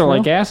excuses no, are no.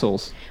 like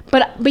assholes.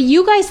 But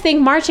you guys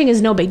think marching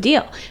is no big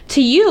deal.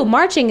 To you,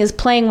 marching is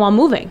playing while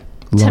moving.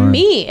 To Lauren.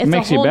 me, it's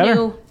Makes a you whole better.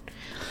 new.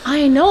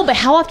 I know, but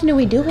how often do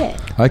we do it?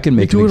 I can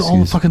We make do an it all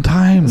the excuse. fucking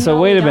time. So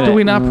No, wait a we don't. minute. Do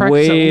we not practice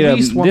Wait at a-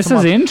 least once This a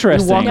month? is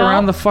interesting. We walk No.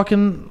 around the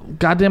fucking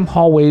goddamn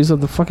hallways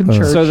of the fucking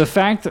church. So the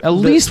fact at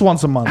least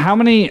once a month. how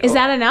many Is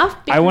that enough?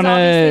 Because wanna-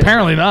 obviously-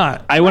 Apparently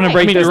not. I want to Right.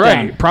 break I mean, this you're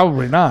down. right.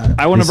 Probably not.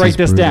 I want to break is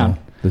this brutal. down.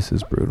 This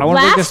is brutal. I want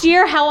to break Last this.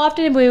 year, how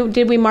often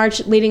did we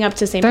march leading up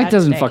to St. That Patrick's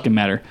doesn't Day? fucking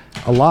matter.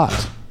 A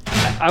lot.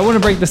 I want to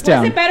break this Was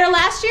down. it better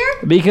last year?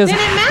 Because Then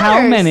it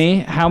how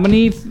matters.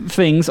 many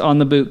things on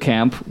the boot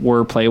camp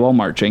were play while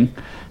marching?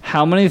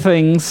 How many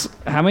times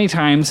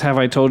have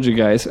I told you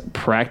guys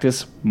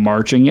practice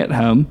marching at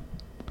home?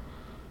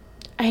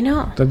 I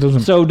know. That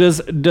doesn't. So does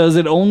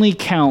it only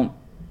count,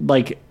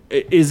 like,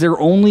 is there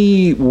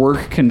only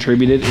work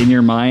contributed in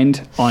your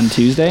mind on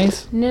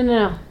Tuesdays?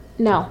 No.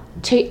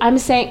 I'm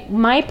saying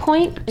my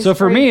point is So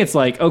for me, it's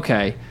like,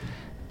 okay,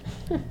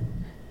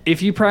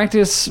 if you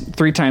practice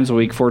 3 times a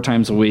week, 4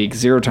 times a week,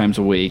 0 times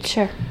a week,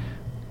 Sure.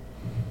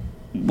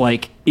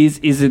 like, is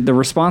it the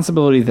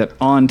responsibility that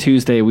on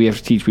Tuesday we have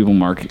to teach people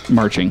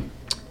marching?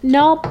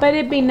 No, but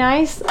it'd be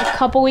nice a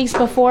couple weeks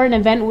before an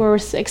event where we're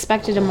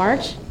expected to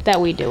march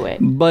that we do it.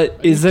 But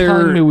is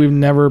telling me there... we've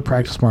never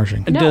practiced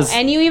marching. No, Does-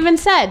 and you even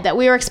said that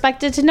we were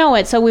expected to know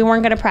it, so we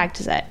weren't going to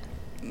practice it.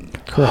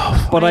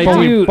 But I But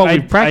we- do. but we I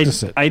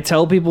practice it. I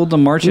tell people to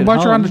march We at march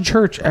home. around the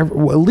church at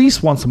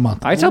least once a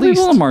month. I tell At least.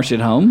 people to march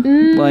at home.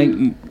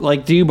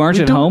 Like, do you march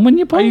We at do- home when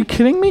you play? Are you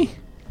kidding me?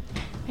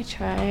 I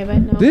try, but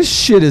no. This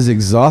shit is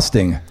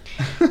exhausting.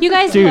 You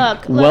guys Dude,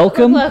 look.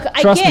 welcome- Look,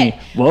 I trust get, me,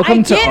 welcome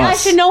I to get I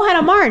us. should know how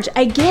to march.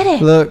 I get it.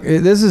 Look,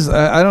 this is.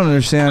 I don't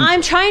understand.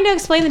 I'm trying to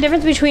explain the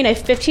difference between a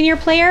 15-year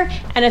player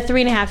and a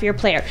 3.5-year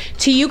player.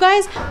 To you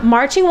guys,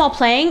 marching while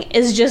playing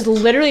is just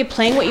literally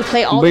playing what you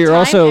play all But the you're time.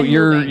 also and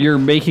moving. you're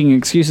making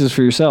excuses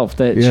for yourself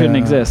that Yeah, shouldn't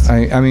exist.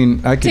 I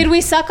mean, I could. Did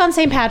we suck on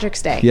St.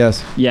 Patrick's Day?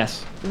 Yes.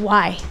 Yes,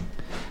 Why?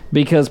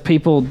 because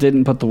people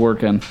didn't put the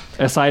work in.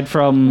 Aside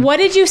from What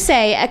did you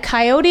say at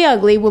Coyote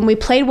Ugly when we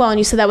played well and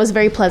you said that was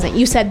very pleasant?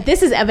 You said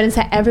this is evidence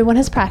that everyone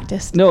has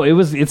practiced. no,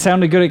 it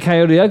sounded good at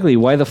Coyote Ugly.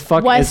 Why the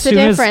fuck? What's the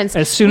difference?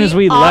 As soon as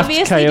we left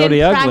obviously Coyote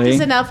didn't Ugly, practice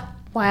enough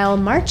while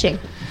marching.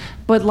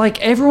 but like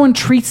everyone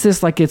treats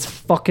this like it's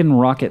fucking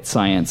rocket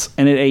science,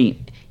 and it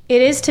ain't.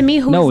 It is to me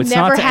who's No, it's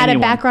never not to had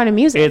anyone. a background in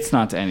music. It's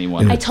not to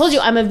anyone. I told you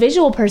I'm a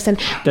visual person.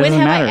 When Doesn't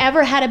have matter. I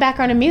ever had a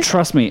background in music?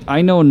 Trust me,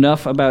 I know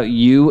enough about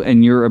you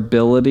and your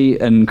ability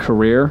and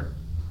career.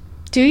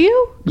 Do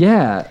you?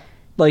 Yeah,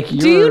 like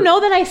Do you know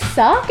that I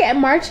suck at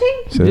marching?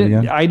 Say it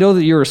again. I know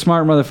that you're a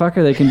smart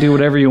motherfucker that can do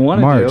whatever you want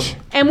to March. do.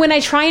 And when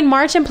I try and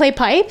march and play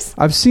pipes,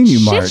 I've seen you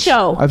Shit march.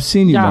 show. I've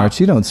seen you Yeah. march.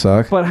 You don't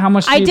suck. But how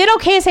much? Do I you, did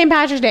okay at St.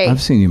 Patrick's Day.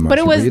 I've seen you march, but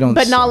it was, but you don't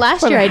but not suck.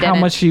 last But year. I how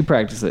didn't. much do you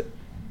practice it?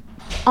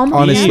 Almost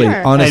Honestly,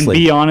 never. honestly,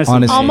 And be honest with me.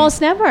 honestly.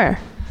 Almost never.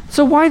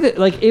 So why the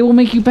like? It will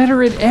make you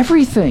better at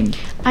everything.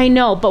 I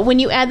know, but when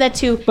you add that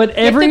to But get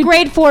every the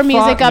grade 4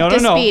 music fuck- up no,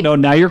 to no, speed, No,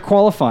 now you're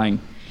qualifying.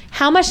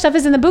 how much stuff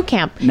is in the boot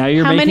camp? Now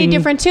you're how many making-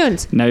 different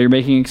tunes? Now you're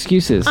making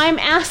excuses. I'm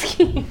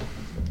asking.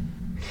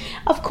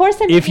 Of course,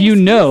 I'm if making you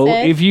know,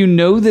 excuses. if you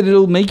know that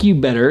it'll make you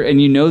better,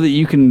 and you know that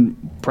you can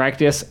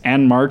practice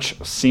and march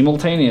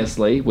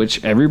simultaneously,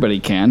 which everybody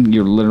can,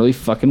 you're literally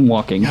fucking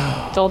walking.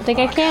 Don't think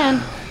I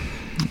can.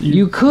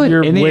 You could,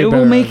 You're and way it will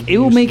better make than it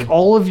will you make used to.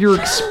 all of your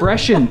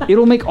expression.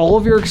 It'll make all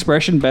of your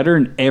expression better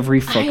in every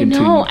fucking I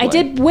tune. know. you I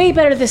play. did way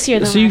better this year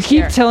than So you last keep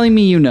year. telling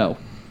me you know.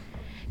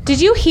 Did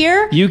you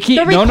hear You keep-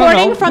 the no,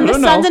 recording no, from no, the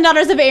no. Sons and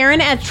Daughters of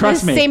Aaron at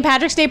Trust the me. St.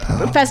 Patrick's Day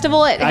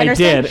festival at I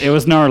Henderson? did. It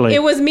was gnarly.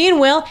 It was me and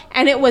Will,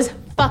 and it was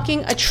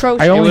fucking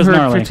atrocious. I only was heard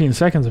gnarly. 15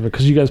 seconds of it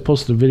because you guys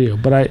posted a video,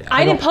 but I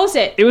I didn't don't- post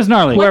it. It was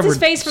gnarly. What's Whoever- his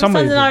face from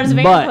somebody Sons and Daughters of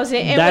did. Aaron But posted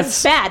it. It that's-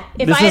 was bad.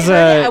 If this I had is heard it,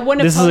 I a wouldn't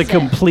have this is a posted it.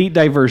 complete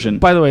diversion.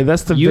 By the way,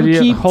 that's the You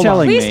video. keep Hold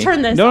telling on. me. Please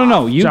turn this no, no,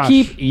 off. no. You Josh,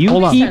 keep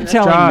hold on. keep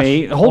telling Josh,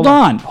 me. hold Hold on.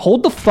 on.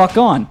 Hold the fuck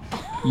on.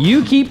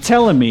 You keep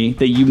telling me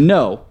that you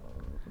know.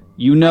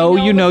 You know, I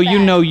know you know, it's you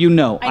bad. know, you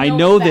know. I I know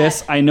know it's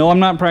this. bad. I know I'm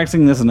not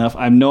practicing this enough.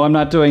 I know I'm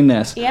not doing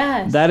this.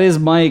 Yes. That is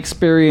my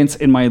experience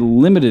and my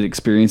limited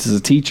experience as a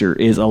teacher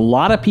is a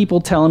lot of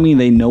people telling me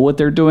they know what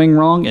they're doing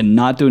wrong and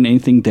not doing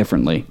anything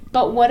differently.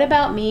 But what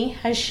about me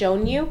has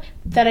shown you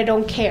that I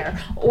don't care,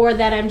 or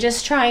that I'm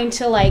just trying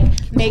to like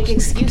make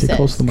excuses? Get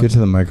close to the mic. Get to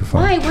the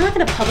microphone. Why? We're not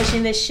going to publish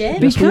in this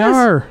shit. Yes, we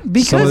are.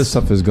 Because, Some of this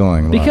stuff is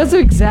going live. because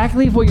of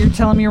exactly what you're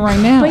telling me right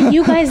now. But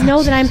you guys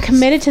know that I'm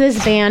committed to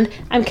this band.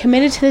 I'm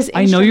committed to this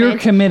I know you're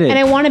instrument, committed. and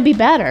I want to be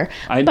better.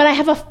 I- but I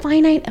have a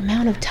finite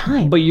amount of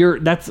time. But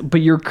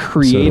you're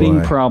creating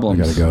I. problems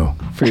I gotta go.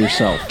 for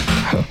yourself.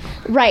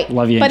 right.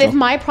 Love you, but Angel. if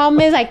my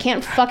problem is I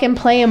can't fucking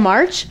play a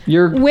march,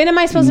 You're when am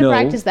I supposed no, to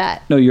practice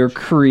that? No, you're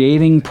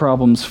creating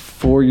problems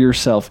for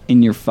yourself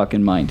in your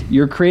fucking mind.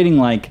 You're creating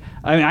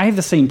I mean, I have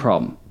the same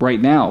problem right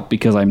now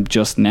because I'm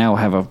just now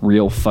have a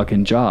real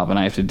fucking job and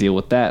I have to deal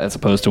with that as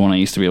opposed to when I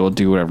used to be able to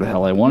do whatever the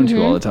hell I wanted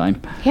to all the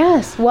time.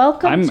 Yes.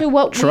 Welcome to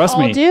what Trust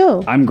we all me,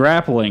 do. I'm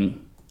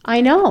grappling.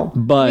 I know.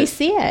 But- we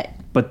see it.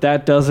 But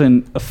that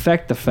doesn't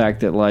affect the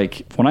fact that,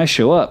 like, when I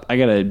show up, I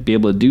gotta be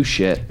able to do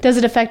shit. Does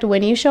it affect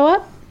when you show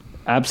up?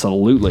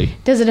 Absolutely.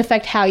 Does it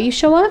affect how you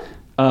show up?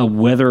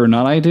 Whether or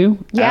not I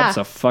do? Yeah.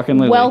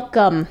 Abso-fucking-lutely.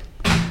 Welcome.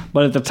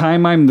 But at the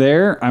time I'm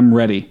there, I'm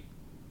ready.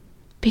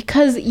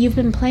 Because you've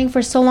been playing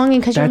for so long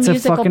and because you're a That's a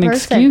musical fucking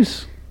person.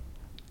 excuse.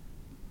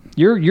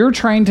 You're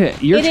trying to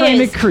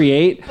is.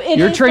 create It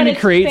you're is, trying but to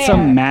it's create fair.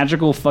 some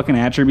magical fucking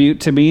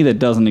attribute to me that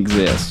doesn't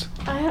exist.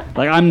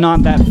 Like, I'm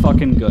not that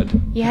fucking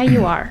good. Yeah,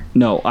 you are.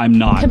 No, I'm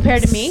not.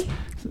 Compared to me?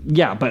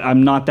 Yeah, but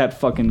I'm not that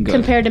fucking good.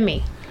 Compared to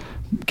me.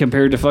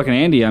 Compared to fucking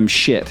Andy, I'm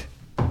shit.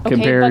 but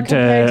Compared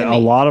compared to to a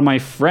me. lot of my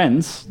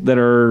friends that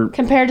are...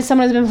 Compared to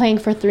someone who's been playing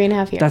for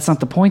 3.5 years. That's not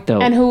the point,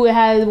 though. and who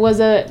was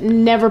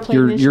never played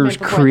an You're instrument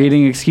before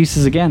creating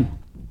excuses again.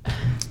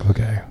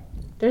 Okay. this.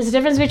 There's a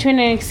difference between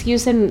an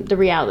excuse and the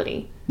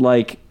reality.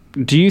 Like,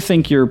 do you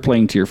think you're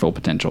playing to your full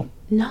potential?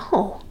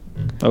 No.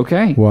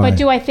 Okay. Why? But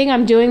do I think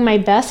I'm doing my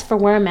best for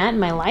where I'm at in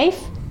my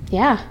life?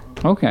 Yeah.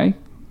 Okay.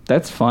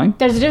 That's fine.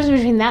 There's a difference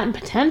between that and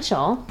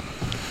potential.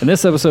 And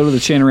this episode of the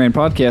Channeran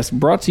Podcast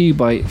brought to you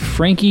by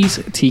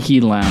Frankie's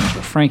Tiki Lounge.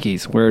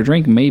 Frankie's, where a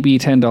drink may be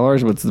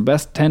 $10, but it's the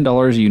best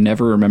 $10 you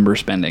never remember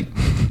spending.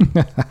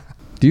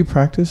 Do you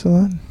practice a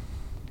lot?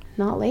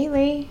 Not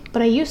lately,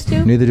 but I used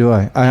to. Neither do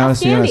I. I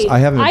honestly, Andy. I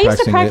haven't been I used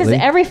to practicing practice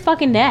lately. every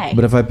fucking day.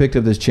 But if I picked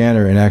up this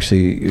chanter and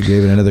actually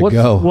gave it another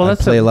go, Well, I'd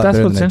play a lot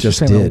better than I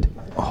just did.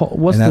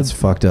 What's And the, that's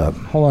fucked up.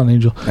 hold on,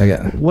 Angel. I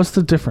got What's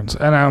the difference?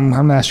 And I'm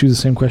going to ask you the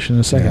same question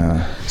in a second.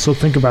 Yeah. So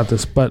think about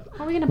this. But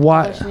Are we going to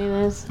why? publish any of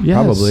this?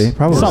 Yes.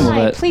 Probably. Some of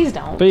Why? it. Please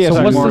don't. But yeah, So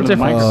so what's more the to the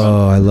difference? microphone.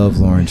 Oh, I love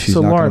Lauren. She's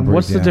So not Lauren, gonna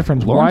what's break the down.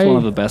 difference? Lauren's Why? one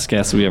of the best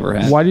guests we ever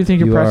had. Why do you think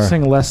you're You are.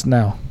 practicing less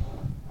now?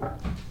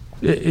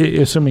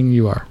 Assuming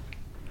you are.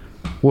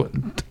 What,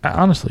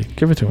 honestly,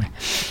 give it to me.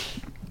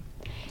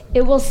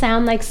 It will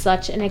sound like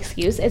such an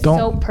excuse. It's so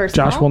Don't.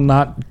 personal. Josh will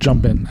not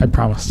jump in. I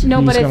promise. No,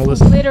 He's but gonna it's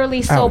listen.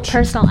 literally so Ouch.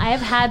 personal. I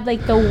have had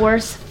like the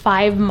worst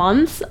 5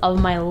 months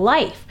of my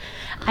life.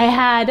 I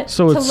had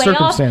So to it's lay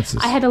circumstances.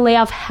 off. I had to lay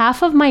off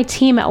half of my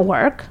team at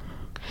work.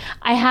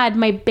 I had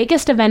my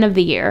biggest event of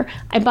the year.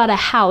 I bought a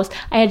house.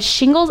 I had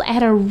shingles. I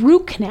had a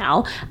root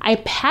canal.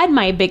 I had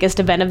my biggest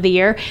event of the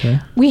year.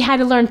 We had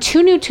to learn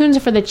 2 new tunes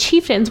for the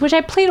Chieftains, which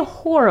I played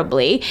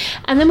horribly.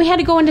 And then we had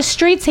to go into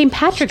straight St.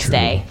 Patrick's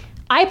Day.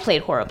 I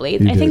played horribly.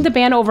 I think did. the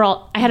band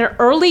overall, I had an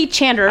early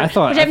chanter, I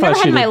thought- which I've I thought never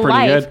had she in my did pretty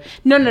life.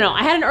 good. No.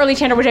 I had an early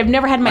chanter, which I've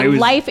never had in my I was-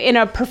 life in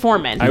a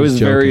performance. I was He's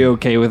joking. very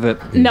okay with it.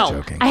 no,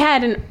 joking. I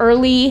had an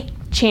early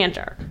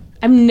chanter.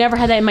 I've never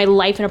had that in my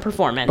life in a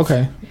performance.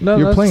 Okay. No,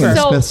 You're that's playing fair. at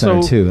So- Smith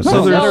Center so- too. so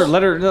So there's-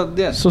 let her,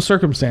 yeah. So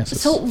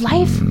circumstances. So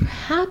life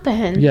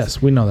happens.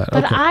 yes, we know that.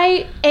 But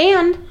Okay.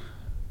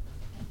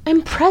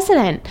 I'm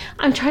president.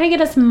 I'm trying to get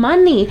us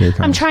money. Here it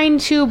comes. I'm trying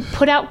to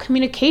put out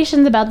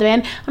communications about the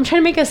band. I'm trying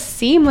to make us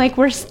seem like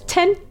we're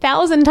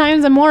 10,000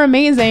 times more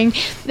amazing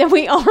than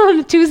we are on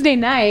a Tuesday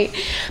night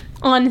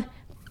on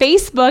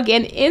Facebook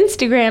and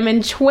Instagram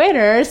and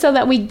Twitter so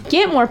that we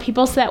get more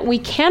people, so that we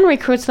can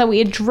recruit, so that we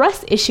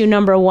address issue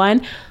number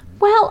 1.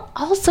 Well,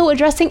 also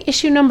addressing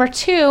issue number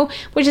 2,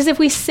 which is if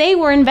we say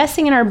we're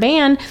investing in our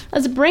band,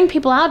 let's bring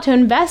people out to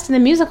invest in the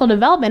musical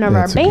development of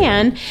That's our a good-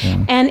 band. yeah.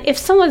 And if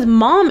someone's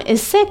mom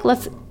is sick,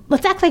 let's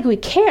act like we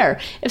care.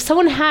 If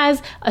someone has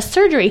a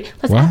surgery,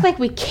 let's What? act like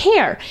we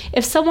care.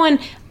 If someone's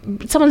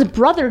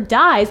brother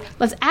dies,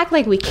 let's act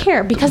like we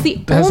care. Because the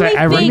Has only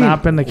that ever thing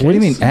not been the case? what do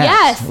you mean act?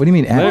 Yes. What do you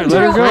mean act?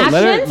 Let her through go.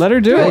 actions, Let her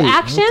do through it. What the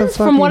actions, fuck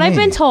from do what you I've been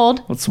mean?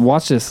 told, Let's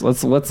watch this.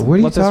 Let's What are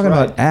you let this talking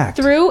ride. about? Act.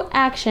 through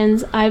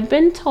actions, I've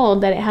been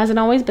told that it hasn't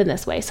always been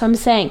this way. So I'm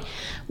saying,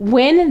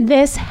 when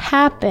this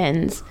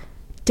happens,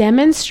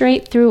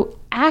 demonstrate through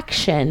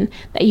action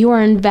that you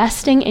are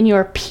investing in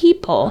your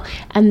people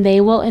and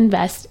they will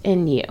invest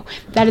in you.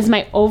 That is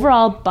my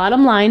overall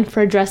bottom line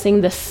for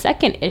addressing the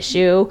second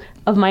issue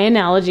of my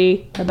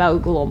analogy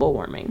about global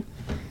warming.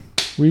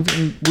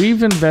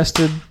 We've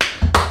invested.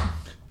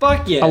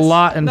 Fuck yes. A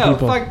lot in no,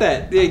 people. fuck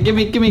that. Yeah, give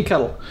me a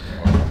cuddle.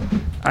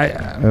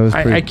 was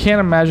pretty- I can't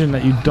imagine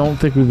that you don't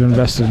think we've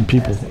invested in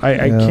people. I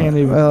can't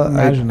even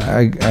imagine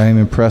that. I'm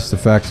impressed the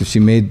fact that she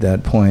made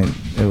that point.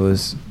 It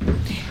was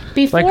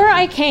Before Like,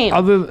 I came,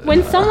 other-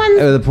 when someone's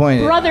the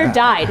point. brother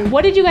died,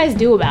 what did you guys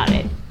do about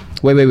it?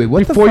 Wait.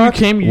 What Before the you fuck?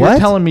 came, you're What?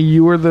 telling me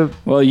you were the.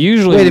 Well,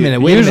 usually, Wait a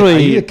minute, Are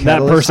usually you a that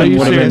catalyst? Are person you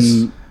would have serious?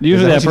 been. Usually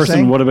Is that that what you're person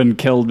saying? would have been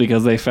killed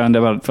because they found out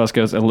about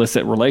Fusco's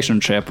illicit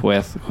relationship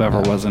with whoever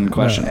was in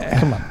question.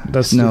 Come on,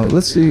 that's No, stupid.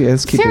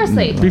 let's keep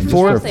Seriously. it in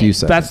Before- just for a few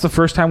seconds. That's the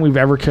first time we've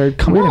ever carried.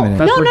 Come Wait a on, minute.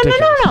 that's No.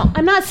 ridiculous.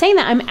 I'm not saying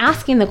that. I'm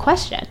asking the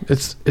question.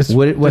 It's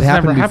what it's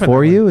happened never before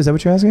that way. you? Is that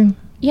what you're asking?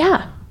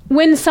 Yeah.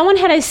 When someone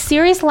had a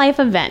serious life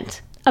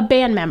event, a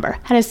band member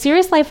had a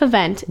serious life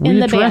event in We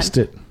the addressed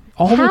band. it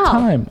all the How?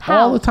 time, How?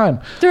 all the time.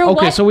 Through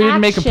okay, what so we didn't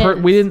make a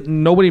actions? we didn't.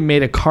 Nobody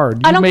made a card.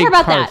 I You don't made care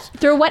about cards. that.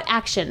 Through what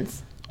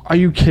actions? Are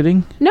you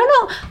kidding? No.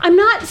 I'm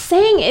not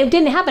saying it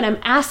didn't happen. I'm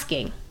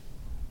asking.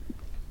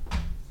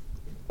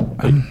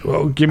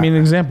 Well, give me an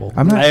example.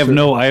 I'm not. I have sure.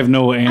 no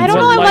answer. I don't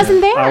know. I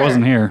wasn't there. I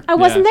wasn't here. I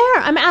wasn't Yeah.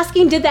 there. I'm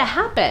asking, did that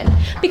happen?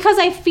 Because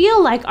I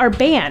feel like our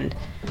band,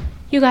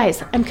 You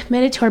guys, I'm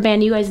committed to our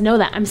band. You guys know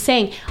that. I'm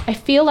saying I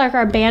feel like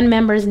our band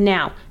members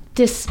now,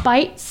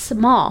 despite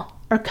small,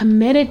 are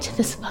committed to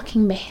this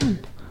fucking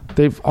band.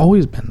 They've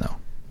always been, though.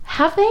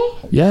 Have they?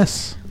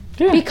 Yes.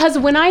 Because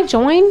when I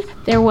joined,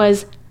 there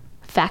was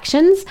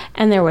factions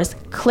and there was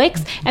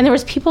cliques and there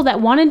was people that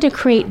wanted to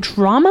create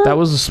drama. That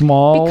was a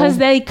small because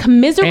they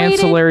commiserated.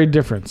 ancillary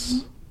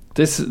difference.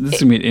 This is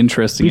gonna be an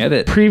interesting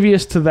edit.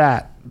 Previous to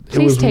that, it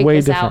Please was take way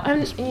this different.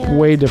 out. Yeah.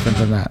 Way different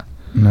than that.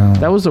 No.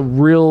 That was a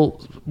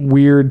real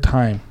weird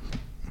time.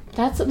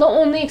 That's the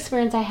only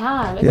experience I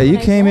have. Yeah, you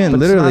came in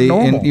But it's literally, not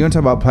normal. and you want to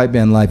talk about pipe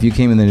band life. You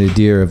came in the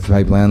nadir of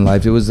pipe band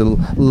life. It was a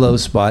low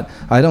spot.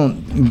 I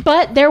don't.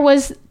 But there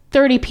was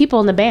 30 people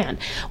in the band.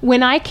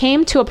 When I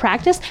came to a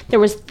practice, there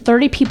was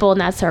 30 people in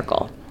that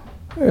circle.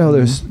 You know,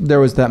 there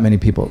was that many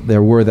people.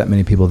 There were that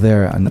many people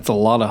there. And That's a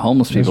lot of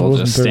homeless people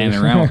wasn't just 30. standing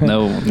around with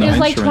no It was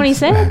like instruments.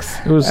 26.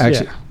 It was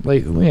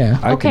Actually- yeah.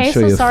 I Okay, can show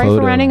so you a sorry photo.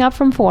 for running up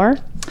from 4.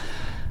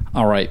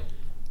 All right.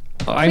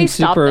 Please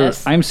stop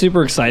this. I'm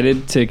super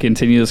excited to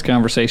continue this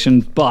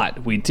conversation,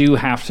 but we do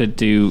have to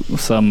do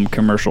some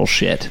commercial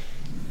shit.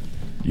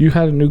 You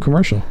had a new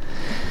commercial.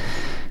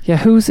 Yeah,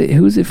 who's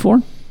it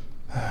for?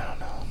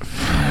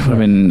 I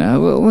mean,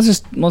 well, let's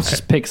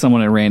just pick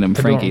someone at random.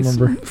 don't Frankie's.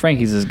 remember.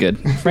 Frankie's is good.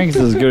 Frankie's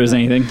is as good as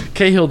anything.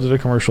 Cahill did a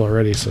commercial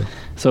already, so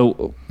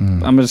So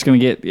I'm just gonna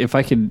get, if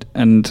I could,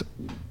 and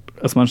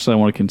as much as I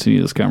want to continue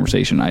this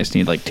conversation, I just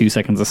need like 2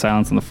 seconds of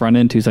silence on the front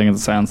end, 2 seconds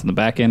of silence on the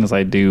back end as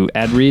I do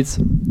ad reads,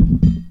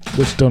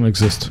 which don't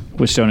exist.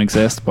 which don't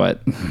exist, but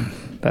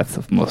that's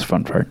the most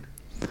fun part.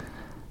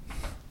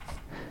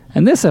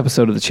 And this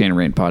episode of the Chain and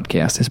Rain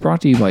podcast is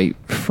brought to you by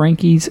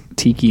Frankie's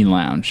Tiki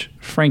Lounge.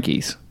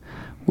 Frankie's,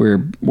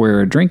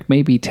 where a drink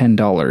may be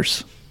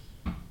 $10.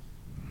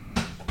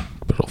 But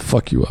it'll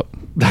fuck you up.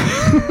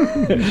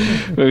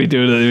 Maybe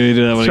do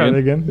that one Try it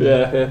again.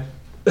 again.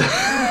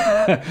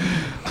 Yeah.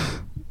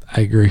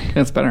 I agree.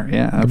 That's better.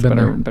 Yeah, that's I've been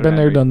better. there, better been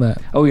there, ad read. done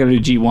that. Oh, we got to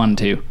do G1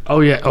 too. Oh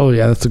yeah,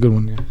 that's a good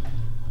one. Yeah.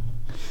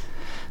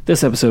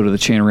 This episode of the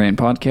Chain and Rant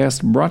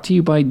podcast brought to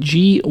you by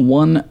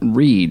G1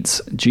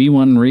 Reeds.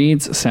 G1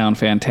 Reeds sound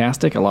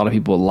fantastic. A lot of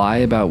people lie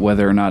about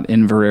whether or not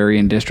Inverary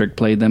and District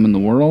played them in the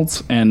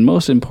Worlds. And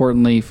most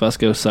importantly,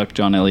 Fusco sucked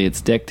John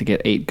Elliott's dick to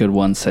get 8 good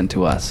ones sent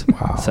to us.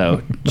 Wow.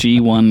 So,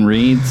 G1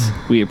 Reeds,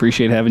 we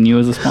appreciate having you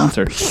as a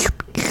sponsor.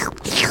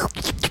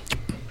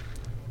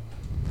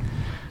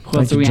 What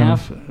else do we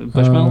have?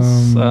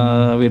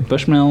 Bushmills? We had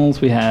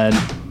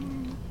Bushmills.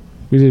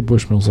 We did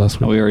Bushmills last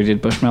week. we already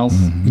did Bushmills.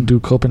 You do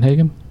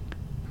Copenhagen.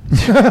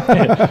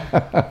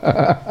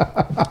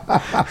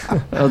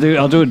 I'll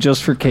do it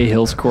just for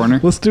Cahill's Corner.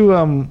 Let's do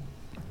Angel,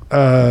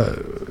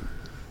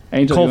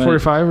 Colt you wanna-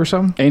 45 or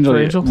something. Angel, For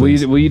Angel?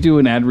 will you do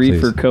an ad read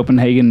Please. for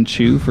Copenhagen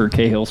Chew for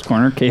Cahill's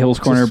Corner? Cahill's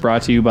Corner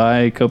brought to you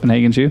by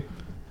Copenhagen Chew.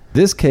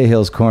 This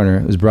Cahill's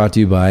Corner was brought to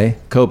you by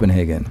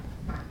Copenhagen.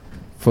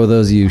 For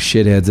those of you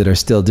shitheads that are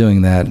still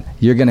doing that,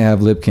 you're going to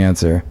have lip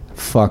cancer.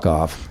 Fuck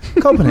off.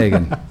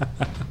 Copenhagen.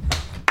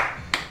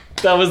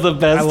 That was the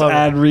best love it.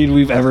 ad read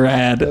we've ever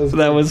had.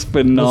 That was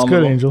phenomenal. That's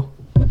good, Angel.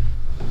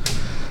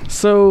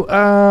 So,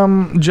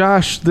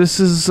 Josh, this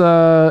is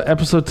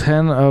episode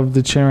 10 of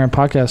the Chain Rant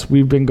podcast.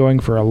 We've been going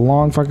for a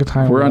long fucking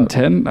time. We're on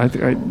without- 10. I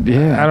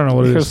don't know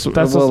what it is.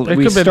 Because, It we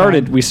could've been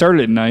started. 9. We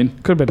started at 9.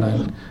 Could have been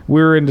 9.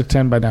 We're into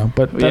 10 by now,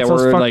 but that's Yeah, us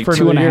we're fucked like for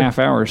 2.5 another year.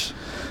 hours.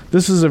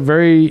 This is a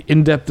very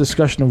in-depth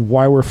discussion of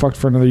why we're fucked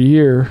for another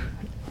year,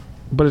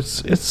 but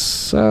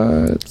it's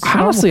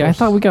Honestly, I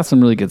thought we got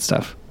some really good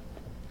stuff.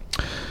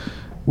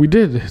 we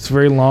did. It's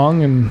very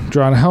long and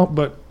drawn out,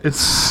 but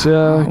it's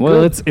Well,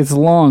 good, it's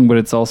long, but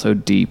it's also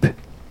deep.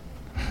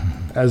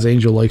 as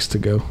Angel likes to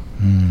go.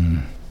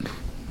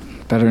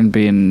 Better than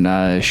being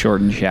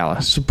short and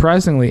shallow.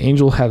 Surprisingly,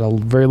 Angel had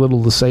very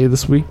little to say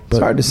this week, but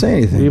It's hard to say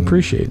anything. we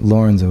appreciate it.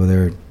 Lauren's over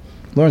there.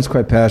 Lauren's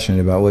quite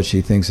passionate about what she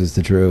thinks is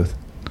the truth.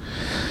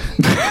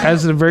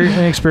 As a very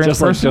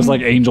inexperienced person. Just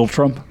like Angel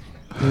Trump.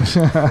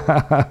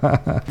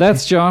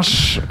 That's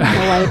Josh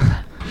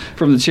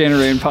from the Chain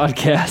and Rain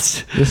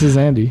podcast. This is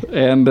Andy.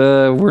 And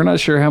we're not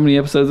sure how many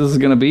episodes this is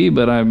going to be,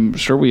 but I'm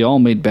sure we all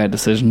made bad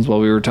decisions while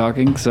we were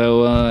talking.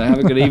 So have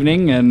a good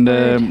evening, and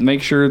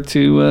make sure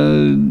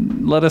to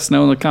let us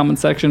know in the comment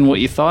section what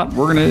you thought.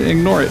 We're going to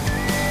ignore it.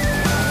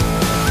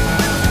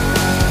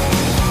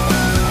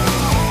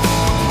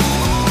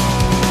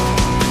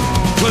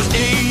 'Twas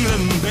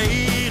England